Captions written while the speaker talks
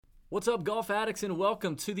What's up, golf addicts, and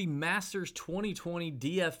welcome to the Masters 2020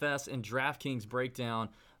 DFS and DraftKings breakdown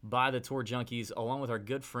by the Tour Junkies, along with our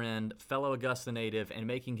good friend, fellow Augusta native, and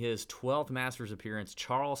making his 12th Masters appearance,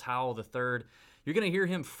 Charles Howell III. You're going to hear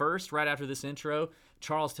him first right after this intro.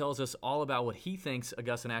 Charles tells us all about what he thinks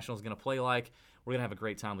Augusta National is going to play like. We're going to have a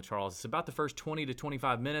great time with Charles. It's about the first 20 to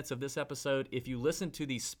 25 minutes of this episode. If you listen to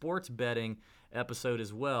the sports betting episode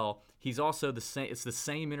as well, he's also the same. It's the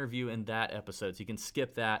same interview in that episode, so you can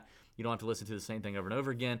skip that. You don't have to listen to the same thing over and over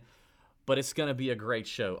again, but it's going to be a great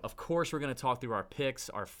show. Of course, we're going to talk through our picks,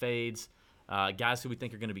 our fades, guys who we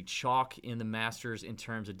think are going to be chalk in the Masters in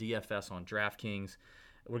terms of DFS on DraftKings.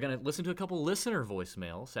 We're going to listen to a couple listener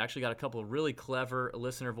voicemails. Actually got a couple of really clever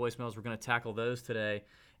listener voicemails. We're going to tackle those today.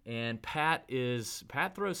 And Pat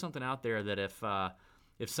throws something out there that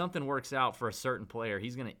if something works out for a certain player,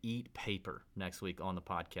 he's going to eat paper next week on the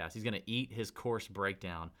podcast. He's going to eat his course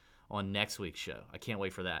breakdown on next week's show. I can't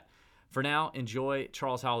wait for that. For now, enjoy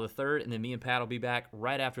Charles Howell III, and then me and Pat will be back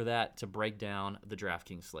right after that to break down the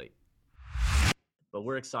DraftKings slate. But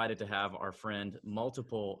we're excited to have our friend,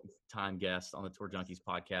 multiple-time guest on the Tour Junkies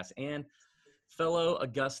podcast, and fellow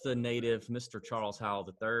Augusta native, Mr. Charles Howell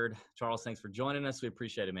III. Charles, thanks for joining us. We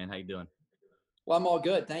appreciate it, man. How you doing? Well, I'm all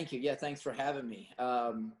good. Thank you. Yeah, thanks for having me.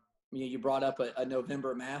 You brought up a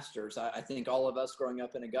November Masters. I think all of us growing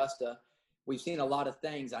up in Augusta, we've seen a lot of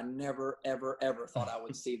things. I never, ever, ever thought I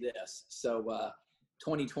would see this. So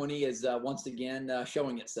 2020 is once again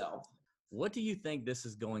showing itself. What do you think this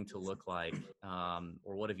is going to look like?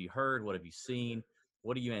 Or what have you heard? What have you seen?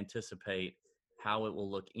 What do you anticipate how it will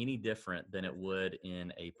look any different than it would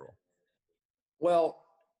in April? Well,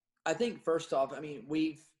 I think first off,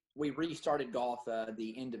 we restarted golf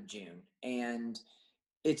the end of June, and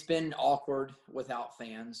it's been awkward without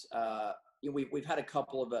fans. We've had a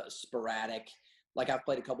couple of sporadic, like I've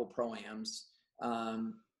played a couple pro-ams.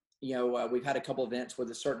 We've had a couple events with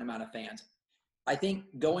a certain amount of fans. I think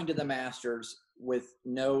going to the Masters with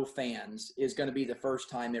no fans is going to be the first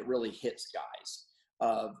time it really hits guys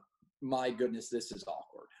of, my goodness, this is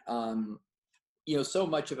awkward. So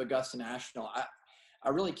much of Augusta National, I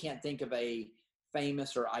really can't think of a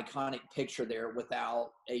famous or iconic picture there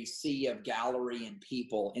without a sea of gallery and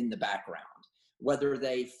people in the background, whether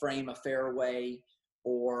they frame a fairway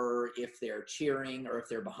or if they're cheering or if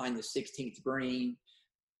they're behind the 16th green.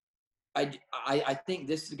 I think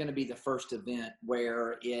this is going to be the first event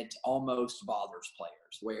where it almost bothers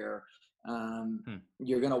players, where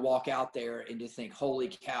you're going to walk out there and just think, holy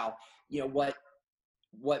cow,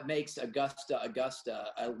 what makes Augusta,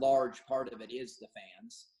 a large part of it is the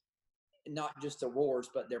fans, not just the roars,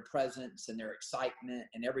 but their presence and their excitement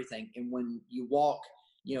and everything. And when you walk,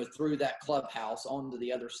 through that clubhouse onto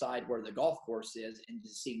the other side where the golf course is and to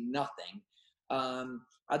see nothing,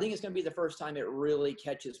 I think it's going to be the first time it really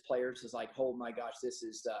catches players as like, oh my gosh, this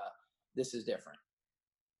is different.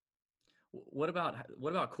 What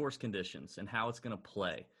about course conditions and how it's going to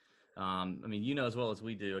play? As well as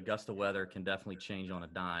we do, Augusta weather can definitely change on a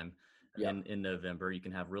dime. Yep. In November. You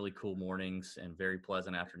can have really cool mornings and very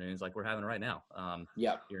pleasant afternoons like we're having right now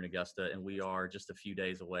here in Augusta. And we are just a few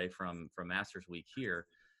days away from Masters Week here.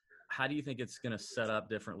 How do you think it's going to set up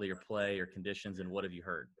differently or play or conditions, and what have you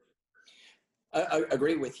heard? I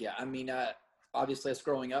agree with you. Obviously, us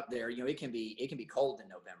growing up there, it can be cold in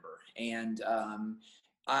November, and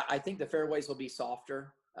I think the fairways will be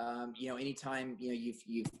softer. Anytime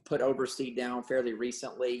you've put overseed down fairly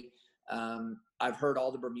recently. I've heard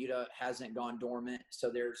all the Bermuda hasn't gone dormant, so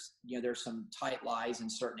there's some tight lies in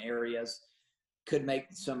certain areas. Could make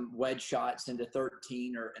some wedge shots into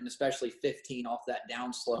 13 and especially 15 off that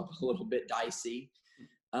downslope a little bit dicey.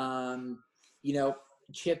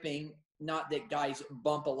 Chipping. Not that guys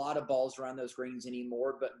bump a lot of balls around those greens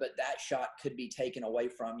anymore, but that shot could be taken away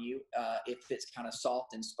from you if it's kind of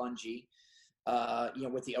soft and spongy.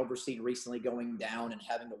 With the overseed recently going down and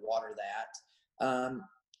having to water that.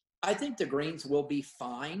 I think the greens will be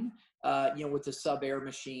fine, with the sub-air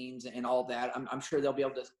machines and all that. I'm sure they'll be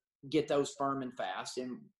able to get those firm and fast.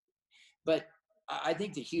 But I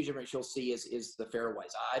think the huge difference you'll see is the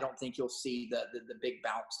fairways. I don't think you'll see the big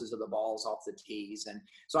bounces of the balls off the tees. And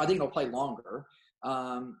so I think it'll play longer.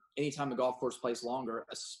 Anytime a golf course plays longer,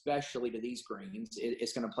 especially to these greens,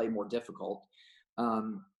 it's going to play more difficult.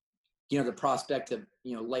 The prospect of,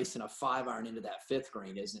 lacing a 5-iron into that 5th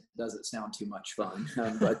green doesn't sound too much fun. So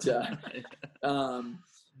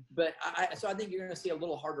I think you're going to see a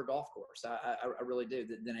little harder golf course. I really do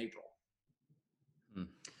than April.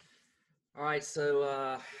 All right.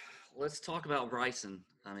 So let's talk about Bryson.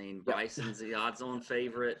 Bryson's the odds-on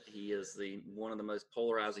favorite. He is one of the most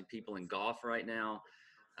polarizing people in golf right now.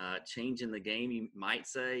 changing the game, you might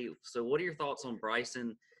say. So what are your thoughts on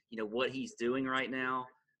Bryson, what he's doing right now,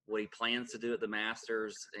 what he plans to do at the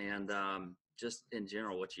Masters, and just in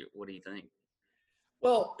general, what do you think?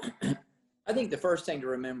 Well, I think the first thing to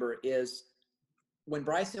remember is when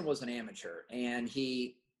Bryson was an amateur and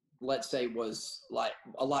he, let's say, was like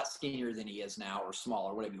a lot skinnier than he is now, or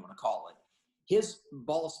smaller, whatever you want to call it, his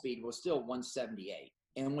ball speed was still 178.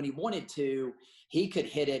 And when he wanted to, he could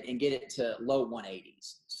hit it and get it to low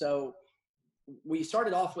 180s. So we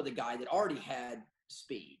started off with a guy that already had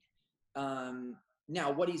speed. Now,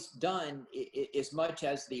 what he's done, as much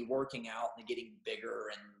as the working out and getting bigger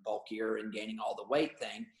and bulkier and gaining all the weight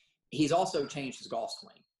thing, he's also changed his golf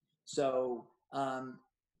swing. So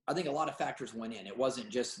I think a lot of factors went in. It wasn't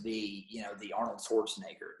just the Arnold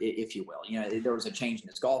Schwarzenegger, if you will. There was a change in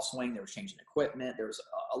his golf swing. There was change in equipment. There was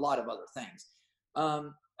a lot of other things.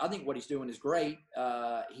 I think what he's doing is great.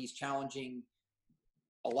 He's challenging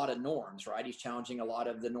a lot of norms, right? He's challenging a lot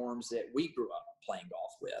of the norms that we grew up playing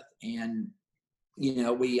golf with. And,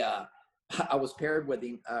 I was paired with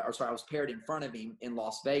him, I was paired in front of him in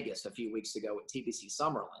Las Vegas a few weeks ago at TPC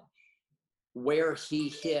Summerlin, where he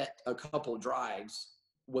hit a couple drives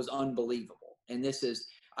was unbelievable. And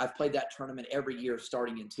I've played that tournament every year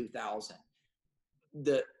starting in 2000.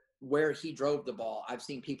 Where he drove the ball, I've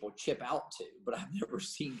seen people chip out to, but I've never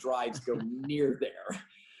seen drives go near there.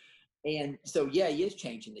 And so, yeah, he is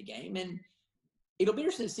changing the game, and it'll be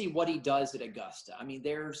interesting to see what he does at Augusta. I mean,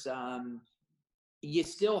 you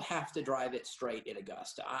still have to drive it straight at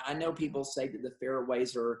Augusta. I know people say that the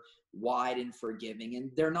fairways are wide and forgiving,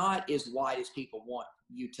 and they're not as wide as people want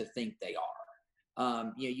you to think they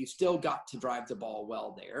are. You still got to drive the ball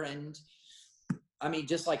well there. And I mean,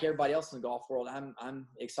 just like everybody else in the golf world, I'm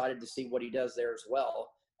excited to see what he does there as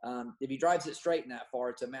well. If he drives it straight and that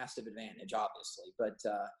far, it's a massive advantage, obviously. But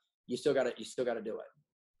you still got to do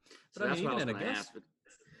it. So that's what I was going to ask.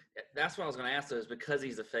 That's what I was going to ask, though, is because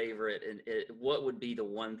he's a favorite, and what would be the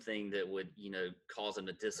one thing that would, cause him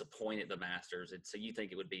to disappoint at the Masters? And so you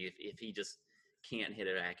think it would be if he just can't hit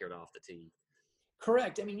it accurate off the tee?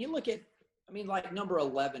 Correct. I mean, you look at, like number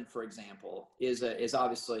 11, for example, is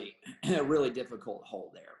obviously a really difficult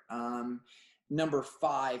hole there. Number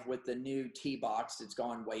 5 with the new tee box that's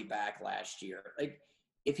gone way back last year. Like,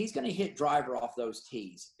 if he's going to hit driver off those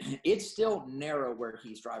tees, it's still narrow where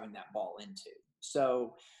he's driving that ball into.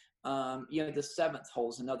 So, the 7th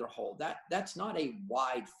hole is another hole that's not a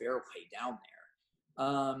wide fairway down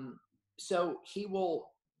there. So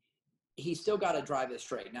he's still got to drive it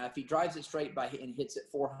straight. Now, if he drives it straight and hits it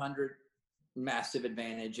 400, massive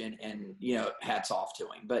advantage, and hats off to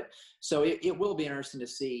him. But so it will be interesting to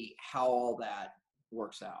see how all that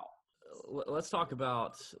works out. Let's talk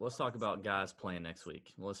about guys playing next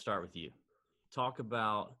week. Let's start with you. Talk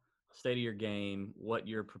about state of your game, what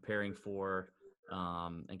you're preparing for,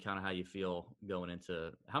 and kind of how you feel going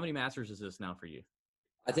into. How many Masters is this now for you?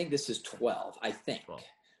 I think this is 12. I think.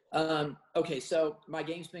 12. Okay, so my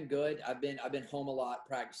game's been good. I've been home a lot,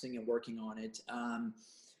 practicing and working on it.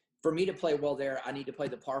 For me to play well there, I need to play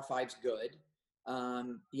the par 5s good.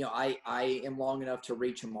 I am long enough to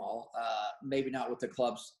reach them all. Maybe not with the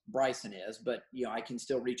clubs Bryson is, but I can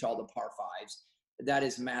still reach all the par 5s. That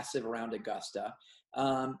is massive around Augusta.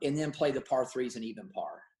 And then play the par 3s and even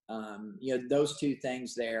par. Those two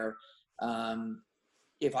things there.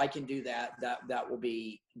 If I can do that will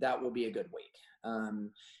be a good week.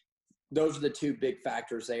 Those are the two big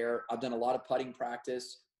factors there. I've done a lot of putting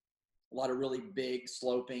practice, a lot of really big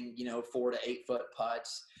sloping, 4 to 8 foot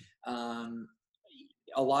putts.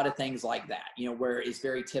 A lot of things like that, where it's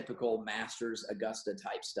very typical Masters, Augusta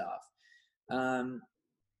type stuff.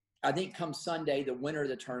 I think come Sunday, the winner of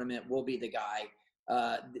the tournament will be the guy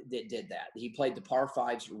that did that. He played the par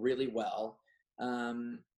 5s really well.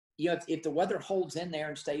 If the weather holds in there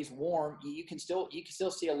and stays warm, you can still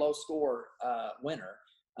see a low score winner.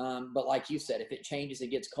 But like you said, if it changes, it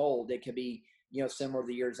gets cold, it could be, similar to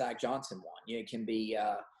the year Zach Johnson won. It can be,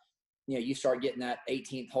 you start getting that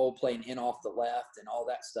 18th hole playing in off the left and all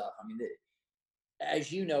that stuff. I mean,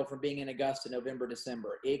 as you know, from being in Augusta, November,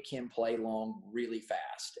 December, it can play long really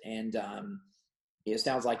fast. And it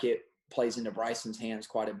sounds like it plays into Bryson's hands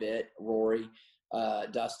quite a bit. Rory,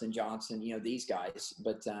 Dustin Johnson, these guys.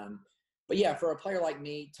 But yeah, for a player like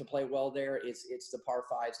me to play well there, it's the par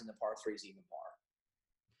 5s and the par 3s even par.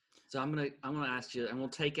 So I'm gonna ask you. I'm gonna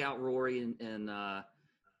take out Rory and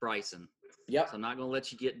Bryson. Yep. So I'm not gonna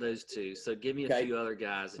let you get those two. So give me a few other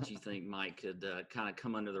guys that you think could kind of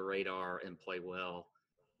come under the radar and play well.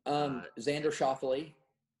 Xander Schauffele.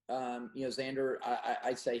 Xander,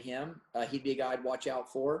 I'd say him. He'd be a guy I'd watch out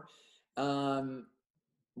for.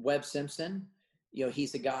 Webb Simpson.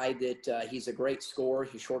 He's a guy that he's a great scorer.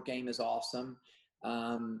 His short game is awesome.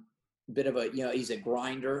 Bit of a, he's a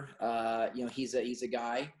grinder. He's a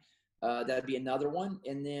guy. That'd be another one.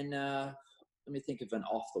 And then let me think of an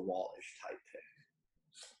off the wallish type pick.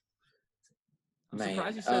 I'm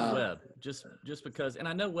surprised you said Webb, just because, and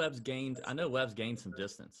I know Webb's gained some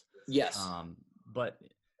distance. Yes. But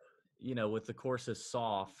with the course as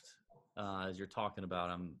soft as you're talking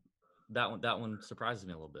about, that one surprises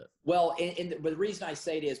me a little bit. Well, but the reason I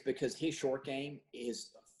say it is because his short game is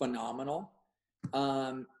phenomenal.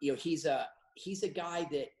 He's a guy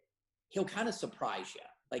that he'll kind of surprise you.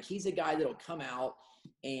 Like, he's a guy that'll come out,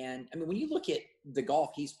 and I mean, when you look at the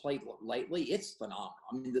golf he's played lately, it's phenomenal.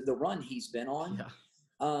 I mean, the run he's been on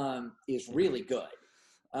is really good.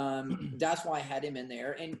 That's why I had him in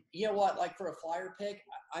there. And you know what? Like, for a flyer pick,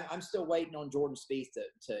 I'm still waiting on Jordan Spieth to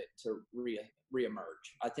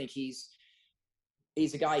reemerge. I think he's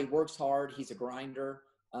a guy. He works hard. He's a grinder.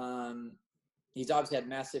 He's obviously had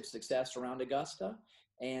massive success around Augusta,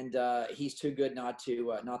 and he's too good not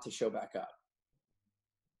to show back up.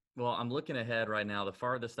 Well, I'm looking ahead right now. The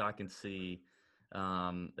farthest I can see,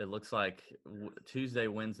 it looks like Tuesday,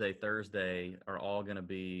 Wednesday, Thursday are all going to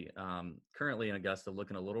be currently in Augusta,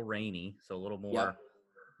 looking a little rainy, so a little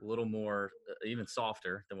more, even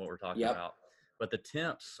softer than what we're talking about. But the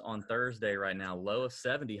temps on Thursday right now, low of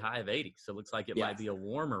 70, high of 80. So it looks like it might be a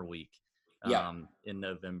warmer week in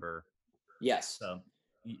November. Yes. So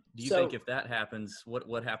do you think if that happens,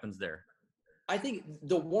 what happens there? I think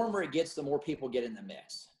the warmer it gets, the more people get in the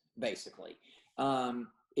mix, basically.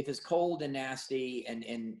 If it's cold and nasty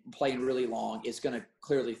and playing really long, it's going to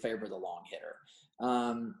clearly favor the long hitter.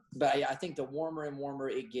 But I think the warmer and warmer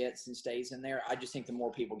it gets and stays in there, I just think the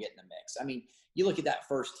more people get in the mix. I mean, you look at that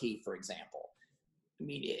first tee, for example. I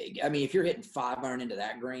mean, if you're hitting 5-iron into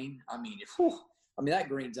that green, that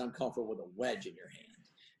green's uncomfortable with a wedge in your hand.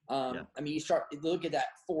 I mean, look at that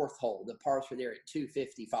fourth hole, the par 3 there at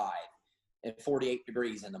 255 at 48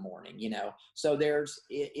 degrees in the morning, So there's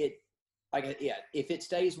it. If it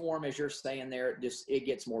stays warm as you're staying there, it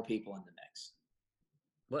gets more people in the mix.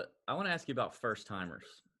 I want to ask you about first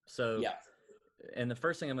timers. So, and the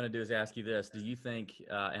first thing I'm going to do is ask you this: do you think,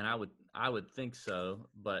 and I would think so,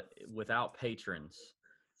 but without patrons,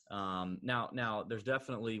 now there's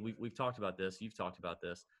definitely we've talked about this. You've talked about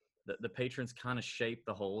this. The patrons kind of shape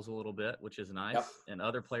the holes a little bit, which is nice. Yep. And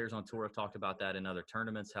other players on tour have talked about that in other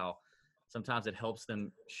tournaments. How sometimes it helps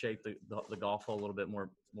them shape the golf hole a little bit more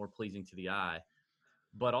pleasing to the eye.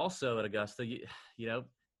 But also at Augusta,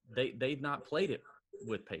 they've not played it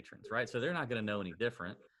with patrons, right? So they're not going to know any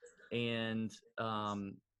different. And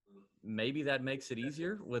maybe that makes it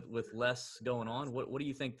easier with less going on. What do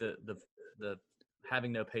you think the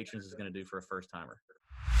having no patrons is going to do for a first timer?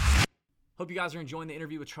 Hope you guys are enjoying the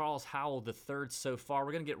interview with Charles Howell, the third so far.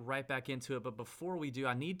 We're going to get right back into it, but before we do,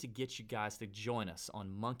 I need to get you guys to join us on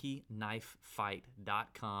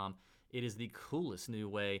monkeyknifefight.com. It is the coolest new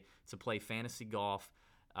way to play fantasy golf.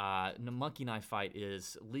 Monkey Knife Fight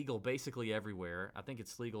is legal basically everywhere. I think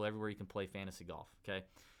it's legal everywhere you can play fantasy golf, okay?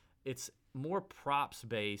 It's more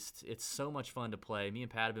props-based. It's so much fun to play. Me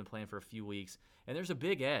and Pat have been playing for a few weeks, and there's a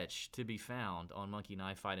big edge to be found on Monkey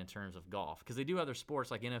Knife Fight in terms of golf because they do other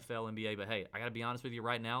sports like NFL, NBA, but hey, I got to be honest with you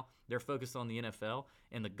right now, they're focused on the NFL,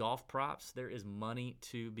 and the golf props, there is money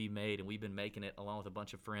to be made, and we've been making it along with a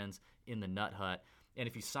bunch of friends in the Nut Hut. And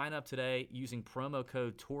if you sign up today using promo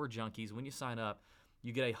code TOURJunkies, when you sign up,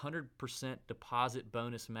 you get a 100% deposit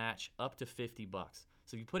bonus match up to $50.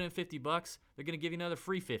 So if you put in $50, they're going to give you another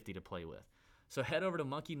free $50 to play with. So head over to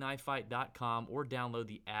monkeyknifefight.com or download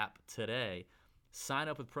the app today. Sign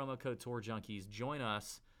up with promo code TOURJunkies. Join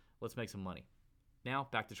us. Let's make some money. Now,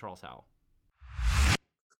 back to Charles Howell.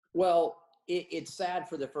 Well, it's sad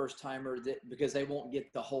for the first timer because they won't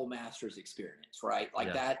get the whole Masters experience, right?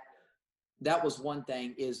 Like that was one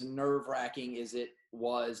thing, is nerve-wracking as it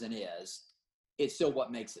was and is. It's still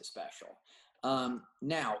what makes it special.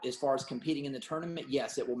 Now, as far as competing in the tournament,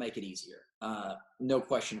 yes, it will make it easier. No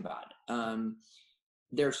question about it.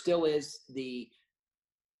 There still is the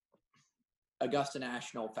Augusta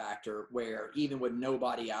National factor where even with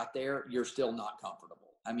nobody out there, you're still not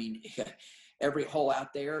comfortable. I mean, every hole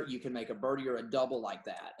out there, you can make a birdie or a double like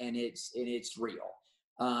that, and it's real.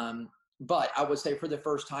 But I would say for the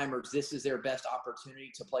first timers, this is their best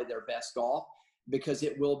opportunity to play their best golf because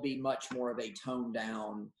it will be much more of a toned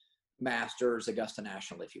down Masters, Augusta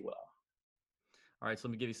National, if you will. All right, so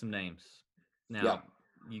let me give you some names. Now,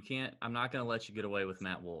 you can't. I'm not going to let you get away with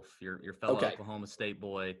Matt Wolff, your fellow Oklahoma State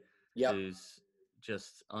boy, who's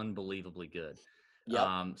just unbelievably good.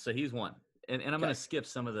 So he's one, and I'm going to skip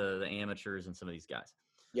some of the amateurs and some of these guys.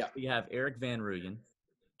 Yep. You have Eric Van Ruyen.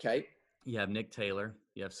 Okay. You have Nick Taylor.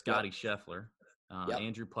 You have Scotty Scheffler, Yep.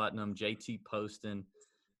 Andrew Putnam, JT Poston,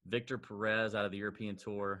 Victor Perez out of the European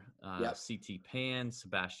Tour, Yep. CT Pan,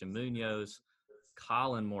 Sebastian Munoz,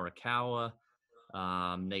 Colin Morikawa,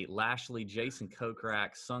 Nate Lashley, Jason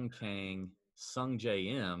Kokrak, Sung Kang, Sung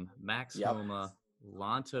J.M., Max Yep. Homa,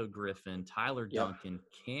 Lonto Griffin, Tyler Yep. Duncan,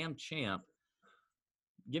 Cam Champ.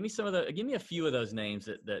 Give me a few of those names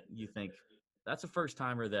that you think that's a first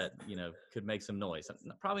timer that, could make some noise.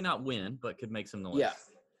 Probably not win, but could make some noise. Yeah.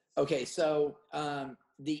 Okay. So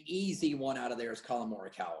the easy one out of there is Colin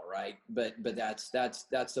Morikawa, right? But that's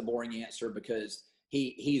the boring answer because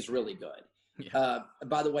he's really good. Yeah.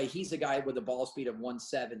 By the way, he's a guy with a ball speed of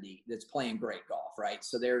 170 that's playing great golf, right?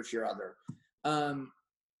 So there's your other.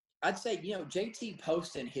 I'd say, JT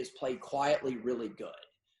Poston has played quietly really good.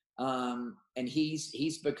 And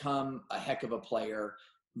he's become a heck of a player,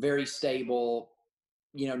 very stable,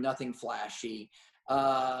 nothing flashy.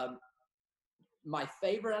 My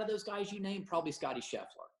favorite out of those guys you named, probably Scotty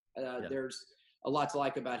Scheffler. There's a lot to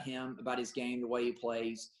like about him, about his game, the way he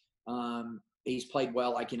plays. He's played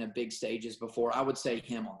well, like in a big stages before. I would say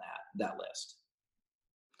him on that list.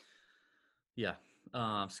 Yeah.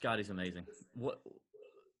 Scotty's amazing. What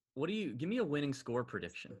do you give me a winning score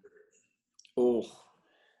prediction? Oh,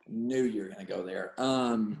 knew you were going to go there.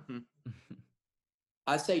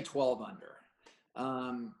 I'd say 12 under.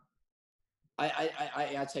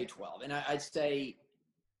 I'd say 12. And I'd say,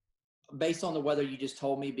 based on the weather you just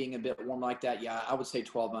told me being a bit warm like that, yeah, I would say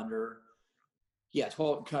 12 under. Yeah,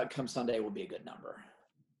 12 come Sunday will be a good number.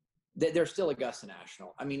 They're still Augusta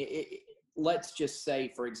National. I mean, let's just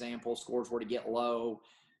say, for example, scores were to get low,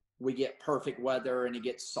 we get perfect weather and it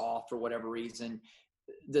gets soft for whatever reason.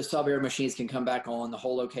 The sub-air machines can come back on. The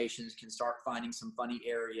whole locations can start finding some funny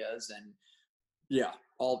areas. And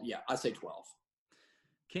I say 12.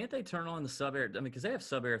 Can't they turn on the sub-air? I mean, because they have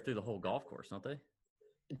sub-air through the whole golf course, don't they?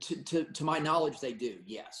 To my knowledge, they do.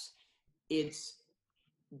 Yes,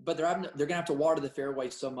 but they're gonna have to water the fairway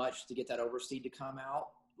so much to get that overseed to come out.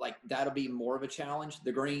 Like that'll be more of a challenge.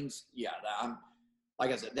 The greens,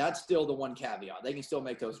 like I said, that's still the one caveat. They can still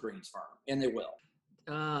make those greens firm, and they will.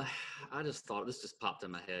 I just thought this just popped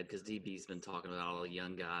in my head because DB's been talking about all the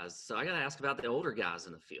young guys. So I got to ask about the older guys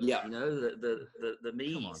in the field. Yeah. The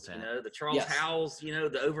Meads, on, the Charles Howells,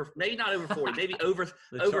 the over, maybe not over 40, maybe over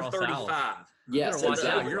 35. Howell. Yes, you better watch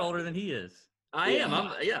out. You're older than he is. I am.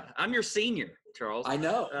 I'm your senior, Charles. I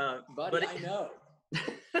know, buddy. I know.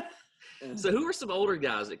 So who are some older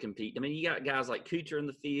guys that compete? I mean, you got guys like Kuchar in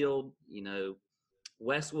the field.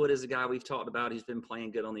 Westwood is a guy we've talked about. He's been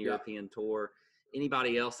playing good on the European Tour.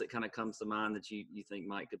 Anybody else that kind of comes to mind that you think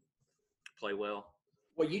could play well?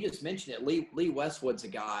 Well, you just mentioned it. Lee Westwood's a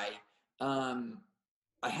guy.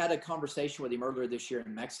 I had a conversation with him earlier this year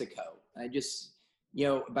in Mexico. I just,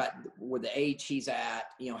 about where the age he's at,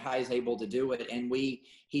 how he's able to do it. And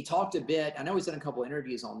he talked a bit, I know he's done a couple of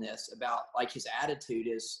interviews on this, about like his attitude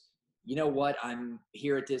is, you know what, I'm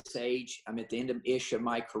here at this age. I'm at the end-ish of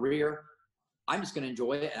my career. I'm just going to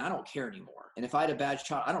enjoy it, and I don't care anymore. And if I had a bad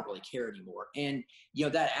shot, I don't really care anymore. And,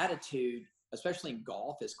 that attitude, especially in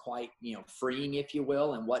golf, is quite, freeing, if you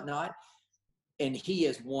will, and whatnot. And he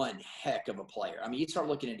is one heck of a player. I mean, you start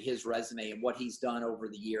looking at his resume and what he's done over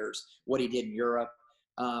the years, what he did in Europe.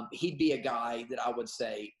 He'd be a guy that I would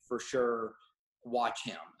say for sure watch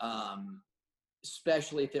him,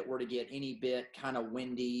 especially if it were to get any bit kind of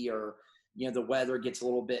windy or, the weather gets a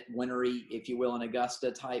little bit wintry, if you will, an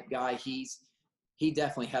Augusta type guy. He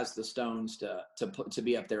definitely has the stones to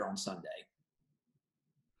be up there on Sunday.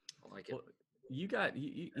 I like it. Well,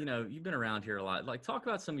 you've been around here a lot. Like, talk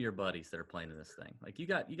about some of your buddies that are playing in this thing. Like, you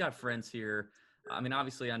got friends here. I mean,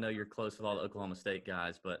 obviously, I know you're close with all the Oklahoma State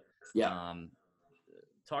guys, but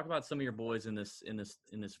talk about some of your boys in this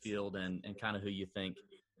field and kind of who you think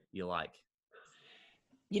you like.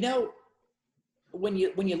 When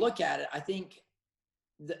you look at it, I think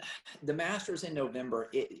the Masters in November,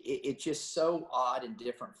 it's just so odd and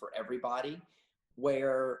different for everybody,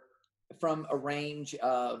 where from a range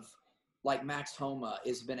of, like, Max Homa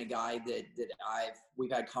has been a guy that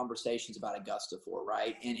we've had conversations about Augusta for,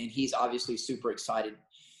 right? And he's obviously super excited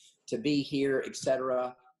to be here, et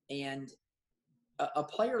cetera. And a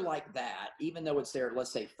player like that, even though it's their,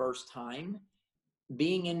 let's say, first time,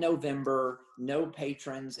 being in November, no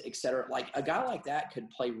patrons, et cetera, like a guy like that could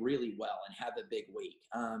play really well and have a big week.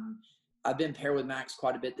 I've been paired with Max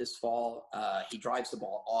quite a bit this fall. He drives the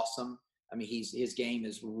ball awesome. I mean, his game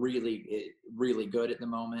is really, really good at the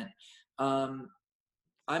moment. I'm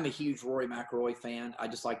a huge Rory McIlroy fan. I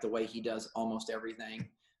just like the way he does almost everything.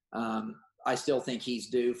 I still think he's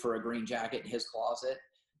due for a green jacket in his closet.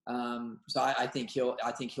 So I think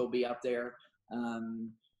he'll be up there.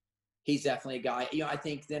 He's definitely a guy. I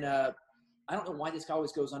think then I don't know why this guy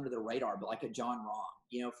always goes under the radar, but like a John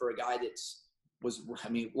Rahm, for a guy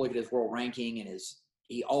look at his world ranking and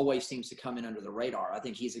he always seems to come in under the radar. I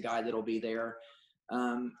think he's a guy that'll be there.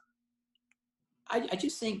 I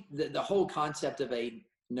just think the whole concept of a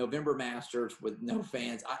November Masters with no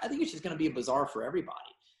fans, I think it's just going to be bizarre for everybody.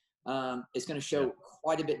 It's going to show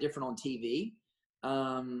quite a bit different on TV.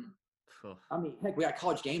 Heck, we got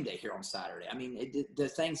College Game Day here on Saturday. The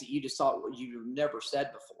things that you just thought you never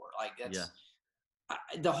said before, like that's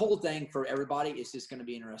the whole thing for everybody is just going to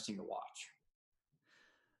be interesting to watch.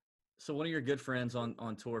 So one of your good friends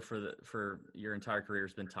on tour for your entire career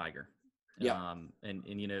has been Tiger. Yeah. And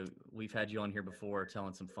we've had you on here before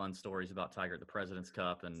telling some fun stories about Tiger at the President's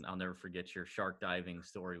Cup, and I'll never forget your shark diving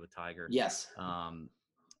story with Tiger. Yes.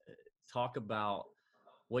 Talk about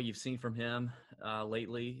what you've seen from him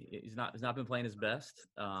lately. He's not been playing his best,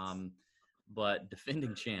 but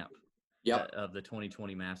defending champ of the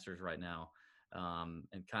 2020 Masters right now.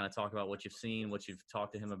 And kind of talk about what you've seen, what you've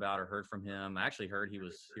talked to him about or heard from him. I actually heard he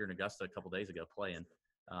was here in Augusta a couple days ago playing,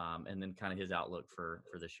 and then kind of his outlook for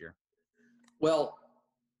this year. Well,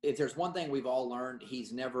 if there's one thing we've all learned,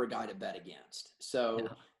 he's never a guy to bet against. So,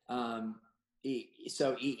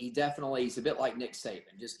 he definitely, he's a bit like Nick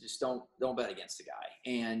Saban. Just don't bet against the guy.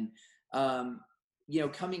 And,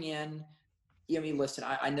 coming in, listen,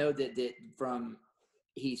 I know that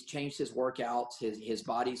he's changed his workouts, his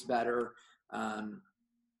body's better.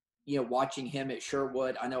 Watching him at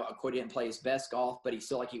Sherwood, I know Aqua didn't play his best golf, but he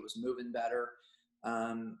still like he was moving better.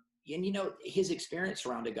 And his experience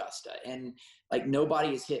around Augusta, and like nobody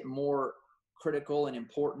has hit more critical and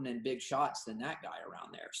important and big shots than that guy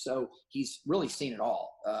around there. So he's really seen it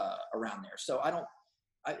all around there. So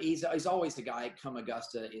he's always the guy come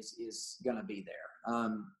Augusta is going to be there.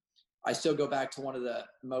 I still go back to one of the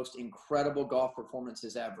most incredible golf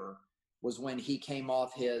performances ever was when he came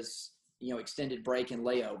off his extended break and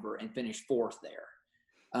layover and finished fourth there.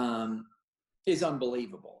 Is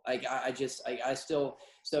unbelievable. I still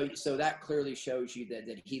so that clearly shows you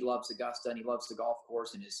that he loves Augusta and he loves the golf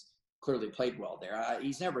course and has clearly played well there.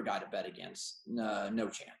 He's never a guy to bet against. No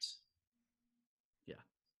chance. Yeah,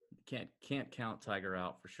 can't count Tiger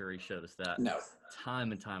out for sure. He showed us that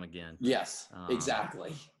time and time again. Yes,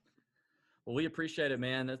 exactly. Well, we appreciate it,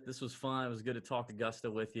 man. This was fun. It was good to talk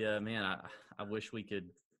Augusta with you, man. I wish we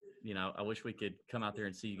could, come out there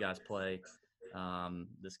and see you guys play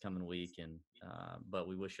this coming week, but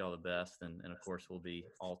we wish you all the best, and of course we'll be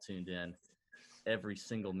all tuned in every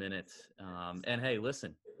single minute. And hey,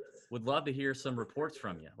 listen, would love to hear some reports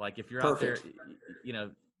from you. Like if you're out there,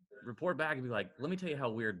 report back and be like, let me tell you how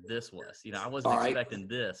weird this was. I wasn't expecting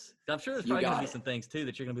this. I'm sure there's probably going to be some things too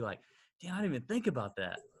that you're going to be like, damn, I didn't even think about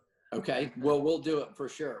that. Okay. Well, we'll do it for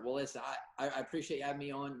sure. Well, listen, I appreciate you having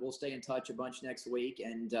me on. We'll stay in touch a bunch next week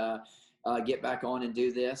and get back on and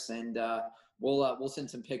do this. And we'll send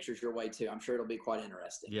some pictures your way too. I'm sure it'll be quite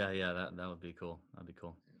interesting. Yeah. That would be cool. That'd be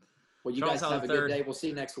cool. Well, you guys have a good day. We'll see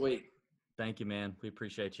you next week. Thank you, man. We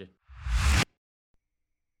appreciate you.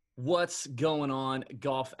 What's going on,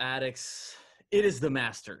 golf addicts? It is the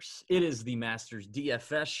Masters. It is the Masters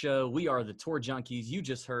DFS show. We are the Tour Junkies. You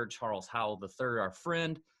just heard Charles Howell III, our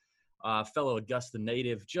friend, fellow Augusta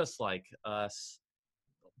native, just like us.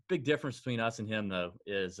 Big difference between us and him, though,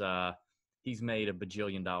 is he's made $1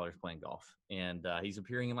 bajillion playing golf, and he's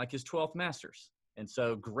appearing in like his 12th Masters. And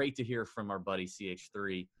so great to hear from our buddy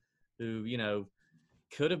CH3, who,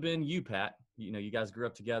 could have been you, Pat. You guys grew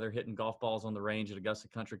up together, hitting golf balls on the range at Augusta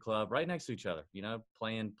Country Club, right next to each other,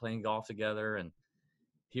 playing golf together. And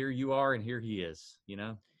here you are, and here he is,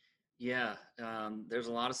 Yeah, there's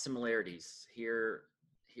a lot of similarities. Here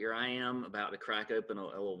I am about to crack open a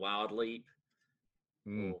little Wild Leap.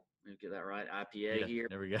 Let me get that right. IPA here.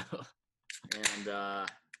 There we go. And a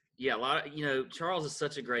lot of, Charles is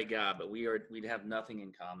such a great guy, but we'd have nothing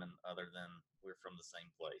in common other than we're from the same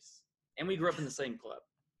place. And we grew up in the same club.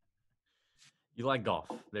 You like golf.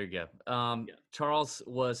 There you go. Charles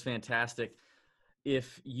was fantastic.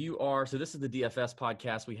 If you are, so this is the DFS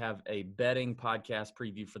podcast. We have a betting podcast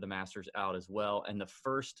preview for the Masters out as well. And the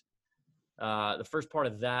first part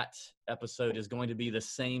of that episode is going to be the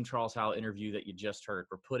same Charles Howell interview that you just heard.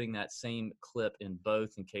 We're putting that same clip in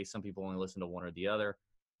both in case some people only listen to one or the other.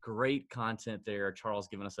 Great content there. Charles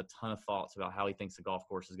giving us a ton of thoughts about how he thinks the golf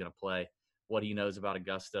course is going to play, what he knows about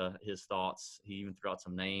Augusta, his thoughts. He even threw out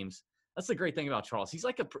some names. That's the great thing about Charles. He's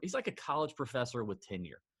like a college professor with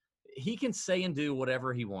tenure. He can say and do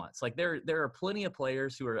whatever he wants. Like there are plenty of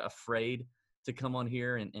players who are afraid to come on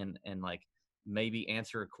here and like maybe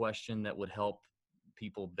answer a question that would help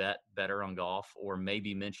people bet better on golf or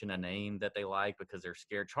maybe mention a name that they like because they're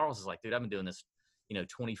scared. Charles is like, dude, I've been doing this,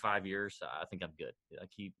 25 years. I think I'm good. Like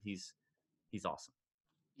he's awesome.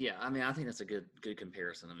 Yeah, I mean, I think that's a good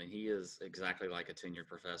comparison. I mean, he is exactly like a tenured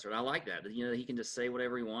professor, and I like that. He can just say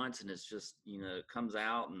whatever he wants, and it's just it comes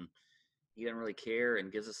out, and he doesn't really care,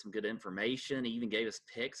 and gives us some good information. He even gave us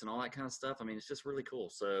picks and all that kind of stuff. I mean, it's just really cool.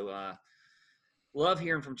 So, love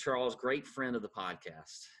hearing from Charles. Great friend of the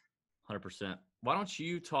podcast. 100%. Why don't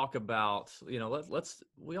you talk about, let's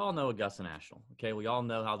we all know Augusta National. Okay. We all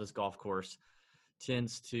know how this golf course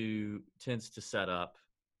tends to set up,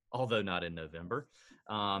 although not in November.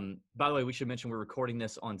 By the way, we should mention we're recording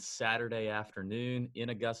this on Saturday afternoon in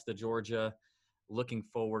Augusta, Georgia. Looking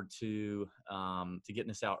forward to getting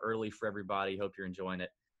this out early for everybody. Hope you're enjoying it.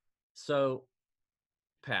 So,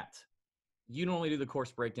 Pat, you normally do the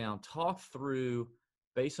course breakdown. Talk through,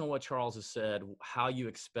 based on what Charles has said, how you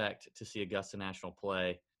expect to see Augusta National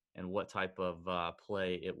play and what type of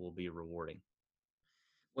play it will be rewarding.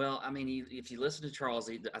 Well, I mean, if you listen to Charles,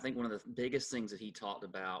 I think one of the biggest things that he talked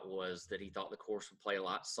about was that he thought the course would play a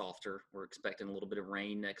lot softer. We're expecting a little bit of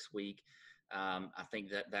rain next week. I think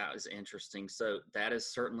that is interesting. So that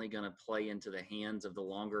is certainly going to play into the hands of the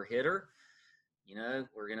longer hitter.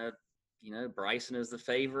 We're going to, Bryson is the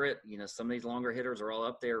favorite. Some of these longer hitters are all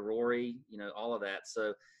up there, Rory, all of that.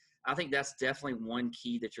 So I think that's definitely one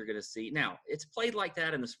key that you're going to see. Now, it's played like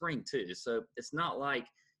that in the spring too. So it's not like,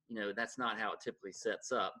 that's not how it typically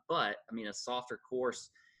sets up. But, I mean, a softer course,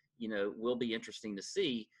 will be interesting to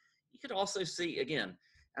see. You could also see, again,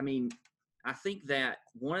 I mean, I think that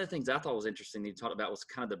one of the things I thought was interesting that you talked about was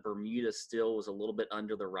kind of the Bermuda still was a little bit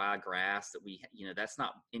under the ryegrass that that's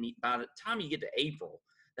not any, by the time you get to April,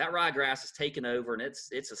 that ryegrass is taken over and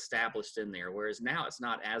it's established in there. Whereas now it's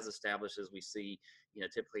not as established as we see,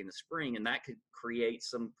 typically in the spring. And that could create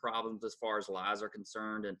some problems as far as lies are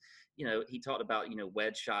concerned. And, he talked about,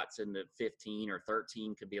 wedge shots in the 15 or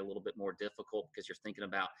 13 could be a little bit more difficult because you're thinking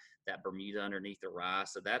about that Bermuda underneath the rye.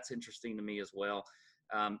 So that's interesting to me as well.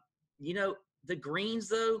 The greens,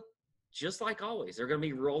 though, just like always, they're going to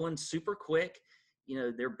be rolling super quick.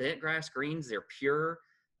 They're bent grass greens. They're pure.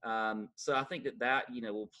 So I think that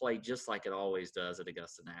will play just like it always does at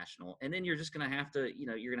Augusta National. And then you're just going to have to,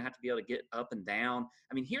 you're going to have to be able to get up and down.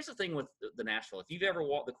 I mean, here's the thing with the National. If you've ever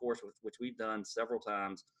walked the course, which we've done several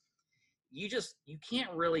times, you can't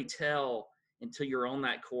really tell until you're on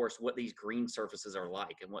that course what these green surfaces are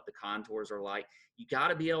like and what the contours are like. You got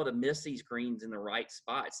to be able to miss these greens in the right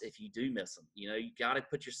spots. If you do miss them, you got to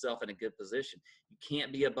put yourself in a good position. You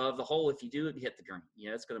can't be above the hole. If you do hit the green,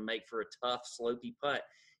 it's going to make for a tough, slopey putt.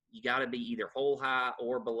 You got to be either hole high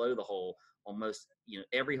or below the hole on most,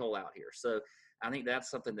 every hole out here. So I think that's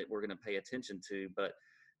something that we're going to pay attention to. But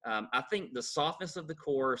I think the softness of the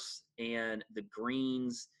course and the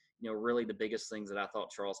greens, really the biggest things that I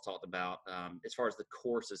thought Charles talked about as far as the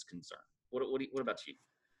course is concerned. What about you?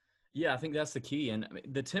 Yeah, I think that's the key. And I mean,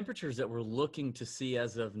 the temperatures that we're looking to see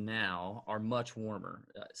as of now are much warmer,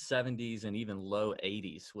 70s and even low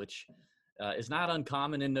 80s, which is not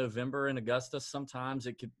uncommon in November in Augusta. Sometimes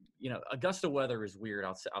it could, Augusta weather is weird.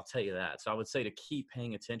 I'll tell you that. So I would say to keep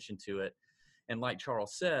paying attention to it. And like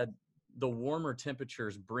Charles said, the warmer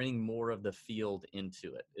temperatures bring more of the field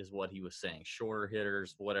into it, is what he was saying. Shorter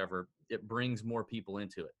hitters, whatever, it brings more people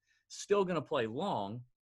into it. Still going to play long,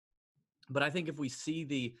 but I think if we see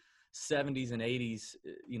the 70s and 80s,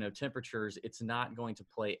 temperatures, it's not going to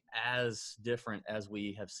play as different as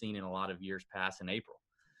we have seen in a lot of years past in April.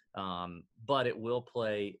 But it will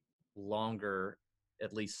play longer,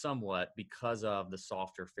 at least somewhat, because of the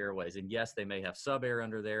softer fairways. And yes, they may have sub-air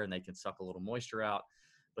under there and they can suck a little moisture out,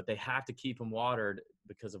 but they have to keep them watered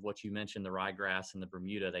because of what you mentioned, the ryegrass and the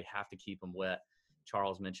Bermuda. They have to keep them wet.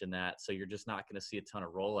 Charles mentioned that. So you're just not going to see a ton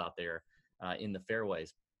of roll out there in the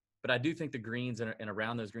fairways. But I do think the greens and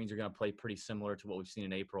around those greens are going to play pretty similar to what we've seen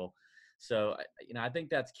in April. So, I think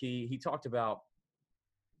that's key. He talked about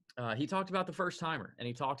the first timer, and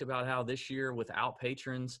he talked about how this year without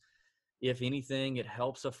patrons, if anything, it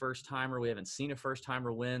helps a first timer. We haven't seen a first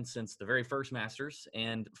timer win since the very first Masters,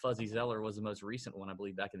 and Fuzzy Zeller was the most recent one, I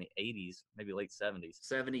believe, back in the 80s, maybe late 70s.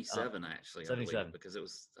 77, actually. 77. I believe, because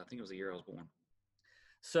I think it was the year I was born.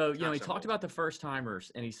 So, he talked about the first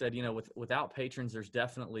timers, and he said, without patrons, there's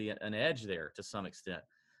definitely an edge there to some extent.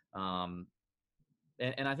 And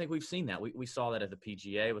I think we've seen that. We saw that at the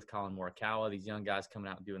PGA with Colin Morikawa, these young guys coming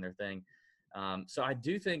out and doing their thing. So I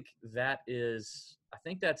do think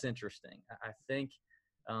that's interesting. I think,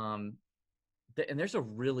 and there's a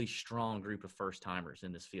really strong group of first timers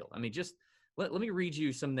in this field. I mean, just let me read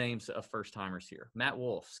you some names of first timers here: Matt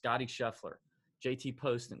Wolff, Scotty Scheffler, JT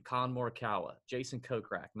Poston, Colin Morikawa, Jason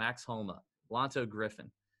Kokrak, Max Homa, Lonto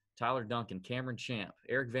Griffin, Tyler Duncan, Cameron Champ,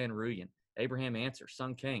 Eric Van Ruyen, Abraham Answer,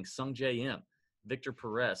 Sung Kang, Sung J.M., Victor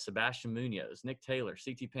Perez, Sebastian Munoz, Nick Taylor,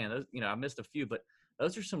 CT Pan. Those, I missed a few, but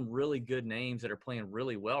those are some really good names that are playing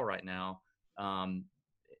really well right now. And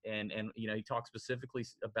he talked specifically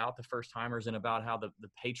about the first timers and about how the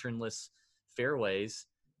patronless fairways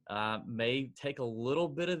may take a little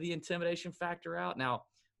bit of the intimidation factor out. Now,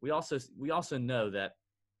 we also know that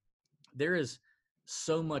there is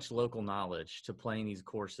so much local knowledge to playing these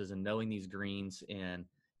courses and knowing these greens and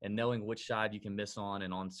knowing which side you can miss on,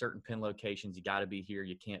 and on certain pin locations you got to be here,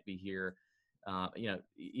 you can't be here.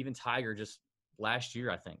 Even Tiger just last year,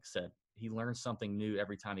 I think, said he learns something new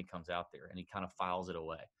every time he comes out there, and he kind of files it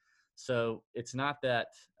away. So it's not that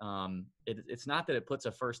it's not that it puts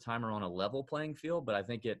a first timer on a level playing field, but I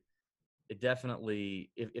think it definitely,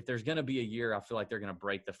 if there's going to be a year, I feel like they're going to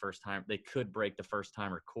break the first time. They could break the first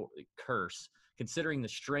timer curse, considering the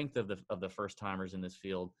strength of the first timers in this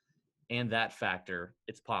field, and that factor.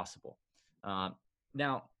 It's possible.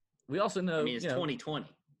 Now we also know. I mean, it's 2020.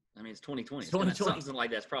 It's 2020. It's 2020. Something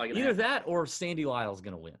like that's probably going to either happen. that or Sandy Lyle's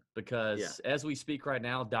going to win, because as we speak right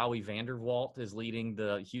now, Dowie Vanderwalt is leading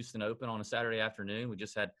the Houston Open on a Saturday afternoon. We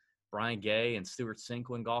just had Brian Gay and Stuart Sink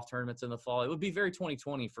win golf tournaments in the fall. It would be very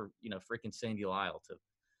 2020 for freaking Sandy Lyle to.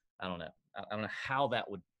 I don't know. I don't know how that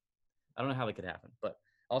could happen, but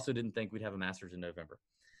also didn't think we'd have a Masters in November.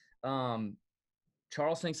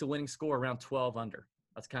 Charles thinks a winning score around 12 under.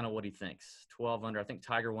 That's kind of what he thinks. 12 under. I think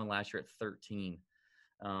Tiger won last year at 13.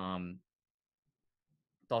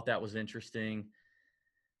 Thought that was interesting.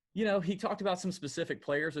 He talked about some specific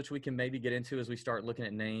players, which we can maybe get into as we start looking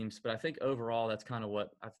at names. But I think overall, that's kind of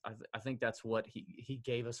what I think that's what he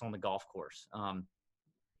gave us on the golf course.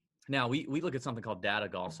 Now we look at something called data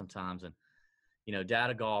golf sometimes, and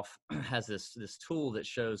data golf has this tool that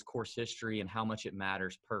shows course history and how much it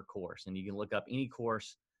matters per course, and you can look up any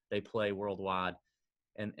course they play worldwide.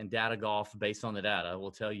 And data golf, based on the data,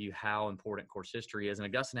 will tell you how important course history is. And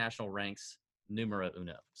Augusta National ranks numero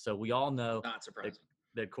uno. So we all know Not surprising.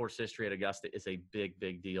 that course history at Augusta is a big,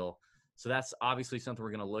 big deal. So that's obviously something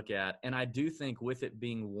we're going to look at. And I do think with it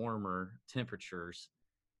being warmer temperatures,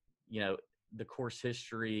 the course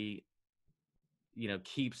history,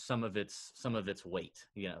 keeps some of its weight.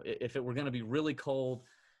 If it were going to be really cold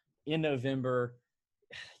in November,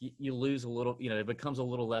 you lose a little, it becomes a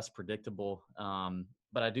little less predictable.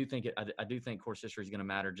 But I do think course history is going to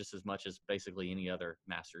matter just as much as basically any other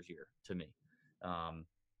Masters year to me.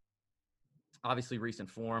 Obviously recent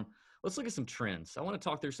form. Let's look at some trends. I want to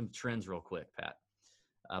talk through some trends real quick, Pat,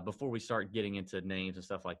 before we start getting into names and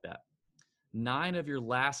stuff like that. 9 of your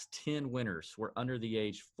last 10 winners were under the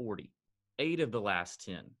age 40. 8 of the last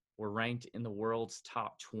 10 were ranked in the world's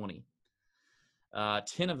top 20.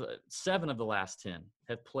 7 of the last 10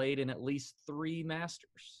 have played in at least 3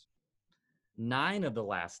 Masters. 9 of the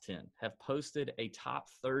last 10 have posted a top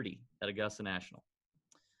 30 at Augusta National.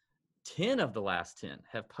 10 of the last 10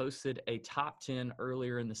 have posted a top 10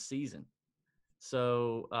 earlier in the season.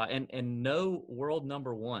 So, and no world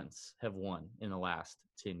number ones have won in the last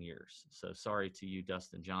 10 years. So sorry to you,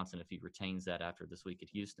 Dustin Johnson, if he retains that after this week at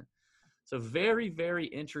Houston. So very, very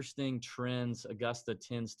interesting trends. Augusta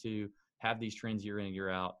tends to have these trends year in and year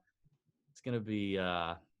out. It's going to be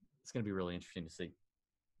really interesting to see.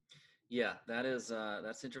 Yeah,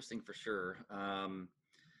 that's interesting for sure.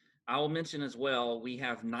 I will mention as well, we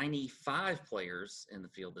have 95 players in the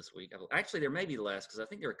field this week. Actually, there may be less because I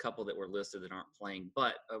think there are a couple that were listed that aren't playing.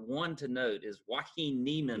 But one to note is Joaquin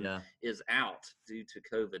Niemann is out due to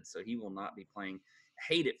COVID, so he will not be playing.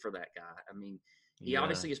 Hate it for that guy. I mean, he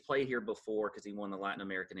obviously has played here before because he won the Latin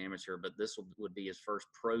American Amateur, but this would be his first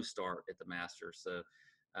pro start at the Masters. So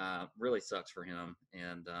really sucks for him.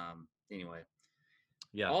 And anyway.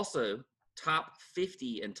 Yeah. Also, top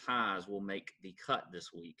 50 and ties will make the cut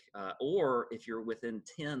this week. Or if you're within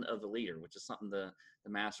 10 of the leader, which is something the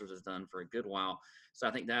Masters has done for a good while. So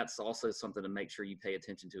I think that's also something to make sure you pay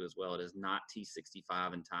attention to as well. It is not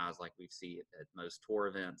T65 and ties like we see at most tour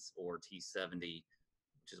events, or T70,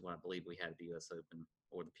 which is what I believe we had at the U.S. Open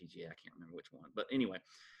or the PGA. I can't remember which one. But anyway,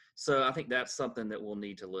 so I think that's something that we'll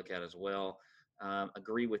need to look at as well.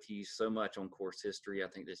 Agree with you so much on course history. I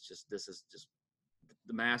think this is just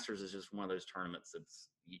the Masters is just one of those tournaments that's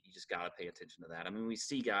you just got to pay attention to that. I mean, we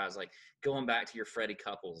see guys like going back to your Freddie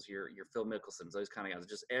Couples, your Phil Mickelsons, those kind of guys,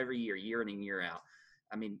 just every year in and year out.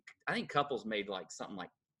 I mean, I think Couples made like something like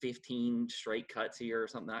 15 straight cuts here or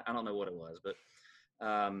something. I don't know what it was, but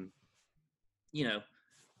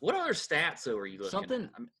what other stats though are you looking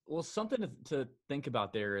at? Something to think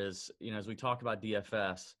about there is, as we talk about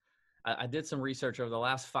DFS, I did some research over the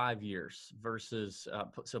last 5 years versus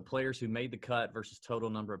so players who made the cut versus total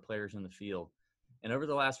number of players in the field. And over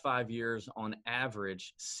the last 5 years, on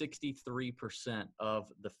average, 63%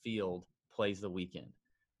 of the field plays the weekend,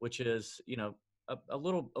 which is, a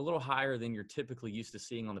little higher than you're typically used to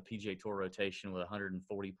seeing on the PGA Tour rotation with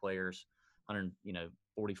 140 players,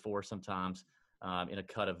 144 sometimes in a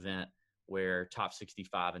cut event where top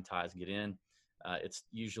 65 and ties get in. It's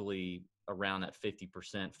usually around that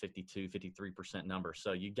 50%, 52, 53% number.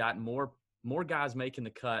 So you got more guys making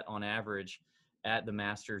the cut on average at the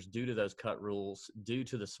Masters due to those cut rules, due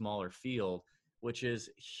to the smaller field, which is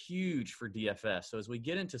huge for DFS. So as we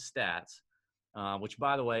get into stats, which,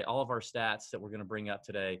 by the way, all of our stats that we're going to bring up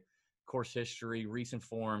today, course history, recent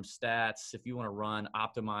forms, stats, if you want to run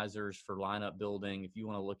optimizers for lineup building, if you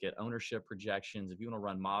want to look at ownership projections, if you want to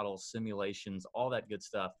run models, simulations, all that good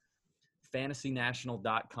stuff,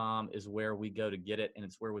 fantasynational.com is where we go to get it, and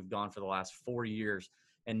it's where we've gone for the last 4 years.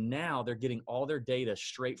 And now they're getting all their data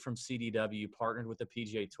straight from CDW, partnered with the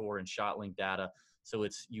PGA Tour and ShotLink data. So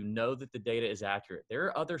it's, that the data is accurate. There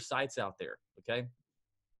are other sites out there, okay,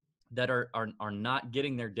 that are not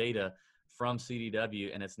getting their data from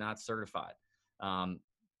CDW, and it's not certified.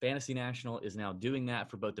 Fantasy National is now doing that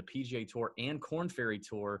for both the PGA Tour and Korn Ferry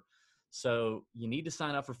Tour. So you need to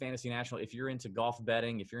sign up for Fantasy National if you're into golf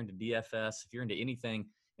betting, if you're into DFS, if you're into anything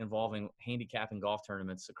involving handicapping golf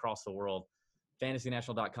tournaments across the world.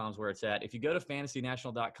 FantasyNational.com is where it's at. If you go to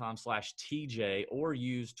FantasyNational.com/TJ or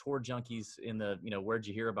use Tour Junkies in the, where'd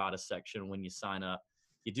you hear about us section when you sign up,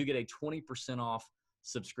 you do get a 20% off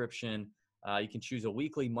subscription. You can choose a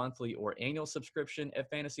weekly, monthly, or annual subscription at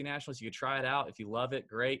Fantasy National. So you can try it out. If you love it,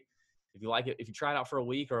 great. If you like it, if you try it out for a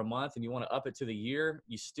week or a month and you want to up it to the year,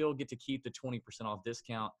 you still get to keep the 20% off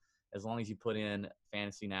discount as long as you put in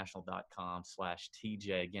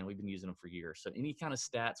FantasyNational.com/TJ. Again, we've been using them for years. So any kind of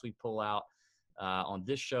stats we pull out on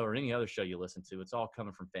this show or any other show you listen to, it's all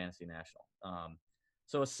coming from Fantasy National.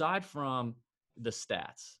 So aside from the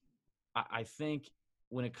stats, I think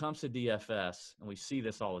when it comes to DFS, and we see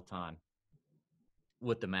this all the time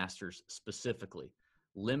with the Masters specifically,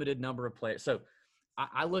 limited number of players. So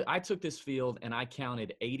I took this field and I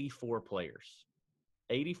counted 84 players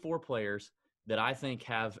that I think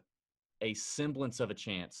have a semblance of a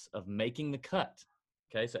chance of making the cut.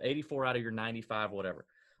 Okay, so 84 out of your 95, whatever.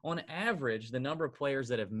 On average, the number of players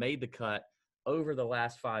that have made the cut over the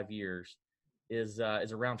last 5 years is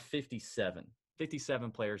around 57.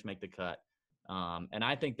 57 players make the cut. And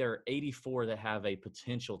I think there are 84 that have a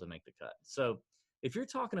potential to make the cut. So if you're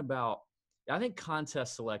talking about, I think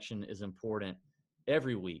contest selection is important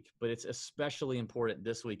every week, but it's especially important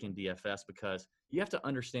this week in DFS because you have to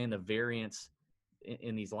understand the variance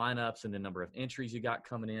in these lineups and the number of entries you got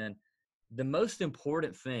coming in. The most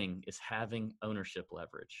important thing is having ownership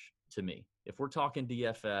leverage to me. If we're talking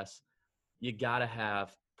DFS, you got to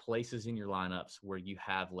have places in your lineups where you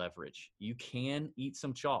have leverage. You can eat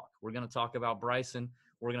some chalk. We're going to talk about Bryson.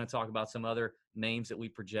 We're going to talk about some other names that we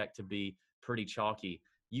project to be pretty chalky.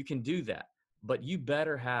 You can do that, but you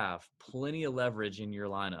better have plenty of leverage in your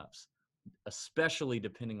lineups, especially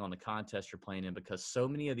depending on the contest you're playing in, because so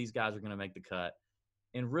many of these guys are going to make the cut.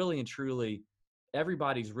 And really and truly,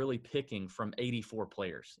 everybody's really picking from 84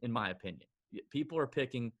 players, in my opinion. People are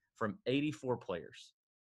picking from 84 players,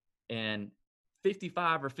 and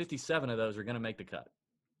 55 or 57 of those are going to make the cut.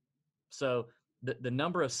 So the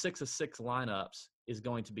number of 6 of 6 lineups is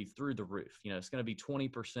going to be through the roof. It's going to be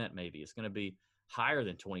 20% maybe. It's going to be higher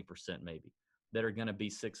than 20% maybe that are going to be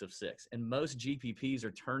 6 of 6. And most GPPs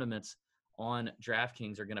or tournaments on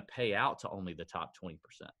DraftKings are going to pay out to only the top 20%.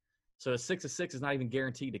 So a 6 of 6 is not even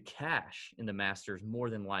guaranteed to cash in the Masters, more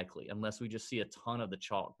than likely, unless we just see a ton of the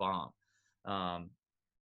chalk bomb.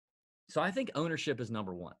 So I think ownership is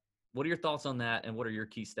number one. What are your thoughts on that, and what are your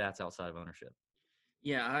key stats outside of ownership?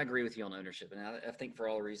 Yeah, I agree with you on ownership, and I think for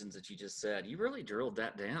all the reasons that you just said, you really drilled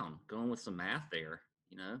that down, going with some math there.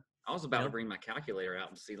 I was about to bring my calculator out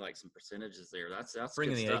and see like some percentages there. That's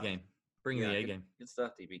bringing good the stuff. A game. Bringing the A game. Good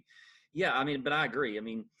stuff, TB. Yeah, but I agree.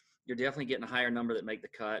 You're definitely getting a higher number that make the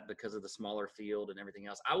cut because of the smaller field and everything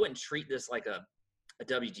else. I wouldn't treat this like a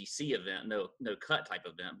WGC event, no cut type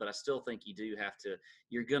event, but I still think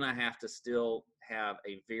you're going to have to still have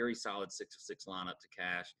a very solid 6 of 6 lineup to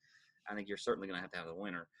cash. I think you're certainly going to have the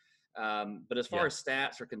winner. But as far as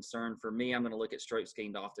stats are concerned, for me, I'm going to look at strokes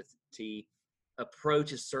gained off the tee.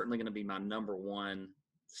 Approach is certainly going to be my number one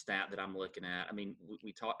stat that I'm looking at.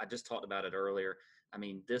 I just talked about it earlier.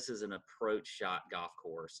 This is an approach shot golf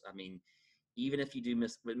course. Even if you do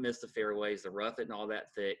miss the fairways, the rough it and all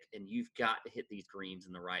that thick, and you've got to hit these greens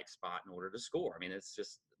in the right spot in order to score. It's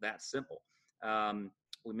just that simple.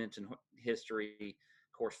 We mentioned history,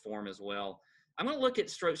 course form as well. I'm going to look at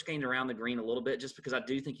strokes gained around the green a little bit, just because I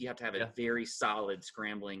do think you have to have a very solid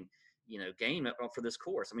scrambling, game for this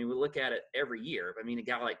course. I mean, we look at it every year. I mean, a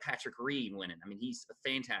guy like Patrick Reed winning. I mean, he's a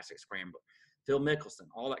fantastic scrambler. Phil Mickelson,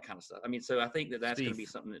 all that kind of stuff. I mean, so I think that's going to be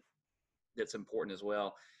something that's important as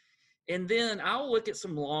well. And then I'll look at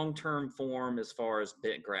some long-term form as far as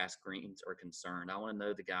bent grass greens are concerned. I want to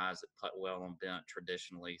know the guys that putt well on bent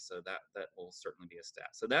traditionally, so that will certainly be a stat.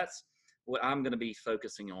 So that's what I'm going to be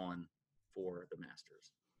focusing on for the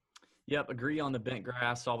Masters. Yep, agree on the bent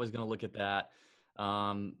grass. Always going to look at that.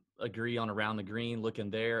 Agree on around the green,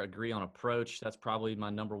 looking there. Agree on approach. That's probably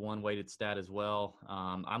my number one weighted stat as well.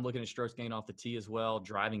 I'm looking at strokes gained off the tee as well.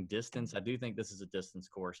 Driving distance. I do think this is a distance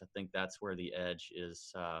course. I think that's where the edge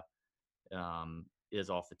is off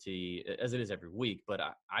the tee, as it is every week. But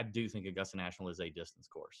I do think Augusta National is a distance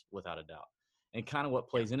course, without a doubt. And kind of what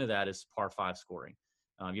plays into that is par 5 scoring.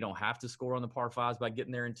 You don't have to score on the par 5s by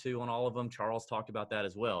getting there in 2 on all of them. Charles talked about that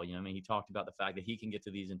as well. He talked about the fact that he can get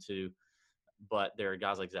to these in 2, but there are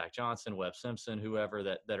guys like Zach Johnson, Webb Simpson, whoever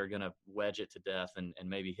that are going to wedge it to death and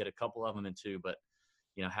maybe hit a couple of them in 2, but,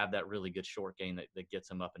 have that really good short game that gets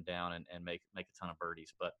them up and down and make a ton of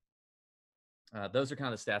birdies. But those are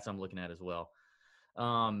kind of the stats I'm looking at as well.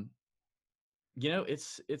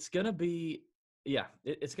 It's going to be,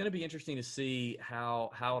 it's going to be interesting to see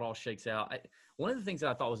how it all shakes out. One of the things that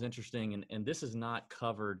I thought was interesting, and this is not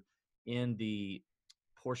covered in the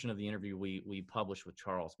portion of the interview we published with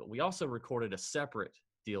Charles, but we also recorded a separate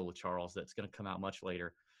deal with Charles that's going to come out much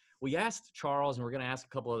later. We asked Charles, and we're going to ask a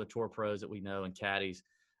couple other tour pros that we know and caddies,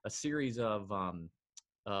 a series of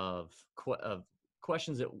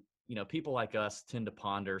questions that people like us tend to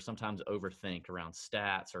ponder, sometimes overthink around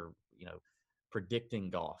stats or predicting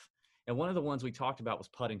golf. And one of the ones we talked about was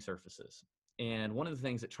putting surfaces. And one of the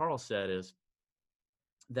things that Charles said is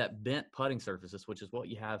that bent putting surfaces, which is what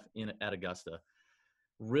you have at Augusta,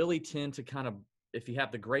 really tend to kind of, if you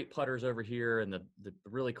have the great putters over here and the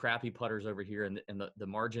really crappy putters over here and the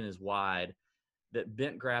margin is wide, that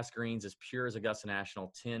bent grass greens as pure as Augusta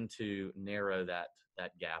National tend to narrow that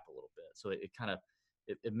gap a little bit. So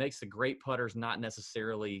it makes the great putters not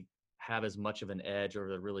necessarily have as much of an edge over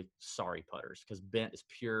the really sorry putters, because bent is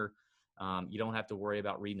pure. You don't have to worry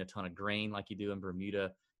about reading a ton of grain like you do in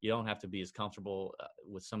Bermuda. You don't have to be as comfortable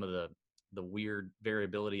with some of the weird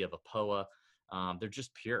variability of a POA. They're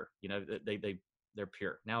just pure. They're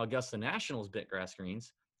pure. Now, Augusta National's bent grass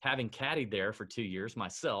greens, having caddied there for 2 years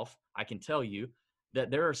myself, I can tell you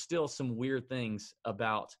that there are still some weird things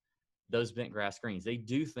about those bent grass greens. They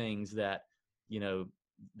do things that,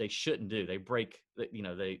 they shouldn't do. They break,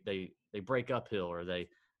 they break uphill, or they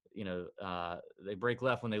break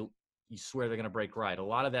left when you swear they're going to break right. A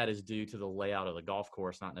lot of that is due to the layout of the golf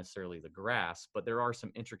course, not necessarily the grass, but there are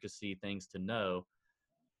some intricacy things to know.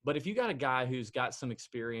 But if you got a guy who's got some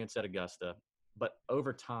experience at Augusta, but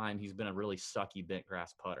over time he's been a really sucky bent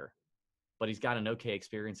grass putter, but he's got an okay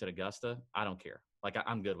experience at Augusta, I don't care.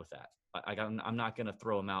 I'm good with that. I'm not going to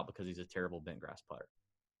throw him out because he's a terrible bent grass putter.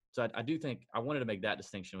 So I do think I wanted to make that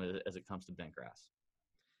distinction as it comes to bent grass.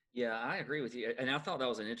 Yeah, I agree with you. And I thought that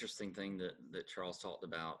was an interesting thing that Charles talked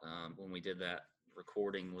about when we did that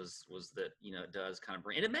recording was that, it does kind of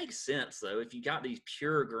bring – and it makes sense, though, if you got these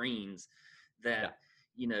pure greens that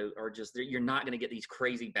are just – you're not going to get these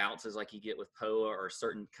crazy bounces like you get with POA or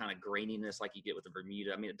certain kind of graininess like you get with the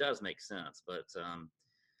Bermuda. I mean, it does make sense. But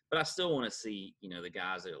I still want to see, the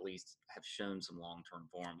guys that at least have shown some long-term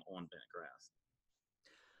form on bent grass.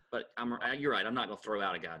 But you're right. I'm not going to throw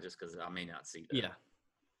out a guy just because I may not see that. Yeah.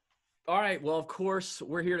 All right. Well, of course,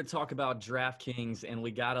 we're here to talk about DraftKings, and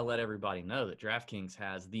we got to let everybody know that DraftKings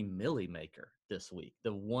has the Millie Maker this week,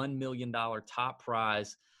 the $1 million top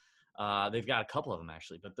prize. They've got a couple of them,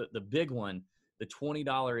 actually, but the big one, the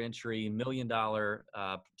 $20 entry, $1 million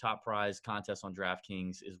top prize contest on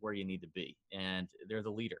DraftKings is where you need to be. And they're the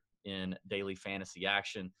leader in daily fantasy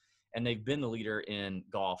action. And they've been the leader in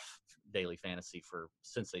golf daily fantasy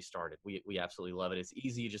since they started. We absolutely love it. It's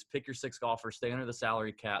easy. You just pick your 6 golfers, stay under the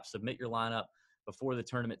salary cap, submit your lineup before the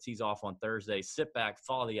tournament tees off on Thursday, sit back,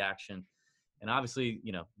 follow the action. And obviously,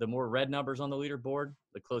 the more red numbers on the leaderboard,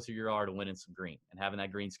 the closer you are to winning some green and having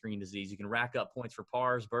that green screen disease. You can rack up points for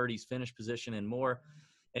pars, birdies, finish position, and more.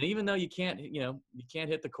 And even though you can't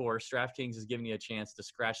hit the course, DraftKings is giving you a chance to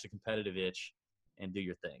scratch the competitive itch and do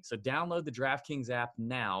your thing. So download the DraftKings app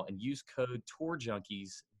now and use code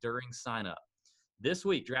TOURJunkies during sign-up. This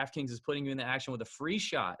week, DraftKings is putting you into action with a free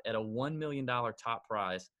shot at a $1 million top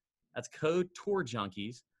prize. That's code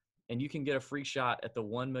TOURJunkies, and you can get a free shot at the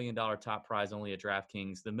 $1 million top prize only at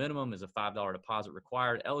DraftKings. The minimum is a $5 deposit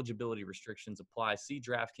required. Eligibility restrictions apply. See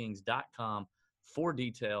DraftKings.com for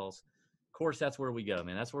details. Of course, that's where we go,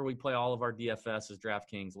 man. That's where we play all of our DFS is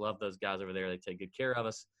DraftKings. Love those guys over there. They take good care of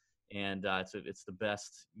us, and it's the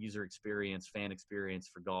best user experience, fan experience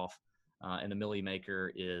for golf. And the Millie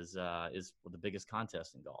Maker is the biggest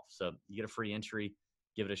contest in golf. So you get a free entry,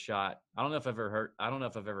 give it a shot. I don't know if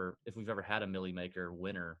we've ever had a Millie Maker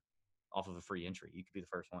winner off of a free entry. You could be the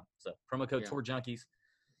first one. So promo code Tour Junkies.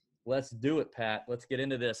 Let's do it, Pat. Let's get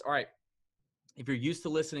into this. All right. If you're used to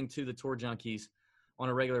listening to the Tour Junkies on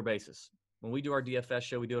a regular basis, when we do our DFS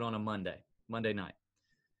show, we do it on a Monday night.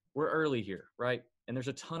 We're early here, right? And there's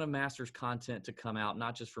a ton of Masters content to come out,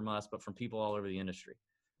 not just from us, but from people all over the industry.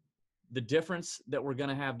 The difference that we're going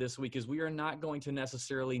to have this week is we are not going to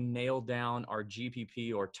necessarily nail down our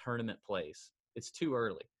GPP or tournament plays. It's too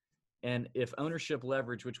early. And if ownership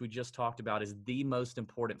leverage, which we just talked about, is the most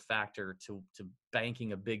important factor to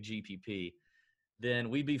banking a big GPP, then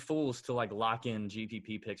we'd be fools to lock in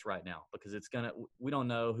GPP picks right now, because we don't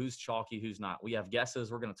know who's chalky, who's not. We have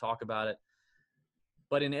guesses. We're going to talk about it.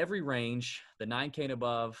 But in every range, the 9K and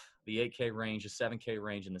above, the 8K range, the 7K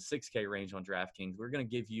range, and the 6K range on DraftKings, we're going to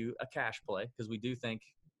give you a cash play, because we do think,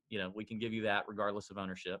 we can give you that regardless of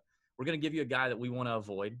ownership. We're going to give you a guy that we want to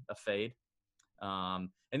avoid, a fade. And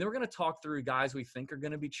then we're going to talk through guys we think are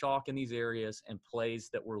going to be chalk in these areas and plays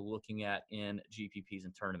that we're looking at in GPPs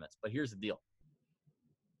and tournaments. But here's the deal.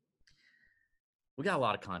 We got a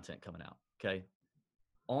lot of content coming out, okay?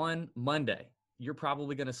 On Monday, you're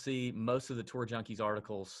probably going to see most of the Tour Junkies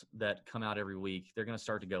articles that come out every week. They're going to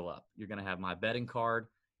start to go up. You're going to have my betting card.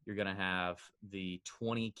 You're going to have the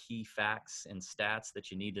 20 key facts and stats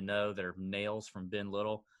that you need to know that are nails from Ben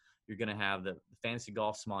Little. You're going to have the Fantasy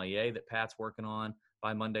Golf Sommelier that Pat's working on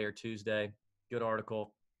by Monday or Tuesday. Good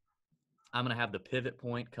article. I'm going to have the pivot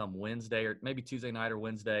point come Wednesday, or maybe Tuesday night or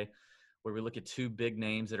Wednesday, where we look at two big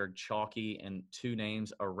names that are chalky and two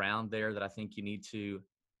names around there that I think you need to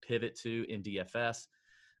pivot to in DFS.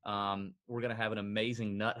 We're going to have an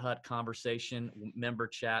amazing Nut Hut conversation member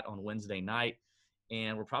chat on Wednesday night,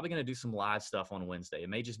 and we're probably going to do some live stuff on Wednesday. It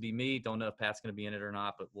may just be me. Don't know if Pat's going to be in it or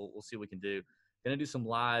not, but we'll see what we can do. Going to do some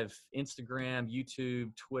live Instagram,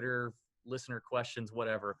 YouTube, Twitter, listener questions,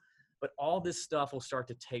 whatever. But all this stuff will start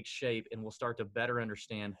to take shape, and we'll start to better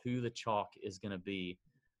understand who the chalk is going to be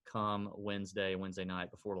come Wednesday night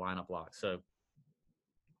before lineup lock. So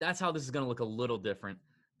that's how this is going to look a little different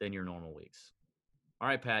than your normal weeks. All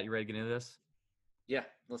right, Pat, you ready to get into this? Yeah,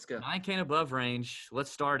 let's go. 9K and above range. Let's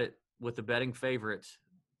start it with the betting favorite,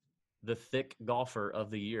 the thick golfer of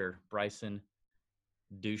the year, Bryson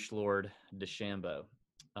Douche Lord DeChambeau.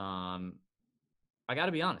 I got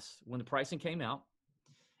to be honest. When the pricing came out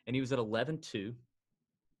and he was at 11-2,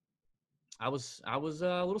 I was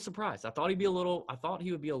a little surprised. I thought he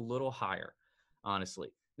would be a little higher, honestly.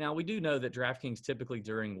 Now, we do know that DraftKings typically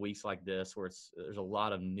during weeks like this, where there's a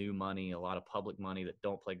lot of new money, a lot of public money that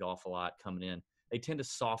don't play golf a lot coming in, they tend to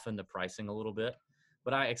soften the pricing a little bit.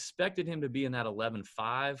 But I expected him to be in that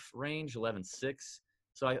 11.5 range, 11.6.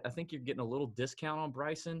 So I think you're getting a little discount on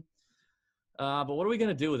Bryson. But what are we going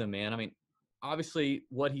to do with him, man? I mean, obviously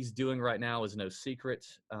what he's doing right now is no secret.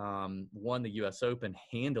 Won the U.S. Open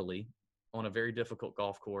handily on a very difficult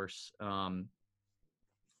golf course.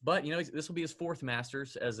 But, this will be his fourth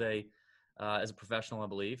Masters as a professional, I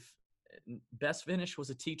believe. Best finish was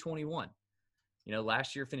a T21.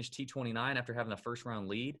 Last year finished T29 after having a first-round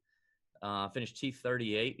lead. Finished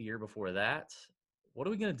T38 the year before that. What are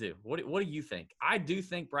we going to do? What do you think? I do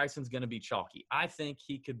think Bryson's going to be chalky. I think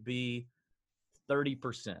he could be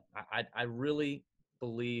 30%. I really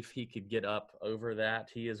believe he could get up over that.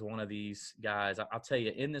 He is one of these guys. I'll tell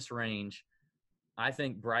you, in this range, I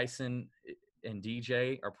think Bryson and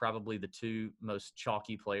DJ are probably the two most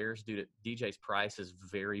chalky players. Dude, DJ's price is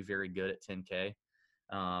very, very good at 10K.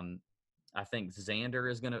 I think Xander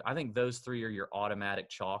is going to – I think those three are your automatic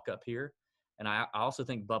chalk up here. And I also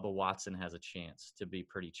think Bubba Watson has a chance to be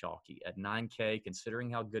pretty chalky. At 9K,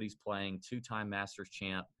 considering how good he's playing, two-time Masters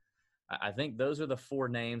champ, I think those are the four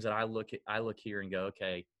names that I look here and go,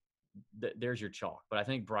 okay, there's your chalk. But I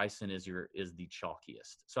think Bryson is the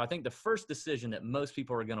chalkiest. So I think the first decision that most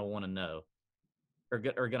people are going to want to know are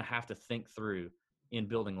going to have to think through in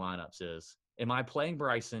building lineups is, am I playing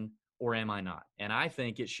Bryson or am I not? And I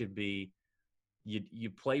think it should be you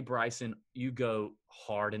play Bryson, you go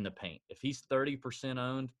hard in the paint. If he's 30%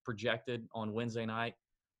 owned projected on Wednesday night,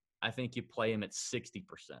 I think you play him at 60%,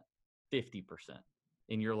 50%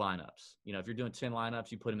 in your lineups. If you're doing 10 lineups,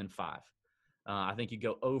 you put him in 5. I think you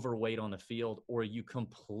go overweight on the field or you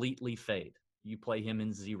completely fade. you play him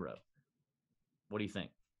in 0. What do you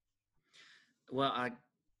think? Well, I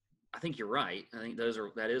think you're right. I think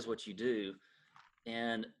that is what you do.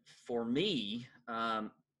 And for me,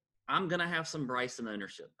 I'm going to have some Bryson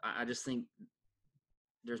ownership. I just think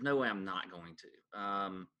there's no way I'm not going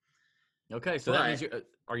to. Okay, so that means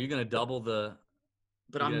are you going to double the?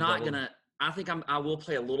 But I'm not going to. I think I will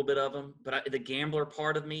play a little bit of them. But the gambler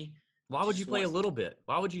part of me. Why would you play a little bit?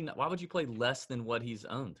 Why would you play less than what he's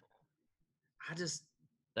owned?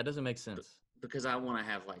 That doesn't make sense. Because I want to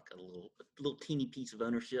have like a little teeny piece of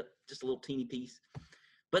ownership, just a little teeny piece.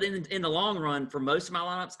 But in the long run, for most of my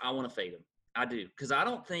lineups, I want to fade him. I do, because I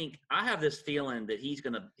have this feeling that he's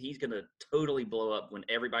gonna totally blow up when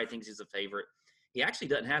everybody thinks he's a favorite. He actually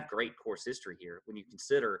doesn't have great course history here when you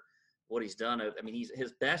consider what he's done. I mean,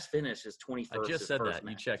 his best finish is 21st. I just said that.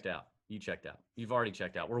 You checked out. You've already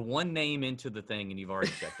checked out. We're one name into the thing, and you've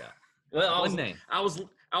already checked out. Well, I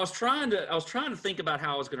was trying to think about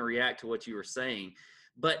how I was going to react to what you were saying,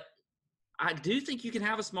 but I do think you can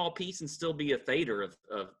have a small piece and still be a fader of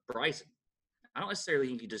Bryson. I don't necessarily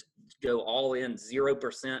think you just go all in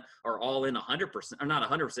 0% or all in 100%, or not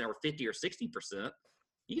 100%, or 50 or 60%.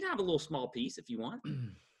 You can have a little small piece if you want.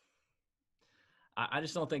 I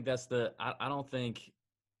just don't think that's the. I don't think.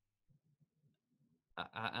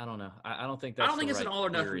 I don't know. I don't think that's. I don't think it's right an all or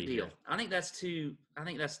nothing deal. Here. I think that's too. I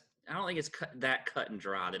don't think it's that cut and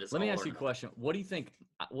dry. That it's. Let me ask you a question. What do you think?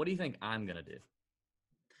 What do you think I'm gonna do?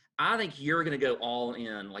 I think you're going to go all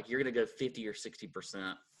in, like you're going to go 50 or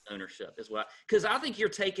 60% ownership is what, because I think you're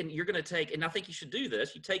going to take, and I think you should do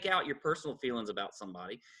this. You take out your personal feelings about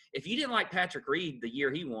somebody. If you didn't like Patrick Reed the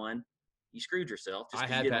year he won, you screwed yourself. I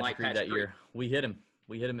had Patrick Reed that year. We hit him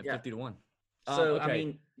at 50-1. So, okay. I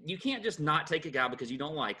mean, you can't just not take a guy because you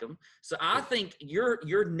don't like him. So I think your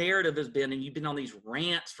narrative has been, and you've been on these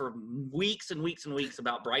rants for weeks and weeks and weeks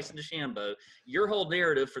about Bryson DeChambeau. Your whole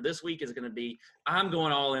narrative for this week is going to be, I'm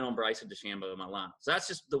going all in on Bryson DeChambeau in my lineup. So that's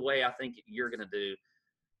just the way I think you're going to do.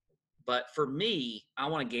 But for me, I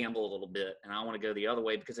want to gamble a little bit, and I want to go the other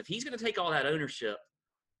way, because if he's going to take all that ownership,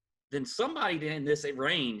 then somebody in this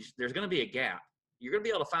range, there's going to be a gap. You're going to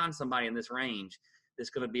be able to find somebody in this range that's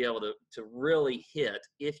going to be able to really hit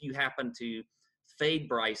if you happen to fade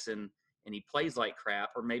Bryson and he plays like crap,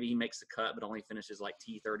 or maybe he makes the cut but only finishes like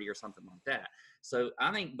T30 or something like that. So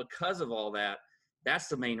I think because of all that, that's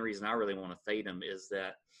the main reason I really want to fade him, is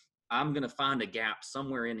that I'm going to find a gap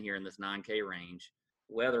somewhere in here in this 9K range,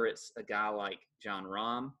 whether it's a guy like John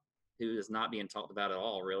Rahm, who is not being talked about at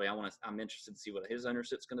all, really. I'm interested to see what his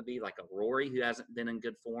ownership's going to be, like a Rory who hasn't been in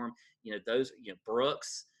good form.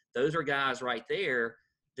 Brooks, those are guys right there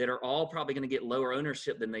that are all probably going to get lower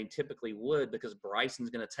ownership than they typically would, because Bryson's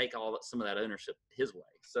going to take some of that ownership his way.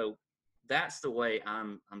 So that's the way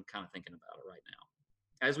I'm kind of thinking about it right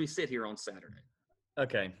now as we sit here on Saturday.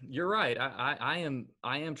 Okay, you're right. I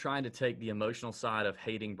am trying to take the emotional side of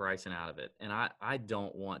hating Bryson out of it, and I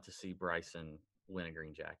don't want to see Bryson win a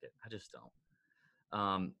green jacket. I just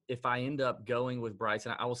don't. If I end up going with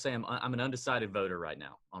Bryson, I will say I'm an undecided voter right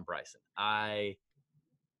now on Bryson.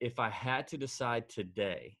 If I had to decide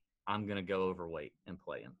today, I'm going to go overweight and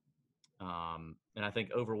play him. And I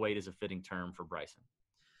think overweight is a fitting term for Bryson.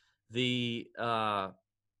 And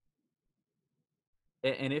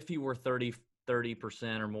if he were 30%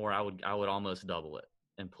 or more, I would almost double it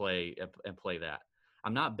and play that.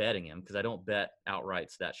 I'm not betting him because I don't bet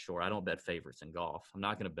outrights that short. I don't bet favorites in golf. I'm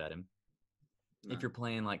not going to bet him. No. If you're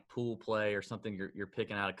playing like pool play or something, you're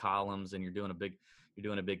picking out of columns and you're doing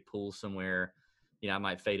a big pool somewhere, I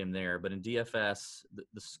might fade him there. But in DFS,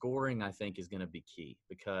 the scoring I think is going to be key,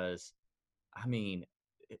 because I mean,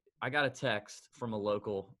 I got a text from a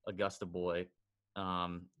local Augusta boy,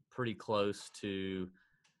 pretty close to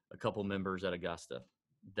a couple members at Augusta,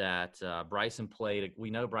 that Bryson played.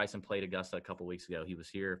 We know Bryson played Augusta a couple weeks ago. He was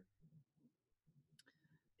here.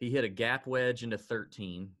 He hit a gap wedge into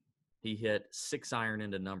 13. He hit 6-iron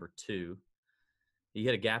into number 2. He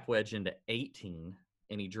hit a gap wedge into 18,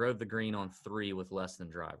 and he drove the green on 3 with less than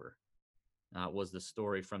driver. Was the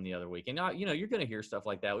story from the other week. And you're going to hear stuff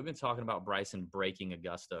like that. We've been talking about Bryson breaking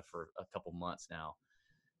Augusta for a couple months now.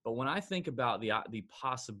 But when I think about the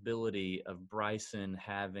possibility of Bryson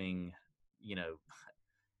having,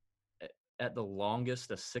 at the longest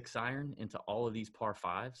a 6-iron into all of these par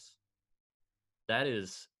 5s, that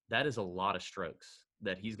is a lot of strokes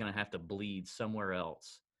that he's going to have to bleed somewhere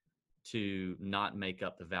else to not make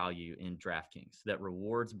up the value in DraftKings that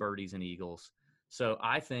rewards birdies and eagles. So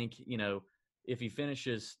I think, if he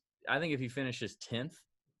finishes 10th,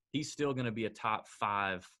 he's still going to be a top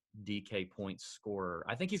 5 DK points scorer.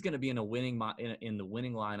 I think he's going to be in the winning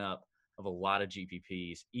lineup of a lot of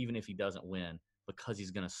GPPs, even if he doesn't win, because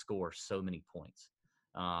he's going to score so many points.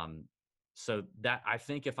 So that I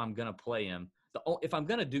think if I'm going to play him, if I'm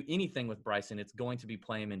going to do anything with Bryson, it's going to be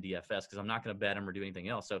play him in DFS because I'm not going to bet him or do anything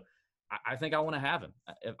else. So I think I want to have him.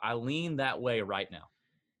 I lean that way right now.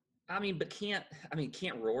 I mean, but can't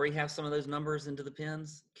Rory have some of those numbers into the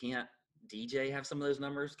pins? Can't DJ have some of those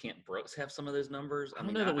numbers? Can't Brooks have some of those numbers? I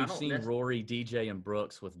don't know that we've seen Rory, DJ, and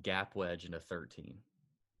Brooks with gap wedge into 13.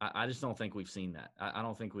 I just don't think we've seen that. I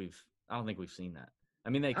don't think we've seen that. I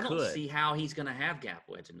mean, I don't see how he's going to have gap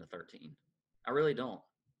wedge into 13. I really don't.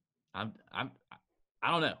 I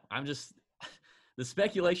don't know. I'm just the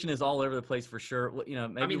speculation is all over the place for sure. You know,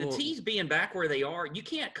 maybe the tees being back where they are, you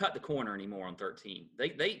can't cut the corner anymore on 13.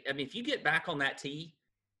 If you get back on that tee,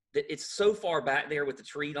 that it's so far back there with the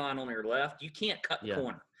tree line on your left, you can't cut the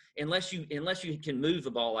corner unless you can move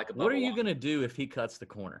the ball like a bubble. What are you going to do if he cuts the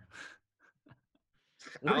corner?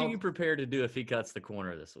 What are you prepared to do if he cuts the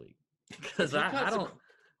corner this week? Because I don't.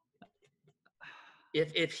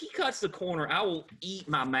 If he cuts the corner, I will eat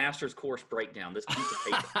my master's course breakdown. This piece of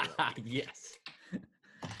paper. Yes.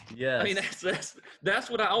 Yes. I mean that's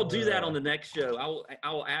what I'll do that on the next show. I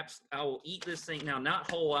will eat this thing now, not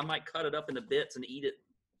whole. I might cut it up into bits and eat it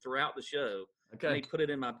throughout the show. Okay. Maybe put it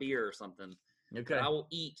in my beer or something. Okay. But I will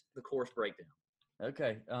eat the course breakdown.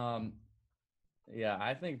 Okay. Yeah,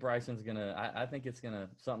 I think Bryson's gonna. I think he's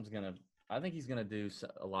gonna do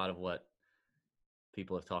a lot of what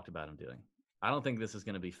people have talked about him doing. I don't think this is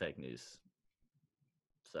going to be fake news.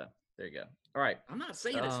 So there you go. All right. I'm not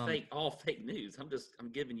saying it's all fake news. I'm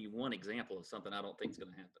giving you one example of something I don't think is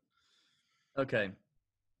going to happen. Okay.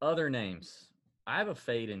 Other names. I have a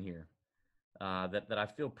fade in here that I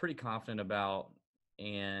feel pretty confident about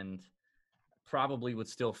and probably would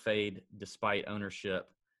still fade despite ownership.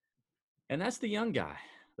 And that's the young guy,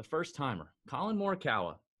 the first timer, Collin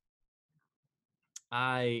Morikawa.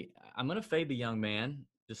 I'm going to fade the young man.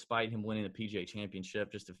 Despite him winning the PGA Championship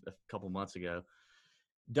just a couple months ago.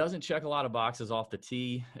 Doesn't check a lot of boxes off the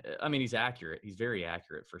tee. I mean, he's accurate. He's very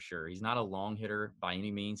accurate for sure. He's not a long hitter by any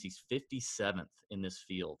means. He's 57th in this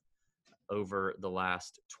field over the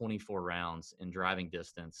last 24 rounds in driving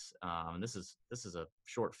distance. And this is a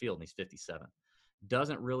short field, and he's 57th.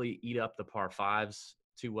 Doesn't really eat up the par fives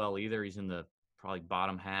too well either. He's in the probably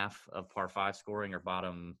bottom half of par five scoring or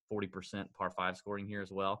bottom 40% par five scoring here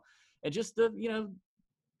as well. And just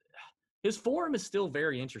his form is still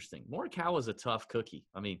very interesting. Morikawa is a tough cookie.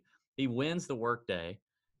 I mean, he wins the workday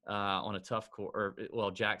on a tough course,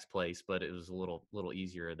 Jack's Place, but it was a little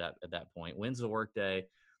easier at that point. Wins the workday,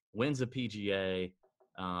 wins the PGA,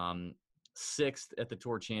 sixth at the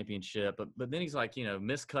Tour Championship, but then he's like,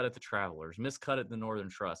 miscut at the Travelers, miscut at the Northern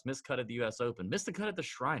Trust, miscut at the U.S. Open, missed the cut at the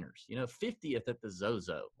Shriners, 50th at the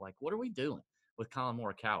Zozo. Like, what are we doing with Collin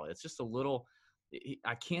Morikawa? It's just a little.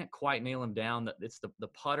 I can't quite nail him down. That it's the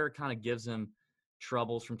putter kind of gives him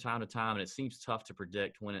troubles from time to time, and it seems tough to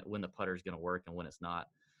predict when the putter is going to work and when it's not.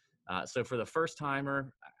 So for the first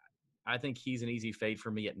timer, I think he's an easy fade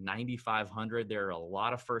for me at 9,500. There are a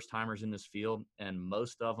lot of first timers in this field, and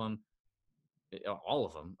most of them, all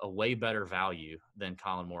of them, a way better value than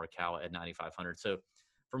Collin Morikawa at 9,500. So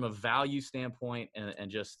from a value standpoint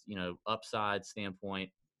and just upside standpoint,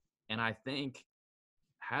 and I think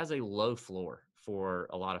has a low floor for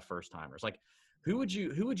a lot of first timers. Like, who would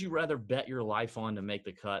you rather bet your life on to make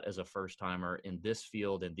the cut as a first timer in this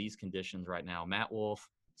field and these conditions right now? Matt Wolff,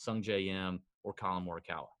 Sung J M, or Collin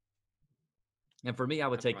Morikawa? And for me, I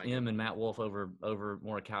would take M and Matt Wolff over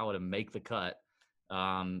Morikawa to make the cut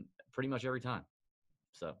pretty much every time.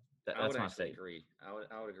 So that's my fate. I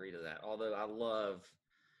would agree to that. Although I love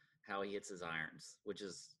how he hits his irons, which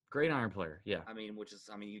is great iron player. Yeah.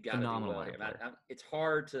 You got to do well here. It's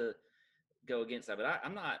hard to go against that, but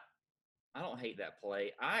I don't hate that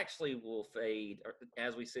play. I actually will fade,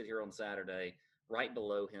 as we sit here on Saturday, right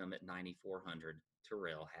below him at 9,400,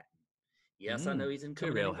 Tyrrell Hatton. Yes, I know he's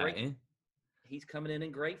he's coming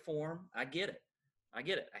in great form. I get it. I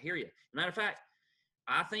hear you. Matter of fact,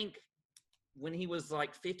 I think when he was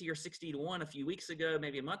like 50 or 60 to 1 a few weeks ago,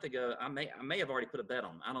 maybe a month ago, I may have already put a bet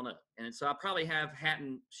on him. I don't know. And so I probably have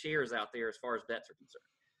Hatton shares out there as far as bets are concerned.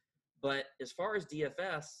 But as far as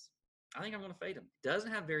DFS, I think I'm going to fade him.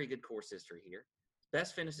 Doesn't have very good course history here.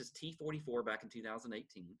 Best finish is T44 back in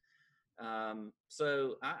 2018.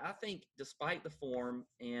 So I think despite the form,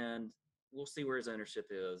 and we'll see where his ownership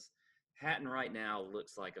is, Hatton right now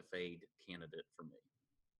looks like a fade candidate for me.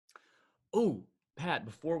 Oh, Pat,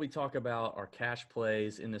 before we talk about our cash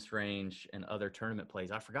plays in this range and other tournament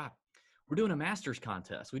plays, I forgot. We're doing a Masters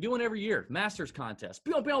contest. We do one every year. Masters contest.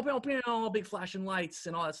 Pew, pew, pew, pew, big flashing lights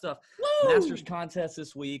and all that stuff. Woo! Masters contest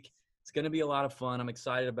this week. It's going to be a lot of fun. I'm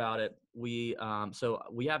excited about it. So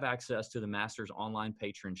we have access to the Masters online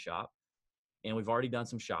patron shop, and we've already done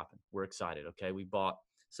some shopping. We're excited. Okay, we bought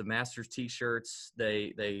some Masters T-shirts.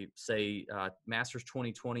 They say Masters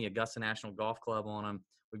 2020 Augusta National Golf Club on them.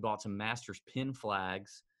 We bought some Masters pin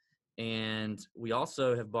flags, and we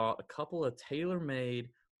also have bought a couple of tailor-made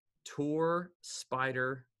Tour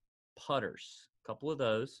Spider putters. A couple of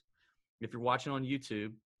those. If you're watching on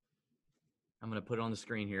YouTube, I'm going to put it on the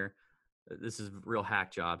screen here. This is a real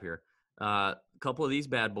hack job here. A couple of these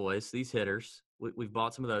bad boys, these hitters, we've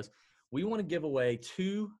bought some of those. We want to give away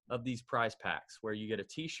 2 of these prize packs where you get a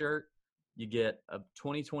T-shirt, you get a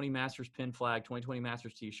 2020 Masters pin flag, 2020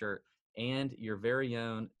 Masters T-shirt, and your very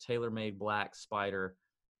own tailor-made black Spider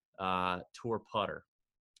Tour putter.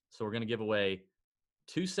 So we're going to give away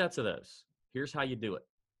 2 sets of those. Here's how you do it.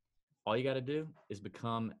 All you got to do is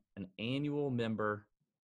become an annual member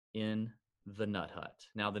in the Nut Hut.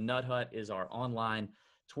 Now, the Nut Hut is our online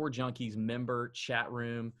Tour Junkies member chat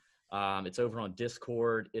room. It's over on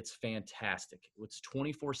Discord. It's fantastic. It's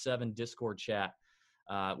 24/7 Discord chat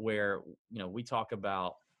where we talk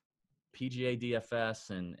about PGA DFS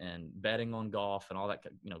and betting on golf and all that.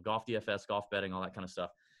 Golf DFS, golf betting, all that kind of stuff.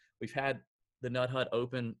 We've had the Nut Hut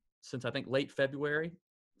open since I think late February.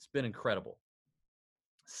 It's been incredible.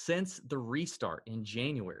 Since the restart in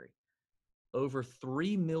January, over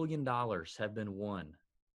 $3 million have been won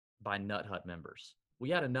by Nut Hut members. We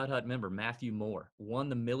had a Nut Hut member, Matthew Moore, won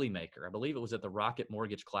the Millie Maker. I believe it was at the Rocket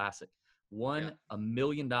Mortgage Classic. Won $1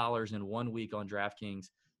 million in 1 week on DraftKings.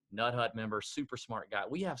 Nut Hut member, super smart guy.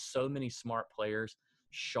 We have so many smart players,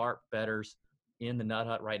 sharp bettors in the Nut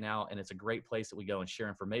Hut right now, and it's a great place that we go and share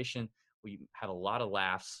information. We have a lot of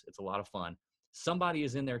laughs. It's a lot of fun. Somebody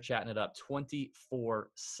is in there chatting it up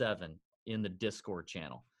 24/7 in the Discord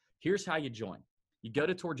channel. Here's how you join. You go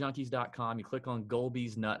to tourjunkies.com, you click on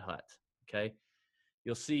Golby's Nut Hut, okay?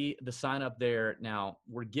 You'll see the sign up there. Now,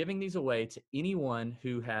 we're giving these away to anyone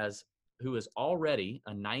who is already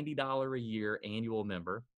a $90 a year annual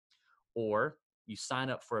member, or you sign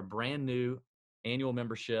up for a brand new annual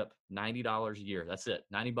membership, $90 a year. That's it,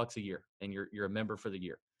 $90 a year, and you're a member for the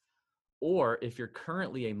year. Or if you're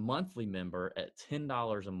currently a monthly member at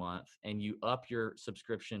 $10 a month and you up your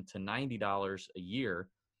subscription to $90 a year,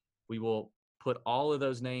 we will put all of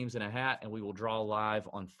those names in a hat and we will draw live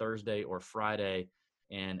on Thursday or Friday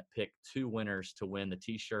and pick 2 winners to win the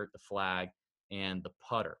T-shirt, the flag, and the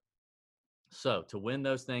putter. So to win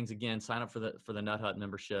those things, again, sign up for the Nut Hut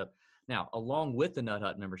membership. Now, along with the Nut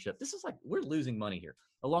Hut membership, this is like we're losing money here.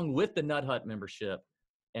 Along with the Nut Hut membership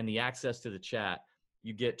and the access to the chat,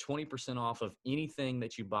 you get 20% off of anything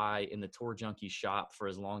that you buy in the Tour Junkies shop for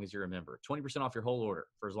as long as you're a member. 20% off your whole order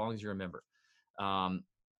for as long as you're a member.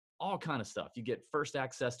 All kind of stuff. You get first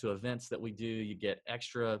access to events that we do. You get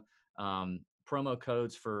extra promo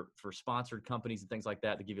codes for sponsored companies and things like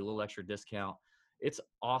that to give you a little extra discount. It's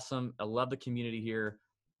awesome. I love the community here.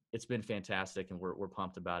 It's been fantastic, and we're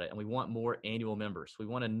pumped about it. And we want more annual members. We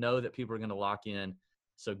want to know that people are going to lock in.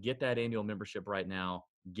 So get that annual membership right now.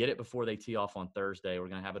 Get it before they tee off on Thursday. We're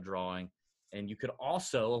going to have a drawing. And you could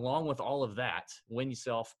also, along with all of that, win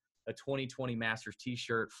yourself a 2020 Masters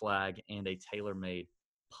T-shirt, flag, and a tailor-made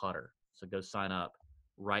putter. So go sign up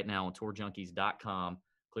right now on tourjunkies.com.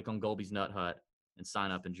 Click on Golby's Nut Hut and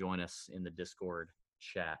sign up and join us in the Discord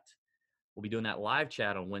chat. We'll be doing that live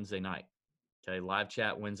chat on Wednesday night. Okay, live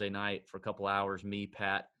chat Wednesday night for a couple hours. Me,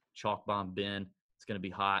 Pat, Chalk Bomb Ben. It's going to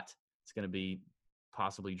be hot. It's going to be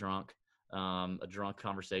possibly drunk. A drunk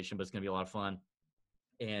conversation, but it's going to be a lot of fun.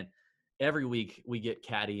 And every week we get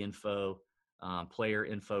caddy info, player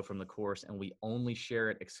info from the course, and we only share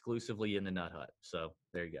it exclusively in the Nut Hut. So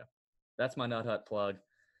there you go. That's my Nut Hut plug.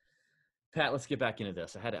 Pat, let's get back into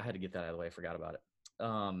this. I had to get that out of the way. I forgot about it.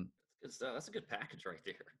 Good stuff. That's a good package right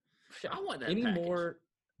there. I want that any package. more?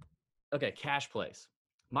 Okay, cash plays.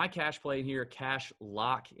 My cash play here, cash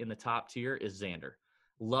lock in the top tier is Xander.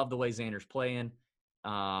 Love the way Xander's playing.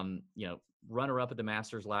 Runner up at the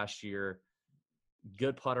Masters last year.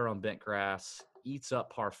 Good putter on bent grass. Eats up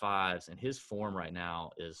par fives, and his form right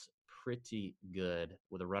now is pretty good.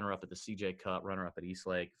 With a runner up at the CJ Cup, runner up at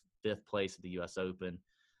Eastlake, 5th place at the U.S. Open.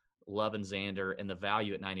 Loving Xander, and the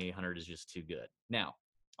value at 9,800 is just too good. Now,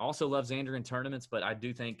 also love Xander in tournaments, but I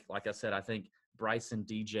do think, like I said, I think Bryson,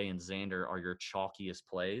 DJ, and Xander are your chalkiest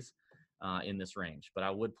plays in this range. But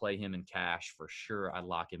I would play him in cash for sure. I'd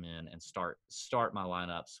lock him in and start my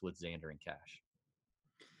lineups with Xander in cash.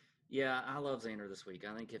 Yeah, I love Xander this week.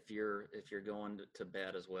 I think if you're going to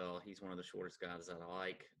bet as well, he's one of the shortest guys that I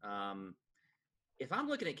like. if I'm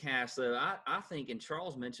looking at cash, though, I think, and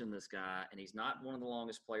Charles mentioned this guy, and he's not one of the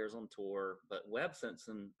longest players on tour, but Webb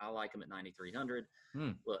Simpson, I like him at 9,300.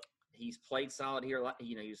 Look, he's played solid here.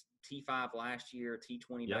 You know, he was T5 last year,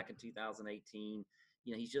 T20 back in 2018.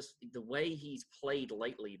 You know, he's just the way he's played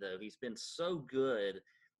lately, though. He's been so good,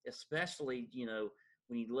 especially, you know,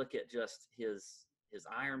 when you look at just his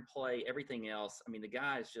iron play, everything else. I mean, the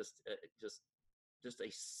guy is just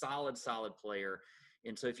a solid player.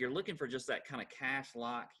 And so if you're looking for just that kind of cash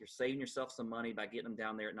lock, you're saving yourself some money by getting them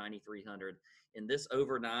down there at 9,300 in this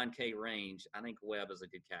over 9K range. I think Webb is a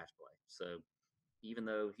good cash play. So even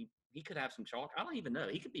though he could have some chalk, I don't even know.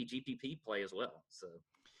 He could be GPP play as well. So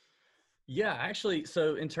yeah, actually,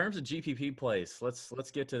 so in terms of GPP plays,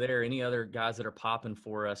 let's get to there. Any other guys that are popping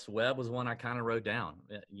for us? Webb was one I kind of wrote down.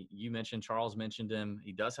 You mentioned, Charles mentioned him.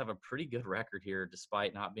 He does have a pretty good record here,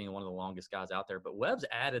 despite not being one of the longest guys out there. But Webb's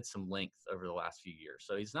added some length over the last few years,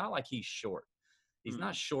 so he's not like he's short. He's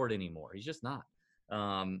not short anymore. He's just not.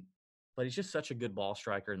 But he's just such a good ball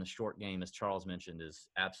striker, and the short game, as Charles mentioned, is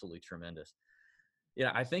absolutely tremendous.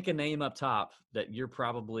 Yeah, I think a name up top that you're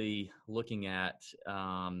probably looking at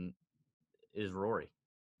is Rory.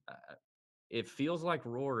 It feels like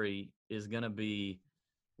Rory is going to be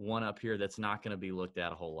one up here that's not going to be looked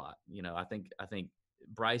at a whole lot. You know, I think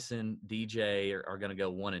Bryson, DJ are going to go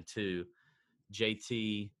 1 and 2.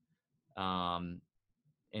 JT and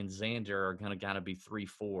Xander are going to kind of be 3,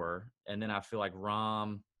 4. And then I feel like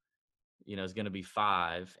Rahm, you know, is going to be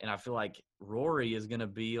 5. And I feel like Rory is going to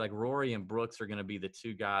be like Rory and Brooks are going to be the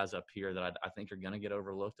two guys up here that I think are going to get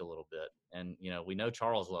overlooked a little bit. And, you know, we know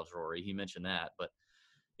Charles loves Rory. He mentioned that. But,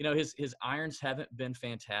 you know, his irons haven't been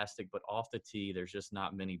fantastic, but off the tee, there's just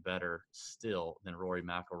not many better still than Rory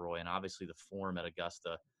McIlroy. And obviously the form at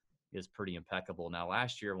Augusta is pretty impeccable. Now,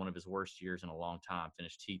 last year, one of his worst years in a long time,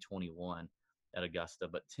 finished T21 at Augusta.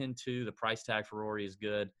 But 10-2, the price tag for Rory is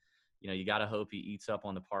good. You know, you got to hope he eats up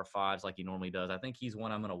on the par fives like he normally does. I think he's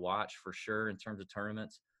one I'm going to watch for sure in terms of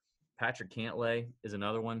tournaments. Patrick Cantlay is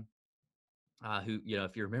another one who, you know,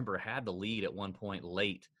 if you remember, had the lead at one point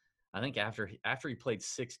late. I think after he played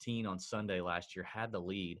 16 on Sunday last year, had the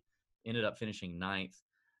lead, ended up finishing 9th.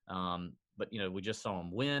 But, you know, we just saw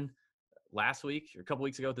him win last week or a couple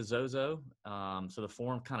weeks ago at the Zozo. So the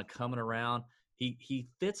form kind of coming around. He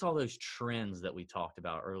fits all those trends that we talked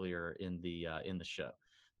about earlier in the show.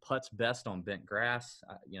 Putts best on bent grass.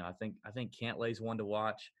 You know, I think Cantlay's one to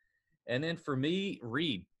watch. And then for me,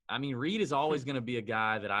 Reed. I mean, Reed is always going to be a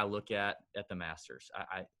guy that I look at the Masters.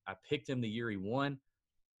 I picked him the year he won,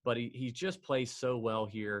 but he just plays so well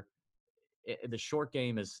here. The short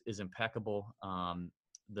game is impeccable.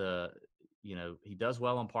 You know, he does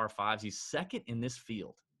well on par fives. He's second in this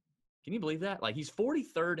field. Can you believe that? Like, he's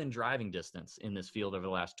 43rd in driving distance in this field over the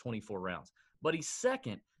last 24 rounds, but he's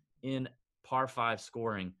second in par 5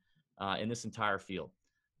 scoring in this entire field.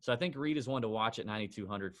 So I think Reed is one to watch at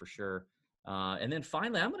 9,200 for sure. And then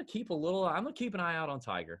finally, I'm going to keep an eye out on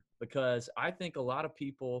Tiger, because I think a lot of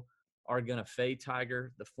people are going to fade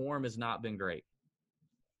Tiger. The form has not been great.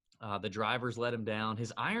 The drivers let him down.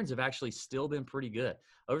 His irons have actually still been pretty good.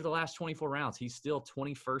 Over the last 24 rounds, he's still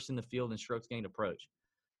 21st in the field in strokes gained approach.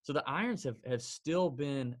 So the irons have still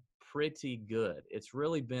been pretty good. It's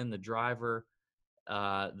really been the driver.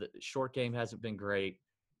 The short game hasn't been great.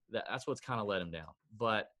 That's what's kind of let him down.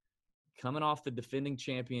 But coming off the defending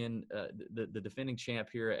champion, the defending champ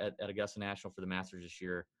here at Augusta National for the Masters this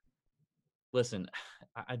year, listen,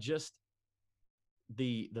 I just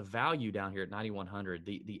the value down here at 9,100,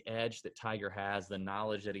 the edge that Tiger has, the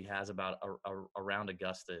knowledge that he has about around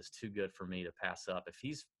Augusta is too good for me to pass up. If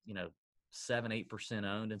he's, you know, 7-8%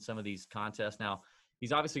 owned in some of these contests. Now,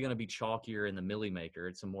 he's obviously going to be chalkier in the Millie Maker.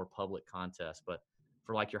 It's a more public contest, but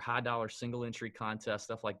for like your high dollar single entry contest,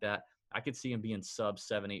 stuff like that, I could see him being sub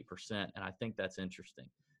 7-8%. And I think that's interesting.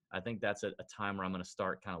 I think that's a time where I'm going to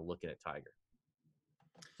start kind of looking at Tiger.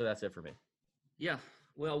 So that's it for me. Yeah.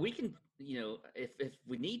 Well, we can, you know, if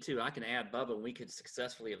we need to, I can add Bubba, and we could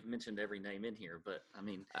successfully have mentioned every name in here. But I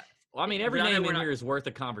mean, every name in here is worth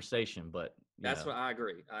a conversation, but that's what I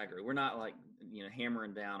agree. We're not like, you know,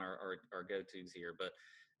 hammering down our go-tos here, but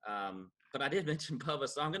I did mention Bubba,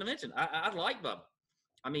 so I'm going to mention, I like Bubba.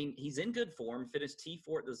 I mean, he's in good form, finished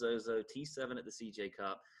T4 at the Zozo, T7 at the CJ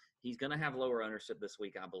Cup. He's going to have lower ownership this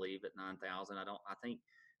week, I believe, at 9,000. I think,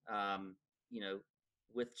 you know,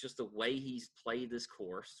 with just the way he's played this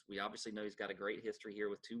course, we obviously know he's got a great history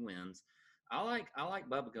here with 2 wins. I like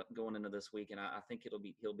Bubba going into this week, and I think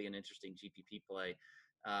he'll be an interesting GPP play.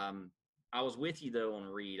 I was with you though on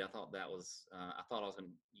Reed. I thought you were going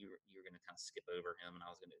to kind of skip over him, and I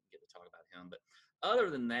was going to get to talk about him. But other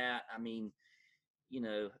than that, I mean,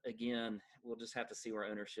 again, we'll just have to see where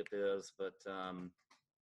ownership is. But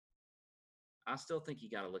I still think you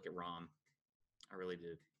got to look at Rahm. I really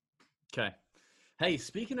do. Okay. Hey,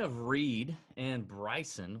 speaking of Reed and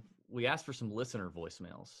Bryson, we asked for some listener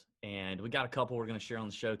voicemails, and we got a couple we're going to share on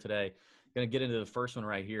the show today. Going to get into the first one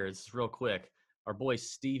right here. It's real quick. Our boy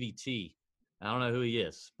Stevie T. I don't know who he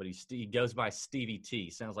is, but he goes by Stevie T.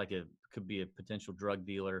 Sounds like it could be a potential drug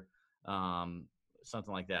dealer,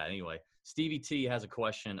 something like that. Anyway, Stevie T has a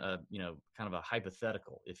question, kind of a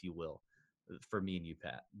hypothetical, if you will, for me and you,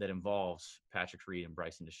 Pat, that involves Patrick Reed and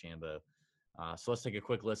Bryson DeChambeau. So let's take a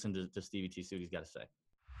quick listen to Stevie T, see what he's got to say.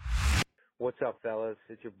 What's up, fellas?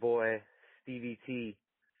 It's your boy, Stevie T.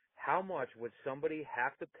 How much would somebody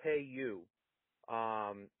have to pay you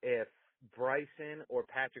if Bryson or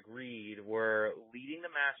Patrick Reed were leading the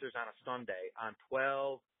Masters on a Sunday on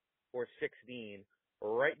 12 or 16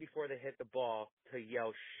 right before they hit the ball to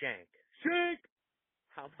yell shank? Shank!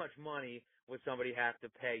 How much money would somebody have to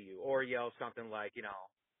pay you? Or yell something like,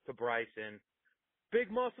 to Bryson,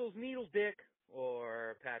 big muscles, needles, dick.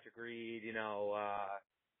 Or Patrick Reed,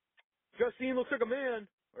 Justine looks like a man.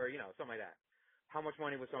 Or, something like that. How much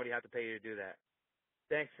money would somebody have to pay you to do that?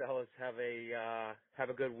 Thanks, fellas. Have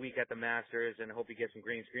a good week at the Masters, and hope you get some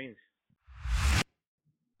green screens.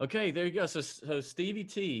 Okay, there you go. So Stevie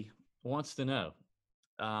T wants to know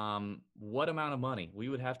what amount of money we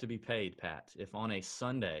would have to be paid, Pat, if on a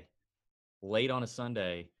Sunday, late on a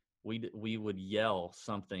Sunday, we would yell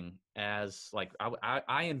something as like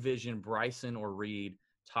I envision Bryson or Reed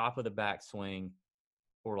top of the backswing,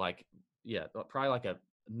 or probably like a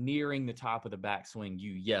nearing the top of the backswing,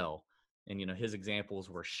 you yell. And, his examples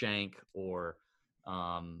were shank or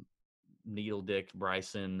needle dick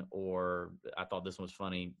Bryson, or I thought this one was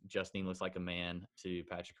funny, Justine looks like a man to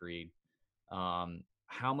Patrick Reed.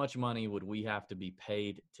 How much money would we have to be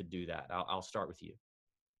paid to do that? I'll start with you.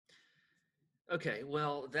 Okay,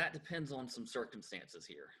 well, that depends on some circumstances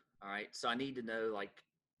here. All right, so I need to know, like,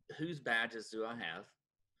 whose badges do I have?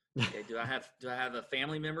 Okay, do I have a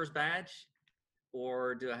family member's badge,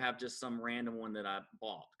 or do I have just some random one that I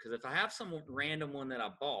bought? Because if I have some random one that I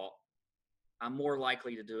bought, I'm more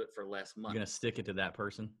likely to do it for less money. You're gonna stick it to that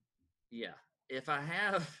person? Yeah. If I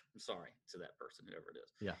have, I'm sorry, to that person, whoever it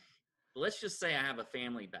is. Yeah. Let's just say I have a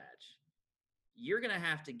family badge. You're gonna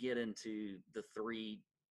have to get into the 3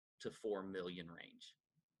 to 4 million range.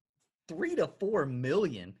 3 to 4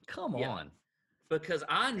 million? Come on. Because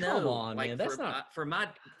I know, come on, like, man. That's for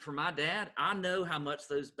my dad, I know how much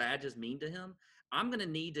those badges mean to him. I'm going to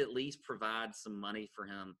need to at least provide some money for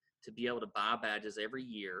him to be able to buy badges every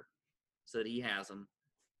year so that he has them,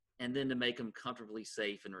 and then to make him comfortably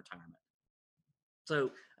safe in retirement.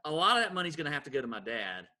 So a lot of that money is going to have to go to my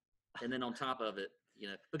dad, and then on top of it,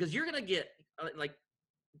 because you're going to get like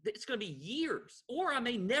it's going to be years, or I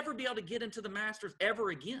may never be able to get into the Masters ever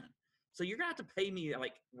again. So you're going to have to pay me,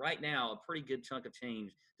 like, right now, a pretty good chunk of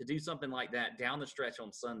change to do something like that down the stretch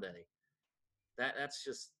on Sunday. That's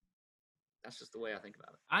just the way I think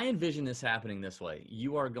about it. I envision this happening this way.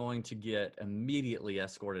 You are going to get immediately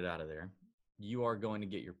escorted out of there. You are going to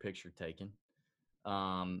get your picture taken.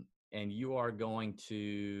 And you are going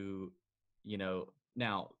to,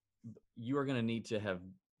 now you are going to need to have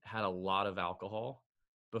had a lot of alcohol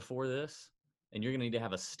before this, and you're going to need to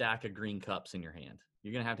have a stack of green cups in your hand.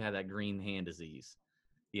 You're going to have that green hand disease,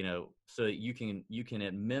 so that you can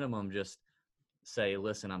at minimum just say,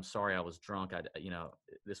 listen, I'm sorry, I was drunk.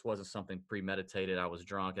 This wasn't something premeditated. I was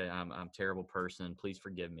drunk. I'm a terrible person. Please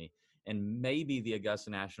forgive me. And maybe the Augusta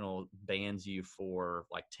National bans you for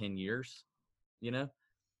like 10 years, and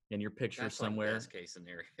your picture That's somewhere. That's best case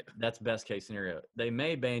scenario. That's best case scenario. They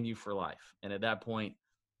may ban you for life. And at that point,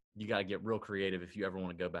 you got to get real creative if you ever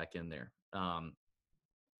want to go back in there.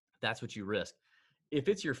 That's what you risk. If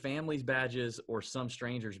it's your family's badges or some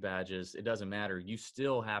stranger's badges, it doesn't matter. You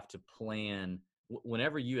still have to plan.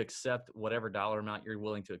 Whenever you accept whatever dollar amount you're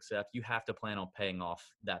willing to accept, you have to plan on paying off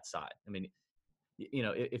that side. I mean,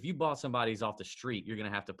 if you bought somebody's off the street, you're going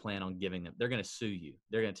to have to plan on giving them. They're going to sue you.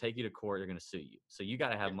 They're going to take you to court. They're going to sue you. So you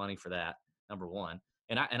got to have money for that, number one.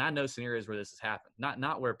 And I know scenarios where this has happened.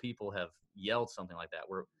 Not where people have yelled something like that,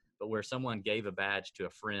 but where someone gave a badge to a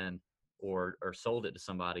friend or sold it to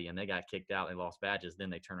somebody and they got kicked out and they lost badges,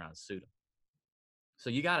 then they turn around and sued them.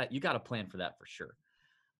 So you gotta plan for that for sure.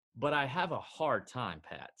 But I have a hard time,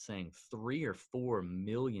 Pat, saying $3 or $4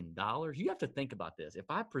 million. You have to think about this.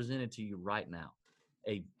 If I presented to you right now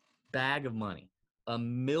a bag of money, $1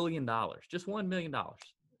 million, just $1 million,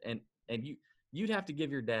 and you'd have to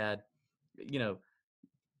give your dad,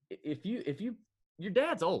 if you your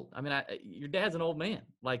dad's old. I mean, your dad's an old man.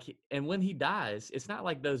 Like, and when he dies, it's not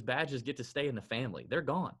like those badges get to stay in the family. They're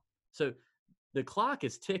gone. So the clock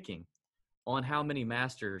is ticking on how many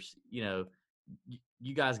Masters, you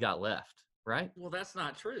guys got left, right? Well, that's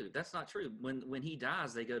not true. That's not true. When he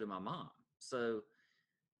dies, they go to my mom. So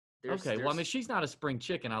Okay, well, I mean, she's not a spring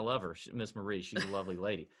chicken. I love her, Miss Marie. She's a lovely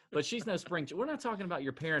lady, but she's no spring. We're not talking about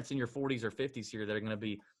your parents in your 40s or 50s here that are going to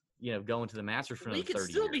be, going to the Masters for we another could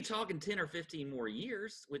 30 still years. be talking 10 or 15 more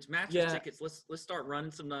years. Which Masters Yeah. tickets? Let's start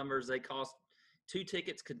running some numbers. They cost 2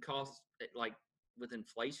 tickets could cost like with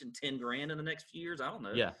inflation $10,000 in the next few years. I don't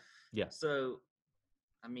know. Yeah. So,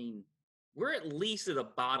 I mean, we're at least at the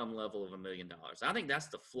bottom level of $1 million. I think that's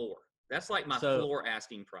the floor. That's like my floor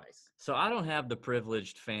asking price. So I don't have the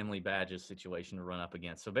privileged family badges situation to run up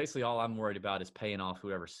against. So basically all I'm worried about is paying off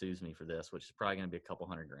whoever sues me for this, which is probably going to be a couple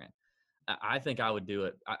 $100,000. I think I would do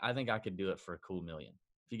it. I think I could do it for a cool $1 million.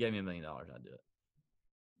 If you gave me $1 million, I'd do it.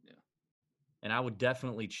 Yeah. And I would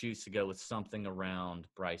definitely choose to go with something around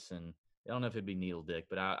Bryson. I don't know if it'd be Needle Dick,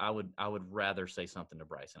 but I would rather say something to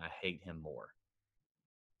Bryson. I hate him more.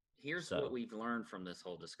 Here's what we've learned from this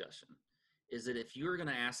whole discussion is that if you're going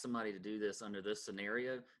to ask somebody to do this under this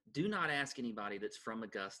scenario, do not ask anybody that's from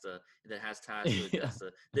Augusta, that has ties to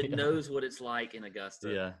Augusta, that knows what it's like in Augusta.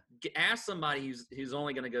 Yeah. Ask somebody who's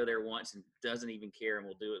only going to go there once and doesn't even care and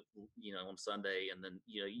will do it, on Sunday. And then,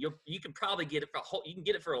 you can probably get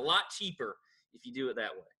it for a lot cheaper if you do it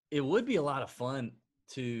that way. It would be a lot of fun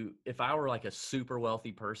if I were like a super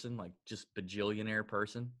wealthy person, like just bajillionaire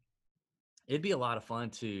person, it'd be a lot of fun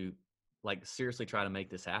to like seriously try to make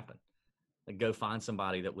this happen. Like go find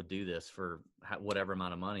somebody that would do this for whatever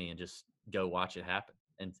amount of money and just go watch it happen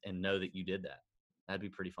and know that you did that. That'd be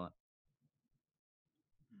pretty fun.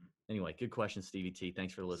 Anyway, good question, Stevie T.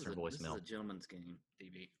 Thanks for the listener voicemail. This is a gentleman's game,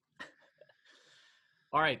 DB.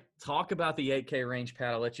 All right, talk about the 8K range,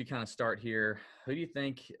 Pat. I'll let you kind of start here. Who do you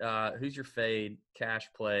think, who's your fade, cash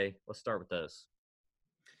play? Let's start with those.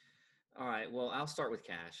 All right, well, I'll start with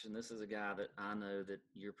cash, and this is a guy that I know that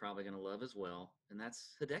you're probably going to love as well, and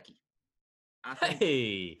that's Hideki. I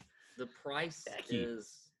think the price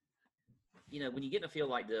is, when you get in a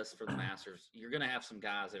field like this for the Masters, you're going to have some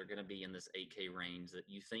guys that are going to be in this 8K range that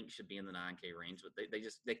you think should be in the 9K range, but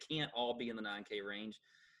they can't all be in the 9K range.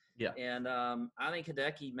 Yeah. And I think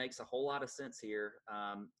Hideki makes a whole lot of sense here.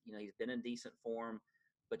 He's been in decent form,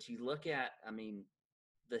 but you look at,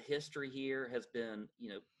 the history here has been,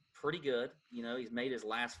 pretty good. He's made his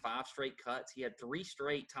last 5 straight cuts. He had 3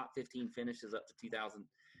 straight top 15 finishes up to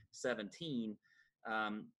 2017,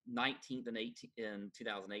 19th and 18 in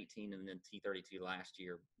 2018, and then T32 last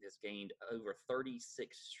year. Has gained over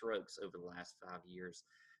 36 strokes over the last 5 years.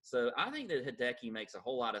 So I think that Hideki makes a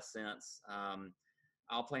whole lot of sense.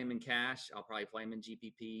 I'll play him in cash. I'll probably play him in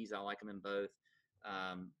GPPs. I like him in both.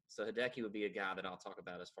 So Hideki would be a guy that I'll talk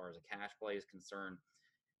about as far as a cash play is concerned.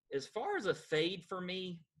 As far as a fade for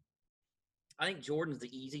me, I think Jordan's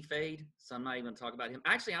the easy fade, so I'm not even going to talk about him.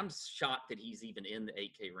 Actually, I'm shocked that he's even in the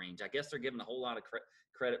 8K range. I guess they're giving a whole lot of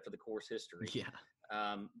credit for the course history. Yeah.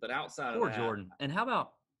 But outside Poor of that, Jordan. And how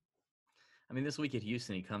about, this week at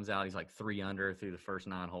Houston, he comes out, he's like 3 under through the first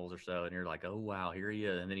 9 holes or so, and you're like, oh, wow, here he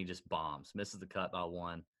is. And then he just bombs, misses the cut by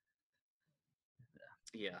 1.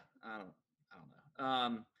 Yeah, I don't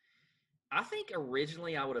know. I think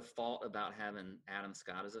originally I would have thought about having Adam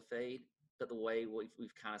Scott as a fade, but the way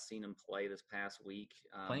we've kind of seen him play this past week.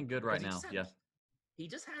 Playing good right now, yeah. He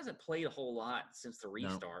just hasn't played a whole lot since the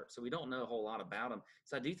restart, so we don't know a whole lot about him.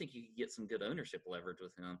 So I do think you could get some good ownership leverage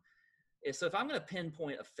with him. So if I'm going to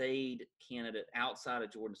pinpoint a fade candidate outside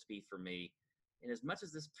of Jordan Spieth for me, and as much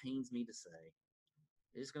as this pains me to say,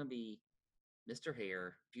 it's going to be Mr.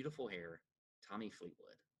 Hair, beautiful hair, Tommy Fleetwood.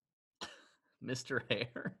 Mr.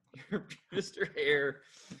 Hair? Mr. Hair.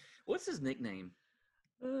 What's his nickname?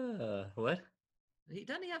 What?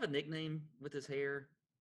 Doesn't he have a nickname with his hair?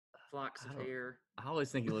 Flocks of hair. I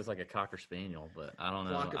always think he looks like a Cocker Spaniel, but I don't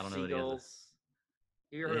know. Flock of I don't know seagulls. what it is.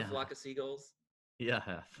 You ever heard of Flock of Seagulls? Yeah, I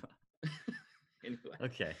have. Anyway.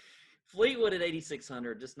 Okay. Fleetwood at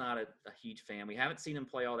 8,600, just not a huge fan. We haven't seen him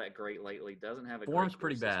play all that great lately. Doesn't have a form's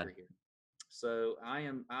great pretty bad here. So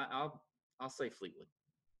I'll say Fleetwood.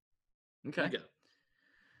 Okay. You go.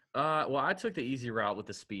 Well, I took the easy route with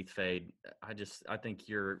the Spieth fade. I think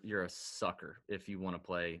you're a sucker if you want to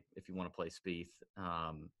play Spieth.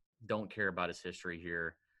 Don't care about his history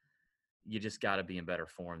here. You just got to be in better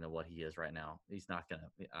form than what he is right now. He's not gonna.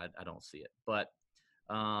 I don't see it. But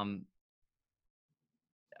I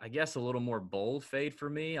guess a little more bold fade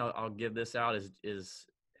for me. I'll give this out is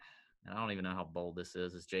and I don't even know how bold this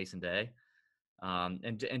is. Is Jason Day,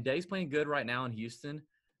 and Day's playing good right now in Houston.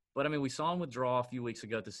 But, I mean, we saw him withdraw a few weeks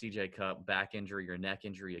ago at the CJ Cup, back injury or neck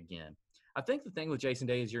injury again. I think the thing with Jason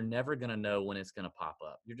Day is you're never going to know when it's going to pop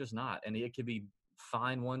up. You're just not. And it could be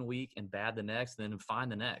fine one week and bad the next, then fine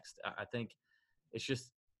the next. I think it's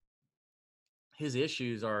just his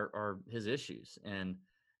issues are his issues. And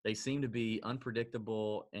they seem to be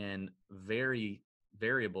unpredictable and very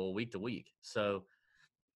variable week to week. So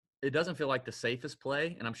it doesn't feel like the safest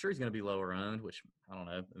play. And I'm sure he's going to be lower owned, which I don't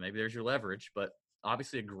know. Maybe there's your leverage. But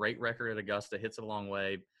obviously a great record at Augusta, hits it a long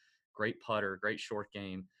way, great putter, great short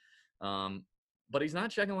game. But he's not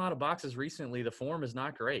checking a lot of boxes recently. The form is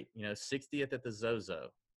not great. 60th at the Zozo,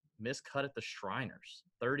 miscut at the Shriners,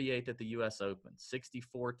 38th at the U.S. Open,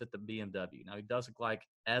 64th at the BMW. Now, he does look like,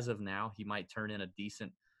 as of now, he might turn in a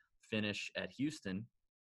decent finish at Houston.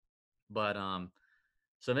 But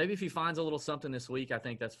so maybe if he finds a little something this week, I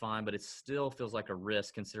think that's fine. But it still feels like a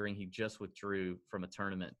risk considering he just withdrew from a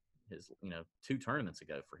tournament, 2 tournaments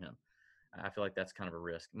ago for him. I feel like that's kind of a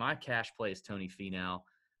risk. My cash play is Tony Finau.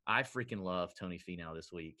 I freaking love Tony Finau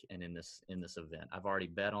this week and in this event. I've already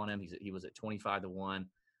bet on him. He was at 25-1.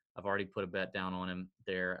 I've already put a bet down on him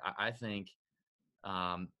there. I think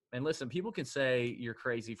and listen, people can say you're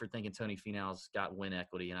crazy for thinking Tony Finau's got win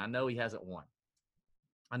equity, and I know he hasn't won.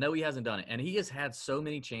 I know he hasn't done it, and he has had so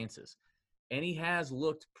many chances, and he has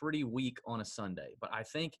looked pretty weak on a Sunday. But I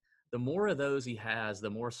think the more of those he has, the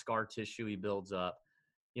more scar tissue he builds up.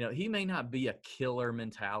 He may not be a killer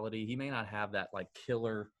mentality. He may not have that like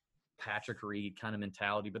killer Patrick Reed kind of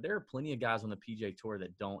mentality, but there are plenty of guys on the PGA Tour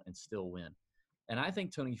that don't and still win. And I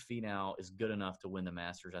think Tony Finau is good enough to win the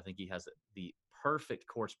Masters. I think he has the perfect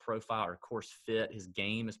course profile or course fit. His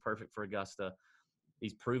game is perfect for Augusta.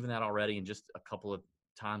 He's proven that already, and just a couple of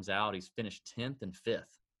times out, he's finished 10th and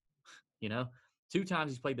 5th. 2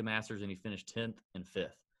 times he's played the Masters and he finished 10th and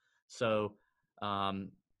 5th. So, I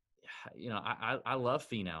love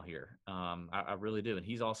Finau here. I really do. And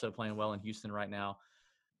he's also playing well in Houston right now.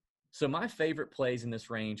 So my favorite plays in this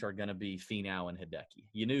range are going to be Finau and Hideki.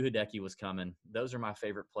 You knew Hideki was coming. Those are my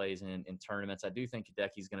favorite plays in tournaments. I do think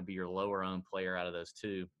Hideki is going to be your lower owned player out of those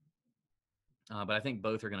 2. But I think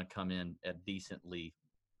both are going to come in at decently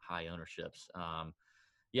high ownerships.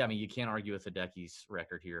 You can't argue with Hideki's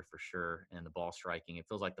record here for sure. And the ball striking, it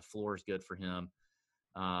feels like the floor is good for him.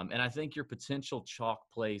 And I think your potential chalk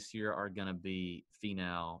plays here are going to be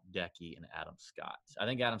Finau, Decky, and Adam Scott. I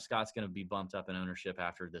think Adam Scott's going to be bumped up in ownership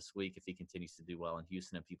after this week if he continues to do well in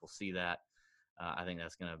Houston and people see that. I think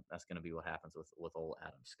that's going to be what happens with old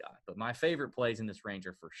Adam Scott. But my favorite plays in this range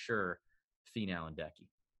are for sure Finau and Decky.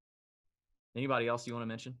 Anybody else you want to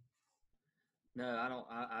mention? No, I don't.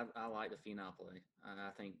 I like the Finau play. I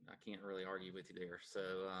think I can't really argue with you there. So,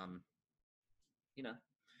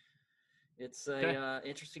 it's a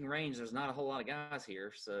interesting range. There's not a whole lot of guys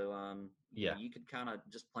here, so you could kind of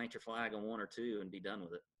just plant your flag on 1 or 2 and be done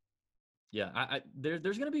with it. Yeah,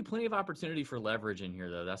 there's going to be plenty of opportunity for leverage in here,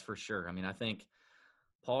 though. That's for sure. I mean, I think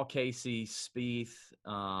Paul Casey, Spieth,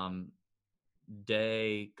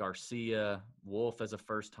 Day, Garcia, Wolf as a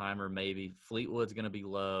first timer, maybe Fleetwood's going to be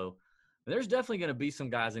low. There's definitely going to be some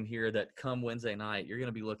guys in here that come Wednesday night you're going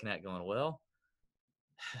to be looking at going, well,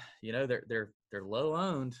 they're low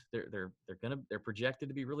owned. They're projected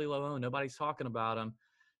to be really low owned. Nobody's talking about them.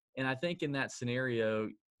 And I think in that scenario,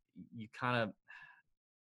 you kind of,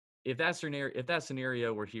 if that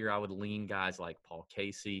scenario were here, I would lean guys like Paul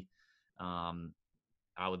Casey.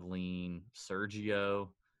 I would lean Sergio.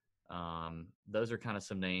 Those are kind of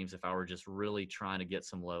some names if I were just really trying to get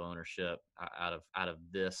some low ownership out of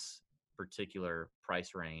this particular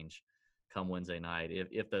price range come Wednesday night.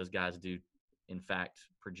 If those guys do in fact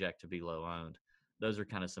project to be low owned, those are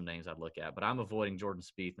kind of some names I'd look at. But I'm avoiding Jordan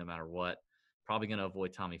Spieth no matter what. Probably going to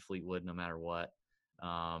avoid Tommy Fleetwood no matter what.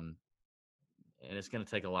 And it's going to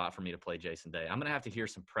take a lot for me to play Jason Day. I'm going to have to hear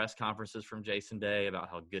some press conferences from Jason Day about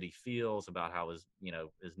how good he feels, about how his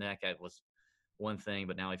neck was one thing,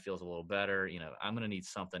 but now he feels a little better. I'm going to need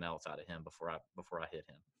something else out of him before I hit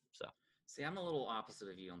him. So, see, I'm a little opposite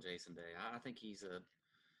of you on Jason Day. I think he's a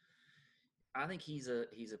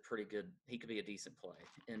pretty good. He could be a decent play,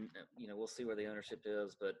 and we'll see where the ownership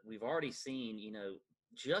is. But we've already seen,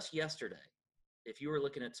 just yesterday, if you were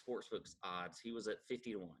looking at sportsbooks odds, he was at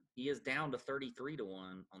 50-1. He is down to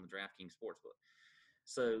 33-1 on the DraftKings sportsbook.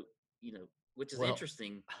 So which is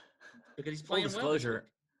interesting because he's playing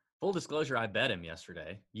Full disclosure, I bet him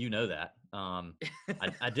yesterday. You know that.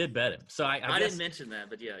 I did bet him. So I guess, didn't mention that,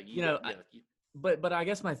 but yeah, but I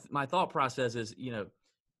guess my thought process is,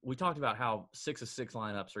 we talked about how 6 of 6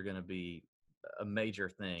 lineups are going to be a major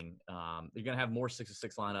thing. You're going to have more 6 of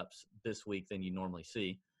 6 lineups this week than you normally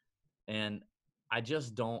see. And I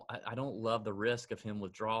just don't. I don't love the risk of him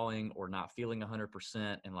withdrawing or not feeling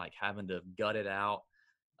 100% and like having to gut it out.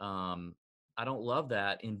 I don't love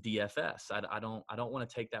that in DFS. I don't. I don't want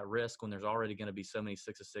to take that risk when there's already going to be so many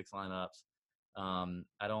 6 of 6 lineups.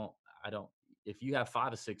 I don't. I don't. If you have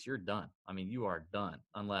 5 of 6, you're done. I mean, you are done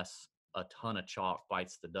unless a ton of chalk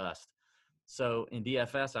bites the dust. So in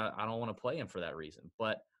DFS, I don't want to play him for that reason.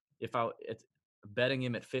 But if it's betting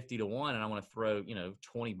him at 50-1 and I want to throw,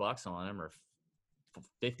 $20 on him or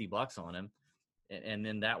 $50 on him, and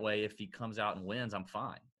then that way, if he comes out and wins, I'm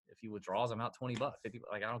fine. If he withdraws, I'm out $20, $50.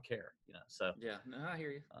 Like, I don't care, So Yeah, no, I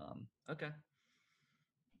hear you. Okay.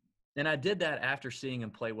 And I did that after seeing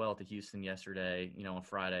him play well at the Houston yesterday. On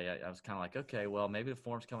Friday, I was kind of like, okay, well, maybe the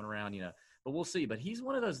form's coming around, but we'll see. But he's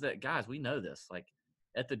one of those guys, we know this, like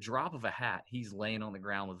at the drop of a hat, he's laying on the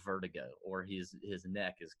ground with vertigo, or his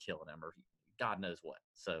neck is killing him, or God knows what.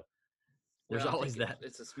 So there's always that.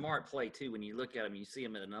 It's a smart play too. When you look at him, you see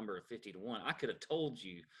him at a number of 50-1. I could have told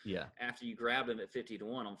you, after you grabbed him at 50-1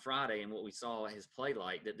 on Friday, and what we saw his play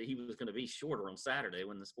like, that he was going to be shorter on Saturday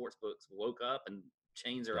when the sports books woke up and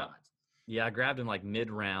changed their odds. Yeah, I grabbed him like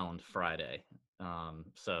mid-round Friday.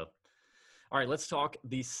 So, all right, let's talk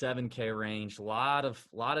the 7K range. A lot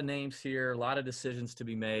of names here, a lot of decisions to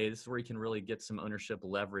be made. This is where you can really get some ownership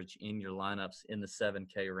leverage in your lineups in the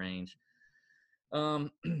 7K range. All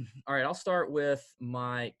right, I'll start with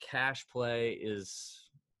my cash play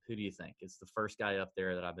who do you think? It's the first guy up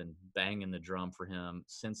there that I've been banging the drum for him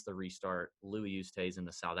since the restart, Louis Oosthuizen,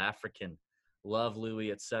 the South African. Love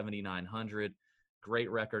Louis at 7,900.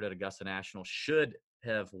 Great record at Augusta National. Should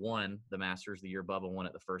have won the Masters the year Bubba won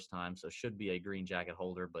it the first time, so should be a green jacket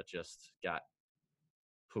holder, but just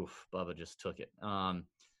Bubba just took it.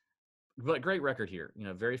 But great record here.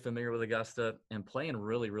 Very familiar with Augusta and playing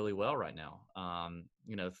really, really well right now.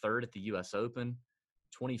 Third at the U.S. Open,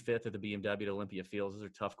 25th at the BMW at Olympia Fields. Those are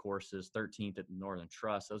tough courses. 13th at the Northern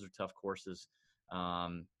Trust. Those are tough courses. I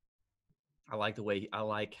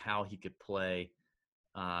like how he could play.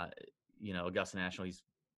 Augusta National. He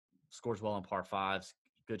scores well on par fives.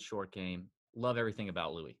 Good short game. Love everything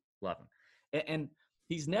about Louis. Love him. And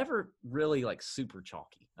he's never really like super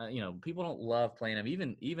chalky. People don't love playing him.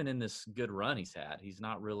 Even in this good run he's had, he's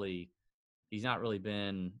not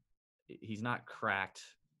cracked.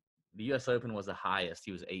 The U.S. Open was the highest.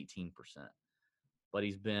 He was 18%, but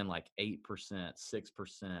he's been like 8%,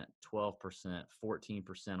 6%, 12%,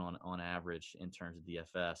 14% on average in terms of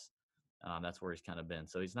DFS. That's where he's kind of been.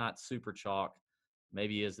 So he's not super chalk.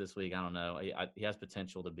 Maybe he is this week. I don't know. He has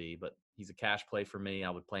potential to be, but he's a cash play for me. I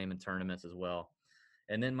would play him in tournaments as well.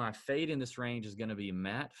 And then my fade in this range is going to be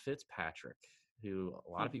Matt Fitzpatrick, who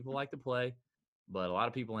a lot of people like to play, but a lot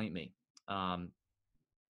of people ain't me.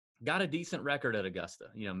 Got a decent record at Augusta.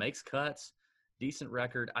 Makes cuts, decent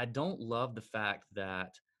record. I don't love the fact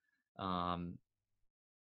that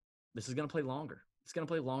this is going to play longer. It's going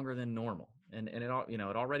to play longer than normal. And it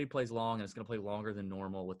already plays long, and it's going to play longer than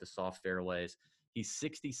normal with the soft fairways. He's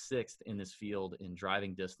 66th in this field in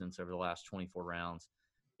driving distance over the last 24 rounds.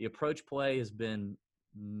 The approach play has been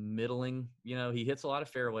middling. He hits a lot of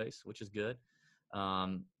fairways, which is good.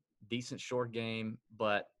 Decent short game,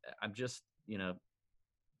 but I'm just,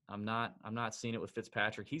 I'm not seeing it with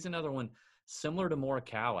Fitzpatrick. He's another one similar to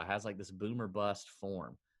Morikawa, has like this boomer bust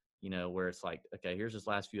form. Where it's like, okay, here's his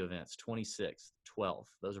last few events, 26th, 12th.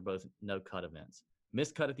 Those are both no-cut events.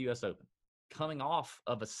 Missed cut at the U.S. Open, coming off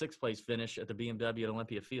of a sixth-place finish at the BMW at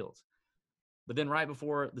Olympia Fields. But then right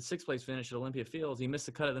before the sixth-place finish at Olympia Fields, he missed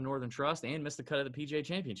the cut at the Northern Trust and missed the cut at the PGA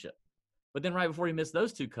Championship. But then right before he missed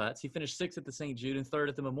those two cuts, he finished sixth at the St. Jude and third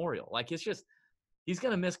at the Memorial. Like, it's just, he's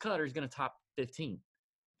going to miss cut or he's going to top 15.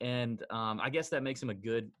 And I guess that makes him a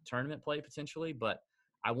good tournament play potentially, but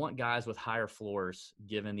I want guys with higher floors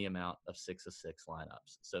given the amount of 6 of 6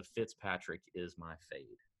 lineups. So Fitzpatrick is my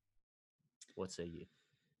fade. What say you?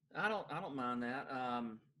 I don't mind that.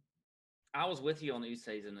 I was with you on the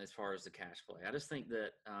Oosthuizen as far as the cash play. I just think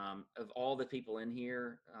that of all the people in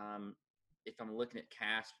here, if I'm looking at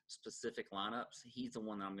cash specific lineups, he's the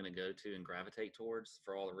one that I'm going to go to and gravitate towards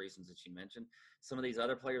for all the reasons that you mentioned. Some of these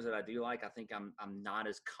other players that I do like, I think I'm not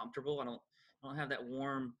as comfortable. I don't have that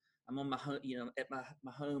warm. I'm on my home, at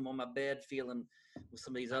my home on my bed, feeling with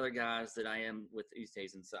some of these other guys that I am with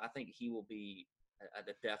Oosthuizen. So I think he will be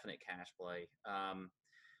a definite cash play.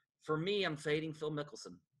 For me, I'm fading Phil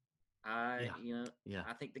Mickelson. I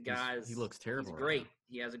think the guy he looks terrible. He's great. Right now.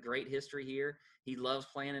 He has a great history here. He loves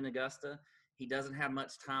playing in Augusta. He doesn't have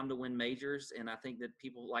much time to win majors, and I think that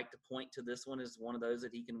people like to point to this one as one of those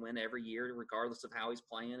that he can win every year, regardless of how he's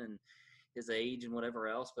playing and his age and whatever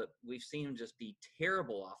else. But we've seen him just be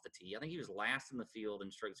terrible off the tee. I think he was last in the field in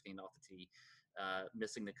strokes gained off the tee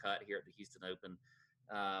missing the cut here at the Houston Open.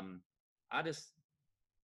 I just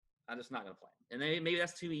not going to play him. And maybe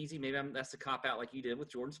that's too easy. Maybe that's a cop out like you did with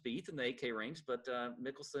Jordan Spieth in the 8K range. But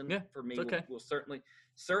Mickelson for me will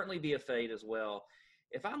certainly be a fade as well.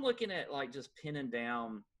 If I'm looking at like just pinning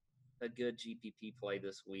down a good GPP play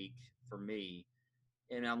this week for me,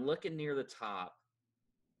 and I'm looking near the top,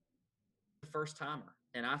 first timer.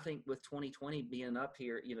 And I think with 2020 being up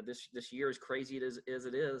here, this year as crazy as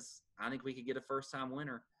it is, I think we could get a first time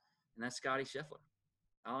winner, and that's Scotty Scheffler.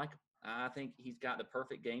 I like him. I think he's got the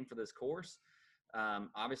perfect game for this course.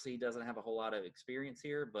 Obviously, he doesn't have a whole lot of experience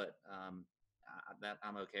here, but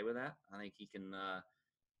I'm okay with that. I think he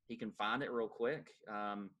can find it real quick.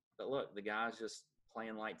 But look, the guy's just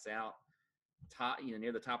playing lights out,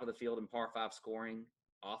 near the top of the field in par 5 scoring,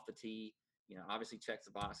 off the tee. Obviously checks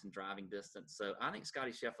the box in driving distance. So I think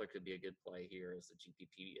Scotty Scheffler could be a good play here as the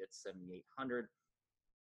GPP at 7,800.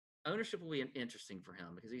 Ownership will be interesting for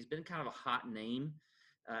him because he's been kind of a hot name,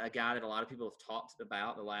 a guy that a lot of people have talked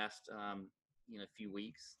about the last few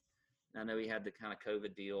weeks. I know he had the kind of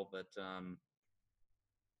COVID deal, but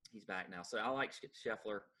he's back now. So I like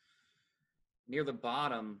Scheffler. Near the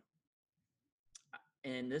bottom,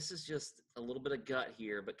 and this is just a little bit of gut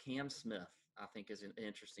here, but Cam Smith, I think, is an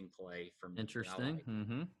interesting play for me. Interesting. Like.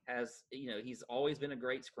 Mm-hmm. He's always been a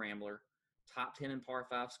great scrambler, top 10 in par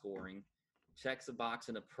 5 scoring, checks the box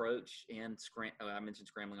in approach and I mentioned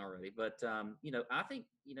scrambling already, but I think,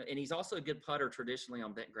 and he's also a good putter traditionally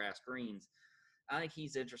on bent grass greens. I think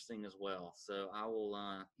he's interesting as well. So I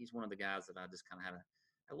will, he's one of the guys that I just kind of had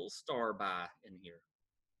a little star by in here.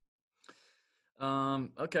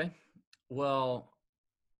 Okay. Well,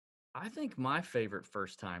 I think my favorite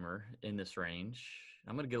first timer in this range,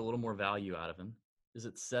 I'm going to get a little more value out of him, is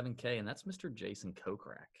at 7K, and that's Mr. Jason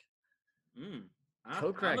Kokrak. I'm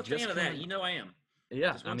a fan of that. I am.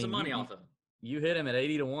 Yeah. Just want some money off of him. You hit him at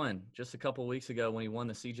 80-1 just a couple weeks ago when he won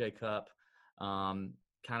the CJ Cup. Kind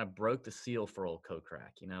of broke the seal for old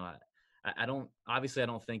Kokrak. I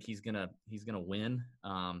don't think he's gonna win.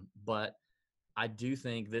 But I do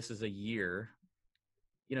think this is a year.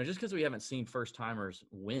 Just because we haven't seen first timers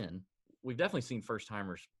win, we've definitely seen first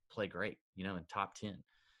timers play great. In top 10,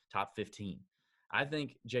 top 15. I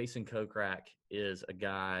think Jason Kokrak is a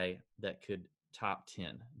guy that could top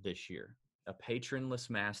 10 this year. A patronless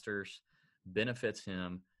Masters benefits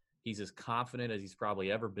him. He's as confident as he's probably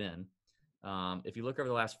ever been. If you look over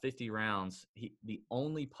the last 50 rounds, the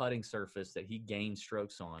only putting surface that he gains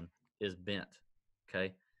strokes on is bent.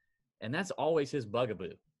 Okay. And that's always his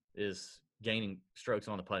bugaboo, is gaining strokes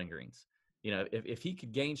on the putting greens. If he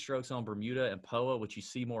could gain strokes on Bermuda and POA, which you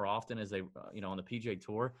see more often as they, on the PGA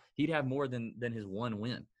Tour, he'd have more than his one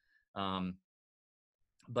win.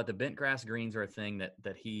 But the bent grass greens are a thing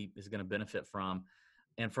that he is going to benefit from.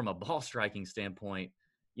 And from a ball striking standpoint,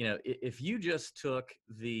 if you just looked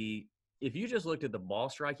at the ball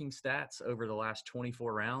striking stats over the last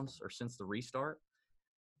 24 rounds or since the restart,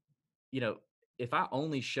 if I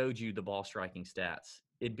only showed you the ball striking stats,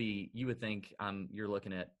 you would think you're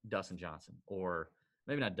looking at Dustin Johnson, or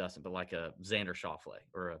maybe not Dustin, but like a Xander Schauffele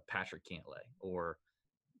or a Patrick Cantlay, or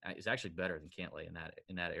he's actually better than Cantlay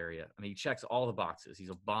in that area. I mean, he checks all the boxes.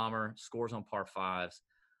 He's a bomber, scores on par 5s.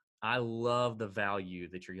 I love the value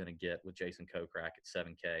that you're going to get with Jason Kokrak at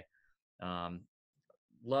 7K.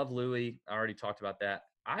 Love Louis. I already talked about that.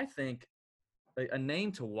 I think a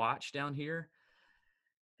name to watch down here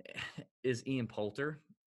is Ian Poulter.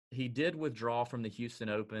 He did withdraw from the Houston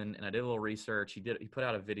Open, and I did a little research. He put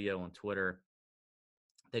out a video on Twitter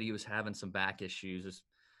that he was having some back issues. It's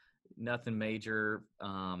nothing major,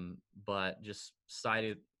 but just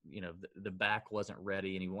cited, the back wasn't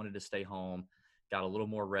ready, and he wanted to stay home. Got a little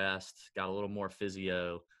more rest, got a little more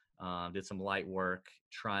physio, did some light work,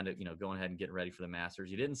 trying to, going ahead and get ready for the Masters.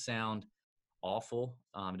 He didn't sound awful.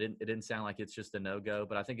 It didn't sound like it's just a no-go,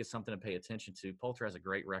 but I think it's something to pay attention to. Poulter has a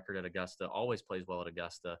great record at Augusta, always plays well at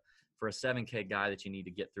Augusta. For a 7K guy that you need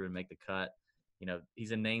to get through and make the cut,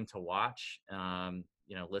 he's a name to watch.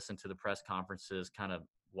 Listen to the press conferences, kind of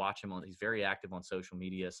watch him he's very active on social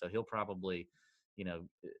media, so he'll probably,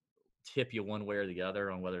 tip you one way or the other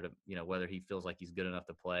on whether he feels like he's good enough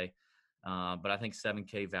to play. But I think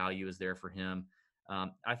 7K value is there for him.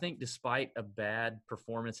 I think despite a bad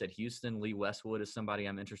performance at Houston, Lee Westwood is somebody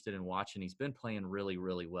I'm interested in watching. He's been playing really,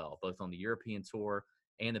 really well, both on the European Tour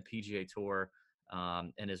and the PGA Tour,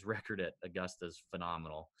 and his record at Augusta is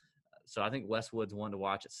phenomenal. So I think Westwood's one to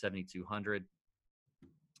watch at 7,200.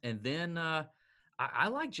 And then I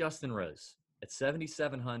like Justin Rose at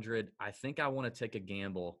 7,700. I think I want to take a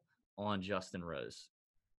gamble on Justin Rose.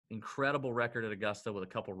 incredible record at Augusta with a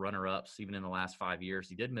couple runner-ups even in the last 5 years.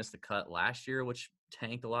 He did miss the cut last year, which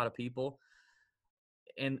tanked a lot of people.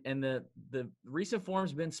 And the recent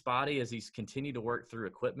form's been spotty as he's continued to work through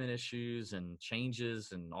equipment issues and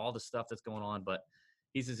changes and all the stuff that's going on. But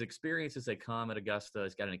he's as experienced as they come at Augusta.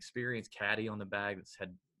 He's got an experienced caddy on the bag that's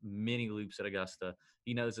had many loops at Augusta.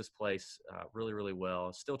 He knows this place really, really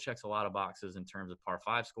well. Still checks a lot of boxes in terms of par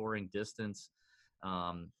 5 scoring, distance.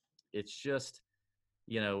 It's just,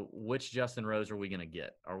 which Justin Rose are we going to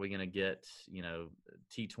get? Are we going to get,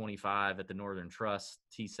 T25 at the Northern Trust,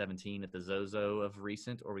 T17 at the Zozo of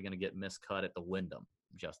recent, or are we going to get miscut at the Wyndham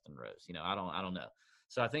Justin Rose? I don't know.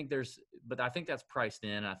 So I think that's priced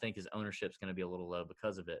in. I think his ownership's going to be a little low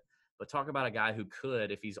because of it. But talk about a guy who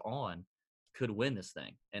could, if he's on, could win this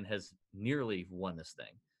thing and has nearly won this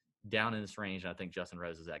thing down in this range. I think Justin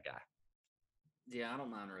Rose is that guy. Yeah, I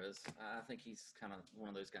don't mind Rose. I think he's kind of one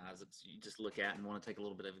of those guys that you just look at and want to take a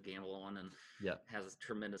little bit of a gamble on, and has a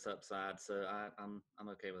tremendous upside. So I'm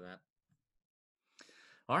okay with that.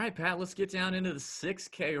 All right, Pat, let's get down into the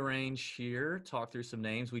 6K range here. Talk through some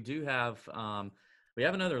names. We do have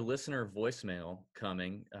another listener voicemail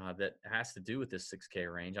coming that has to do with this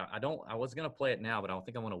 6K range. I was going to play it now, but I don't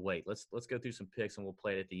think I want to wait. Let's go through some picks and we'll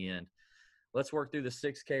play it at the end. Let's work through the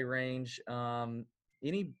 6K range.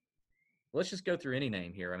 Let's just go through any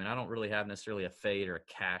name here. I mean, I don't really have necessarily a fade or a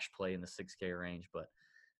cash play in the 6K range, but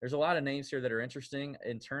there's a lot of names here that are interesting.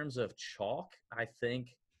 In terms of chalk, I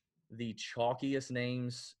think the chalkiest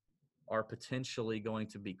names are potentially going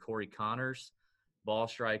to be Corey Connors, ball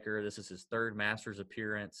striker. This is his third Masters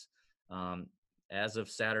appearance. As of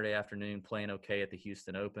Saturday afternoon, playing okay at the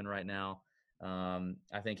Houston Open right now.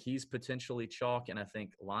 I think he's potentially chalk, and I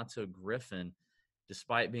think Lanto Griffin,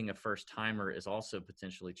 despite being a first-timer, is also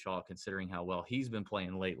potentially chalk considering how well he's been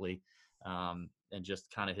playing lately, and just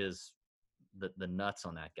kind of the nuts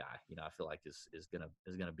on that guy. I feel like is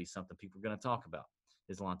gonna be something people are gonna talk about,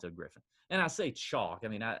 is Lanto Griffin. And I say chalk. I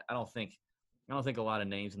mean, I don't think a lot of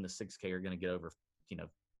names in the 6K are gonna get over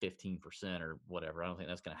 15% or whatever. I don't think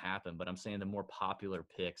that's gonna happen. But I'm saying the more popular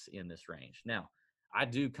picks in this range. Now, I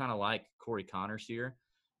do kind of like Corey Connors here.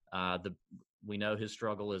 We know his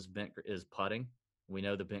struggle is putting. We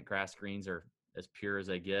know the bent grass greens are as pure as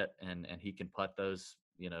they get, and he can putt those.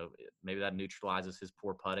 Maybe that neutralizes his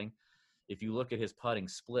poor putting. If you look at his putting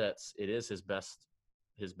splits, it is his best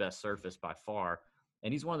surface by far,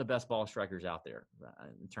 and he's one of the best ball strikers out there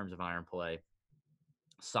in terms of iron play.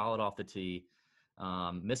 Solid off the tee.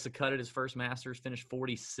 Missed a cut at his first Masters, finished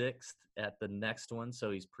 46th at the next one,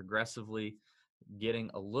 so he's progressively getting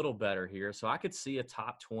a little better here. So I could see a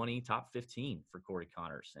top 20, top 15 for Corey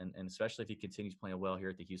Connors, and especially if he continues playing well here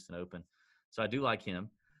at the Houston Open. So I do like him.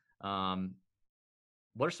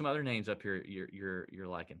 What are some other names up here you're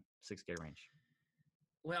liking, 6K range?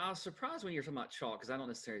 Well, I was surprised when you're talking about chalk, because I don't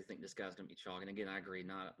necessarily think this guy's going to be chalk. And again, I agree,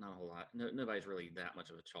 not a whole lot. Nobody's really that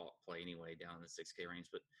much of a chalk play anyway down in the 6K range.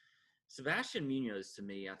 But Sebastian Munoz, to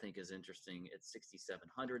me, I think is interesting at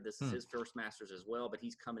 6,700. This is his first Masters as well, but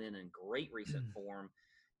he's coming in great recent form.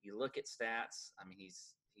 You look at stats. I mean,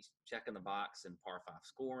 he's checking the box in par 5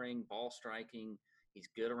 scoring, ball striking. He's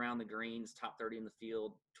good around the greens, top 30 in the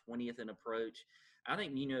field, 20th in approach. I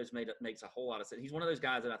think Munoz makes a whole lot of sense. He's one of those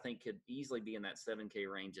guys that I think could easily be in that 7K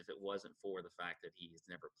range if it wasn't for the fact that he's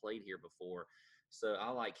never played here before. So I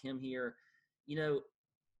like him here.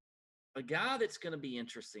 A guy that's going to be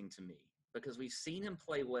interesting to me, because we've seen him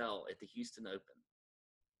play well at the Houston Open,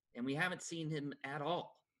 and we haven't seen him at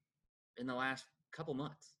all in the last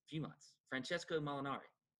few months. Francesco Molinari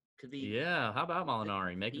could be. Yeah, how about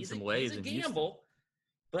Molinari making some waves in Houston? He's a gamble,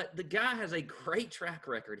 but the guy has a great track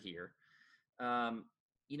record here. I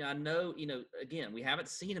know, again, we haven't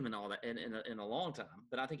seen him in all that in a long time,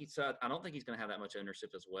 but I don't think he's going to have that much ownership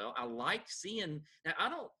as well. I like seeing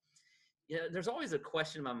now. There's always a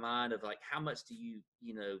question in my mind of like, how much do you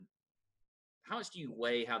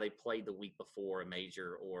weigh how they played the week before a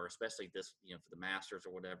major, or especially this, for the Masters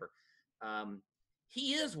or whatever.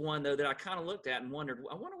 He is one, though, that I kind of looked at and wondered,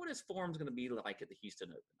 I wonder what his form's going to be like at the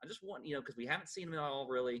Houston Open. I just want, because we haven't seen him at all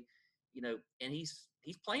really, and he's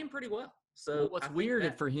playing pretty well. So what's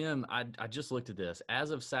weird for him, I just looked at this.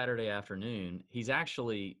 As of Saturday afternoon, he's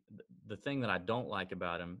actually, the thing that I don't like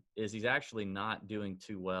about him is he's actually not doing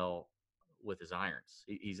too well with his irons.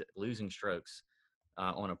 He's losing strokes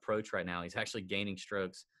on approach right now. He's actually gaining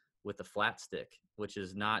strokes with the flat stick, which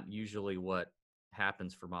is not usually what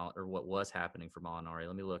happens for what was happening for Molinari.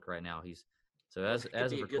 Let me look right now. As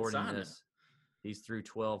of recording this, he's through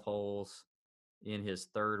 12 holes in his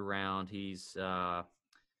third round. He's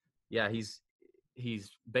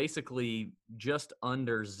he's basically just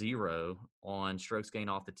under 0 on strokes gained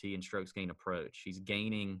off the tee and strokes gained approach. He's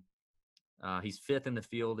gaining. He's 5th in the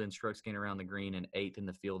field in strokes gained around the green and 8th in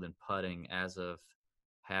the field in putting as of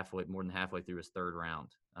more than halfway through his 3rd round.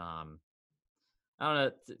 I don't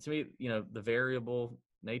know. To me, the variable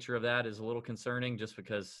nature of that is a little concerning, just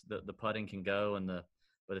because the putting can go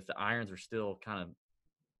but if the irons are still kind of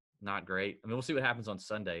not great, I mean, we'll see what happens on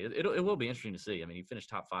Sunday. It will be interesting to see. I mean, he finished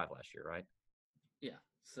top 5 last year, right? Yeah.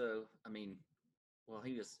 So, I mean,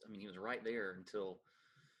 he was right there until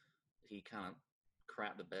he kind of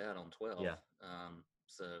crapped the bed on 12. Yeah.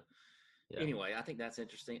 So Yeah. anyway, I think that's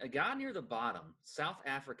interesting. A guy near the bottom, South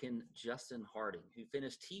African Justin Harding, who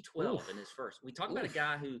finished T12 in his first. We talk about a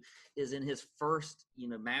guy who is in his first,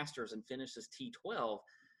 Masters and finishes T12.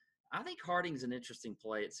 I think Harding's an interesting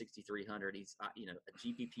play at 6,300. He's, a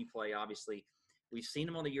GPP play, obviously. We've seen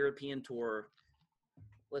him on the European Tour.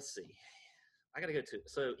 Let's see. I got to go to it.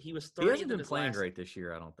 So he was 30th. He hasn't been playing great this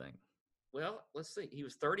year, I don't think. Well, let's see. He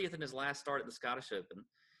was 30th in his last start at the Scottish Open.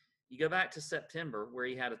 You go back to September, where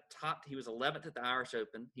he was 11th at the Irish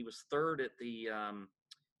Open. He was 3rd at the,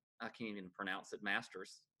 I can't even pronounce it,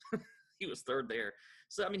 Masters. He was 3rd there.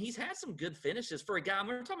 So, I mean, he's had some good finishes for a guy.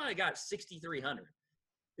 We're talking about a guy at 6,300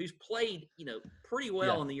 who's played, pretty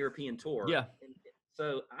well on the European Tour. Yeah. And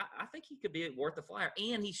so I think he could be worth a flyer.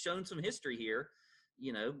 And he's shown some history here,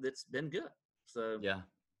 that's been good. So, yeah.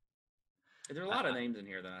 There are a lot of names in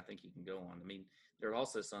here that I think you can go on. I mean, there are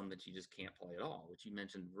also some that you just can't play at all, which you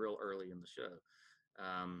mentioned real early in the show,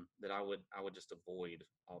 that I would just avoid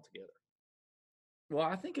altogether. Well,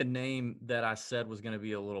 I think a name that I said was going to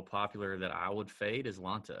be a little popular that I would fade is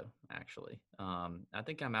Lanto, actually. I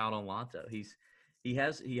think I'm out on Lanto. He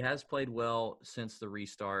has played well since the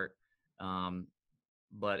restart,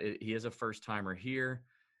 but he is a first-timer here.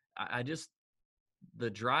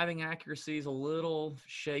 The driving accuracy is a little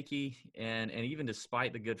shaky, and even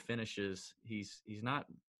despite the good finishes, he's not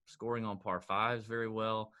scoring on par 5s very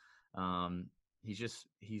well.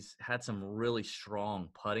 He's had some really strong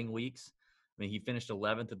putting weeks. I mean, he finished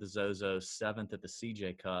 11th at the Zozo, 7th at the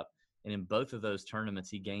CJ Cup, and in both of those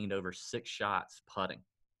tournaments, he gained over 6 shots putting.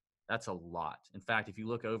 That's a lot. In fact, if you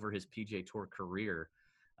look over his PGA Tour career,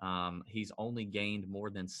 he's only gained more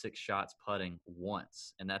than 6 shots putting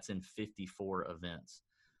once, and that's in 54 events.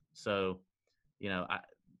 So,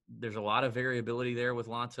 there's a lot of variability there with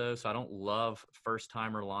Lanto. So I don't love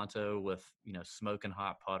first-timer Lanto with, smoking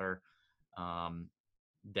hot putter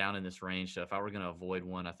down in this range. So if I were going to avoid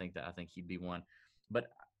one, I think he'd be one. But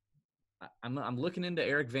I'm looking into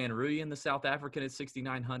Eric Van Rooyen, the South African at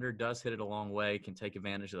 6,900, does hit it a long way, can take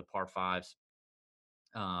advantage of the par 5s.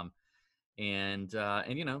 And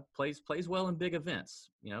plays well in big events.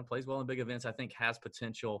 I think has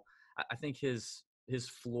potential. I think his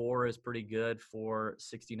floor is pretty good for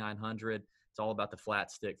 6,900. It's all about the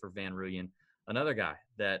flat stick for Van Rooyen. Another guy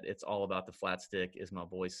that it's all about the flat stick is my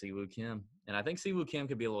boy Siwoo Kim, and I think Siwoo Kim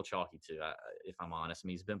could be a little chalky too, if I'm honest. I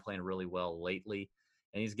mean, he's been playing really well lately,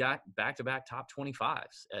 and he's got back-to-back top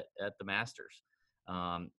 25s at the Masters.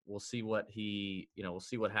 We'll see what we'll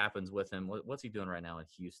see what happens with him. What's he doing right now in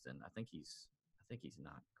Houston? I think he's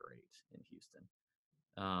not great in Houston.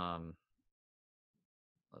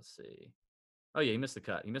 Let's see. Oh yeah, he missed the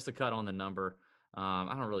cut. He missed the cut on the number.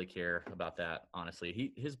 I don't really care about that,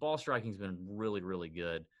 honestly. His ball striking's been really, really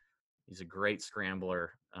good. He's a great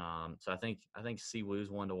scrambler. So I think Siwoo's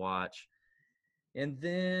one to watch. And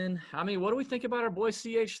then, I mean, what do we think about our boy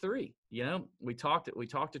CH3? We talked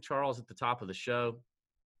to Charles at the top of the show,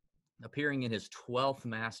 appearing in his 12th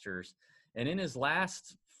Masters. And in his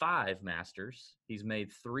last 5 Masters, he's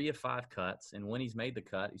made 3 of 5 cuts. And when he's made the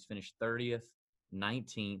cut, he's finished 30th,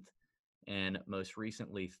 19th, and most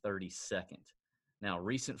recently 32nd. Now,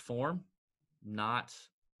 recent form, not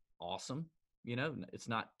awesome. It's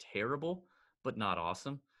not terrible, but not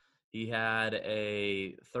awesome. He had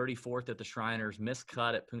a 34th at the Shriners, missed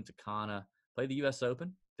cut at Punta Cana, played the U.S.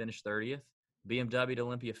 Open, finished 30th. BMW to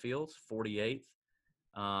Olympia Fields, 48th.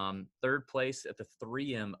 3rd place at the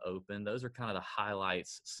 3M Open. Those are kind of the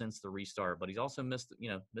highlights since the restart. But he's also missed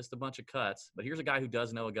a bunch of cuts. But here's a guy who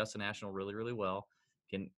does know Augusta National really, really well.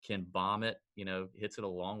 Can bomb it, hits it a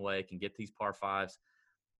long way, can get these par 5s.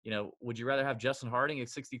 Would you rather have Justin Harding at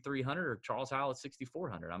 6,300 or Charles Howell at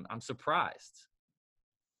 6,400? I'm surprised.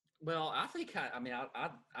 Well, I think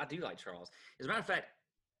I do like Charles. As a matter of fact,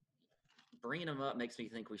 bringing him up makes me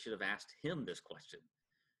think we should have asked him this question.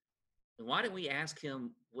 And why didn't we ask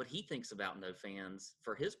him what he thinks about no fans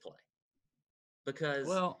for his play? Because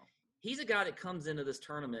he's a guy that comes into this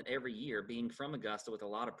tournament every year being from Augusta with a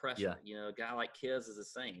lot of pressure. Yeah. A guy like Kiz is the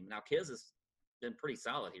same. Now, Kiz is been pretty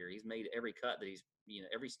solid here. He's made every cut that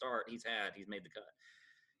every start he's had, he's made the cut.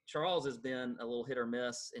 Charles has been a little hit or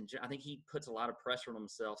miss, and I think he puts a lot of pressure on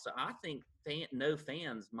himself. So I think no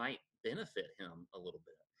fans might benefit him a little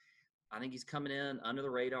bit. I think he's coming in under the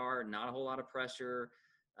radar, not a whole lot of pressure.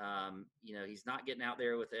 He's not getting out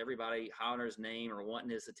there with everybody hollering his name or wanting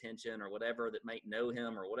his attention or whatever that might know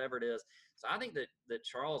him or whatever it is. So I think that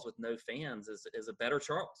Charles with no fans is a better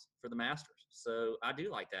Charles for the Masters. So I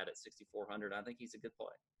do like that at 6,400. I think he's a good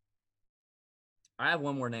play. I have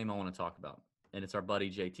one more name I want to talk about, and it's our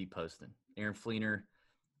buddy JT Poston. Aaron Fleener,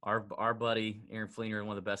 our buddy Aaron Fleener,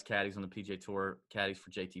 one of the best caddies on the PGA Tour, caddies for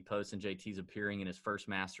JT Poston. JT's appearing in his first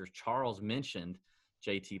Masters. Charles mentioned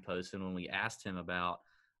JT Poston when we asked him about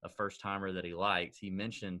a first-timer that he liked. He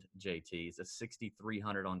mentioned JT. He's at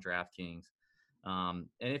 6,300 on DraftKings. And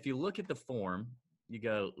if you look at the form, you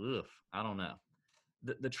go, ugh, I don't know.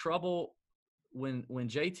 The trouble when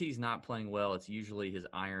JT's not playing well, it's usually his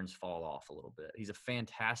irons fall off a little bit. He's a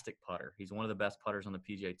fantastic putter. He's one of the best putters on the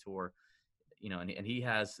PGA Tour, and he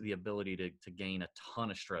has the ability to gain a ton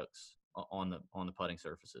of strokes on the putting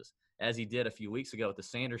surfaces, as he did a few weeks ago at the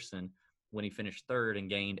Sanderson when he finished third and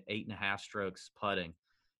gained 8.5 strokes putting.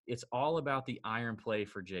 It's all about the iron play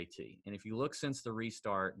for JT. And if you look since the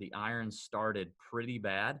restart, the irons started pretty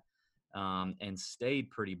bad and stayed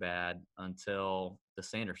pretty bad until the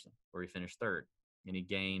Sanderson, where he finished third, and he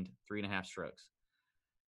gained 3.5 strokes.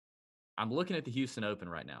 I'm looking at the Houston Open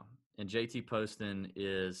right now, and JT Poston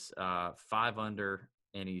is 5 under,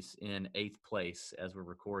 and he's in 8th place as we're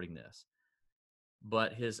recording this.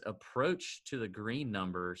 But his approach to the green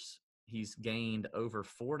numbers, he's gained over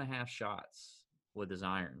 4.5 shots with his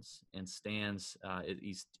irons and stands.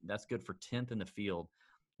 That's good for 10th in the field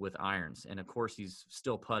with irons. And of course, he's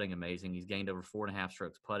still putting amazing. He's gained over 4.5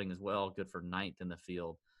 strokes putting as well, good for 9th in the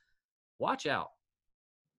field. Watch out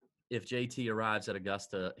if JT arrives at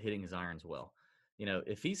Augusta hitting his irons well.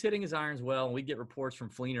 If he's hitting his irons well, and we get reports from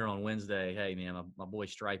Fleener on Wednesday, hey man, my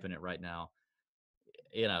boy's striping it right now.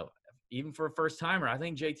 Even for a first timer, I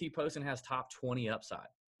think JT Poston has top 20 upside.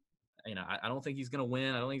 I don't think he's going to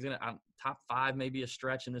win. I don't think he's going to top 5, maybe a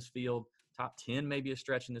stretch in this field. Top 10, maybe a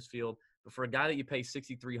stretch in this field. But for a guy that you pay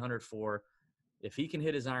 6,300 for, if he can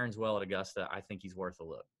hit his irons well at Augusta, I think he's worth a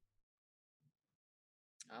look.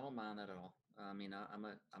 I don't mind that at all. I mean,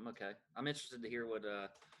 I'm okay. I'm interested to hear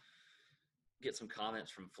get some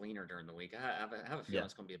comments from Fleener during the week. I have a feeling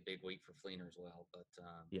it's going to be a big week for Fleener as well. But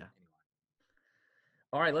anyway.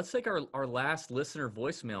 All right, let's take our last listener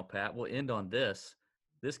voicemail, Pat. We'll end on this.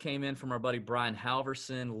 This came in from our buddy Brian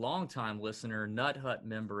Halverson, longtime listener, Nut Hut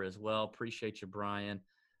member as well. Appreciate you, Brian.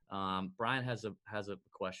 Brian has a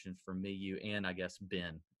question for me, you, and I guess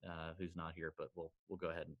Ben, who's not here, but we'll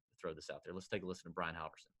go ahead and throw this out there. Let's take a listen to Brian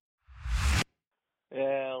Halverson.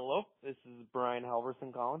 Hello, this is Brian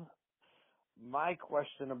Halverson calling. My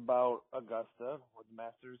question about Augusta or the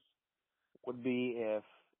Masters would be if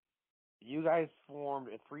you guys formed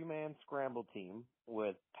a 3-man scramble team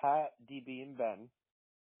with Pat, DB, and Ben,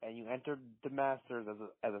 and you entered the Masters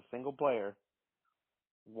as a single player.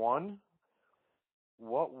 1,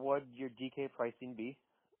 what would your DK pricing be?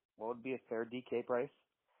 What would be a fair DK price?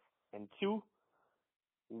 And 2,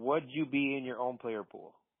 would you be in your own player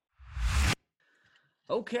pool?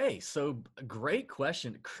 Okay, so great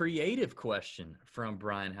question. Creative question from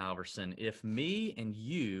Brian Halverson. If me and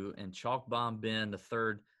you and Chalk Bomb Ben, the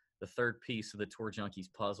third piece of the Tour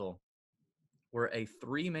Junkies puzzle, were a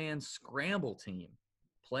 3-man scramble team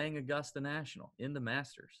playing Augusta National in the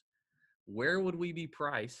Masters, where would we be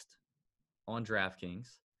priced on DraftKings?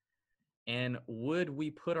 And would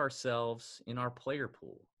we put ourselves in our player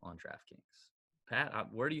pool on DraftKings? Pat,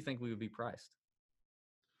 where do you think we would be priced?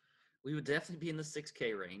 We would definitely be in the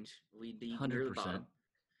 6K range. We'd be 100%. Near the bottom.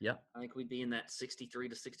 Yep. I think we'd be in that 6,300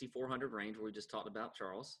 to 6,400 range where we just talked about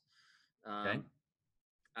Charles. Okay.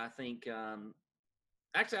 I think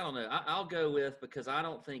actually, I don't know. I'll go with, because I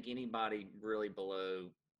don't think anybody really below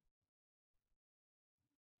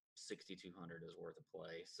 6,200 is worth a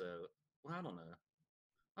play. So, well, I don't know.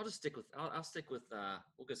 I'll just stick with. I'll stick with.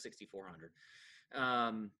 We'll go 6,400.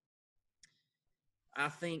 I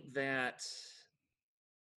think that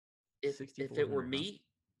if it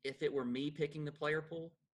were me picking the player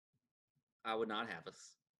pool, I would not have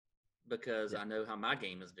us, because I know how my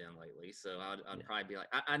game has been lately. So I'd probably be like,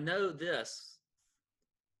 I know this.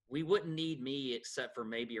 We wouldn't need me except for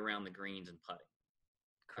maybe around the greens and putting.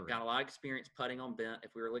 Correct. I've got a lot of experience putting on bent.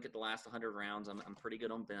 If we were to look at the last 100 rounds, I'm pretty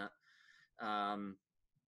good on bent.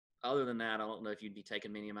 Other than that, I don't know if you'd be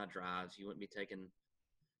taking many of my drives. You wouldn't be taking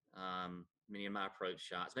many of my approach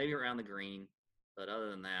shots. Maybe around the green, but other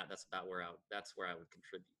than that, that's where I would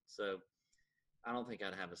contribute. So I don't think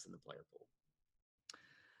I'd have us in the player pool.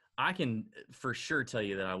 I can for sure tell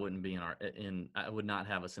you that I wouldn't be I would not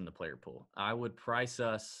have us in the player pool. I would price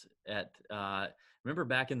us at remember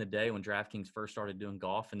back in the day when DraftKings first started doing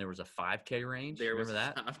golf and there was a 5K range? There was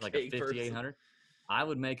Remember a that? 5K Like a 5,800? person. I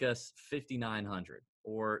would make us 5,900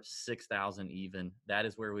 or 6,000 even. That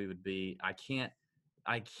is where we would be. I can't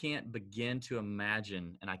begin to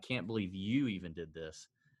imagine, and I can't believe you even did this,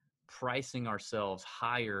 pricing ourselves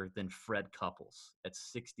higher than Fred Couples at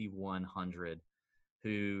 6,100,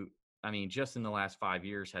 who, I mean, just in the last 5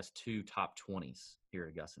 years has 2 top 20s here at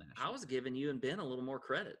Augusta National. I was giving you and Ben a little more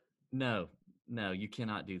credit. No, you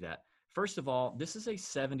cannot do that. First of all, this is a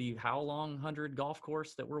 70 how long 100 golf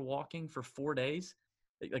course that we're walking for 4 days.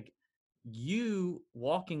 Like you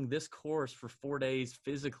walking this course for 4 days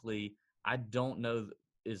physically, I don't know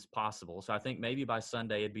is possible. So I think maybe by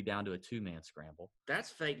Sunday it'd be down to a 2-man scramble.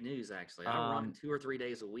 That's fake news, actually. I run 2 or 3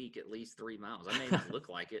 days a week, at least 3 miles. I may not look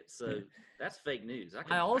like it, so that's fake news. I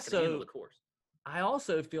can handle the course. I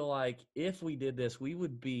also feel like if we did this, we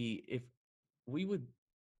would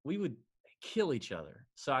kill each other.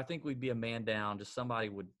 So I think we'd be a man down. Just somebody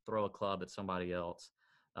would throw a club at somebody else.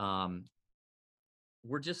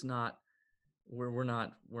 We're just not. We're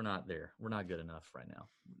not there. We're not good enough right now.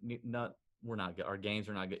 We're not good. Our games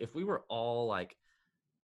are not good. If we were all like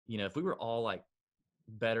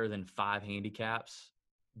better than 5 handicaps,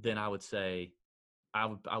 then I would say I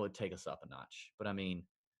would take us up a notch. But I mean,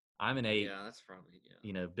 I'm an 8. Yeah, that's probably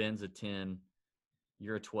Ben's a 10.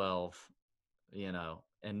 You're a 12.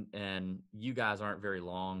 And you guys aren't very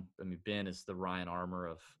long. I mean, Ben is the Ryan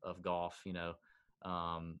Armour of golf.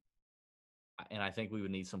 And I think we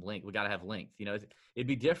would need some length. We got to have length. It'd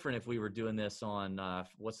be different if we were doing this on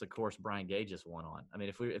what's the course Brian Gay just won on. I mean,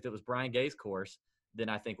 if it was Brian Gay's course, then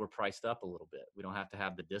I think we're priced up a little bit. We don't have to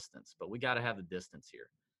have the distance, but we got to have the distance here.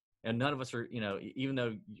 And none of us are, even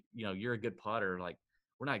though you're a good putter, like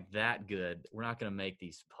we're not that good. We're not going to make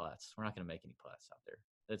these putts. We're not going to make any putts out there.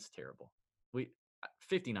 That's terrible.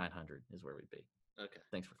 5,900 is where we'd be. Okay.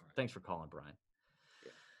 Thanks for calling, Brian.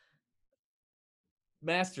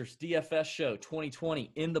 Masters DFS show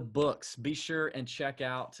 2020 in the books. Be sure and check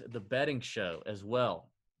out the betting show as well.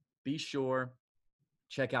 Be sure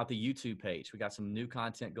check out the YouTube page. We got some new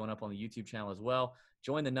content going up on the YouTube channel as well.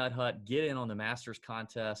 Join the Nut Hut. Get in on the Masters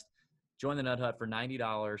contest. Join the Nut Hut for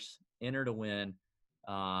 $90. Enter to win.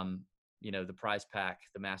 The prize pack,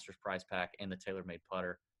 the Masters prize pack, and the TaylorMade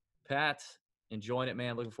putter. Pat, enjoying it,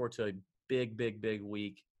 man. Looking forward to a big, big, big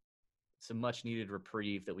week. It's a much needed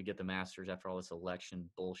reprieve that we get the Masters after all this election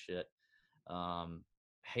bullshit.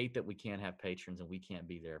 Hate that we can't have patrons and we can't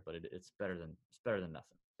be there, but it's better than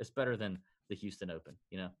nothing. It's better than the Houston Open,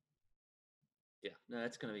 Yeah, no,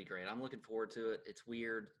 it's going to be great. I'm looking forward to it. It's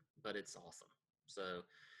weird, but it's awesome. So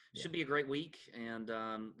it should be a great week, and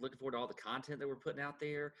looking forward to all the content that we're putting out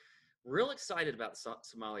there. Real excited about the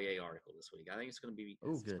Sommelier article this week. I think it's going to be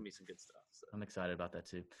some good stuff. So. I'm excited about that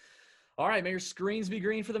too. All right, may your screens be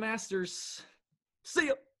green for the Masters. See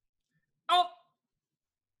ya.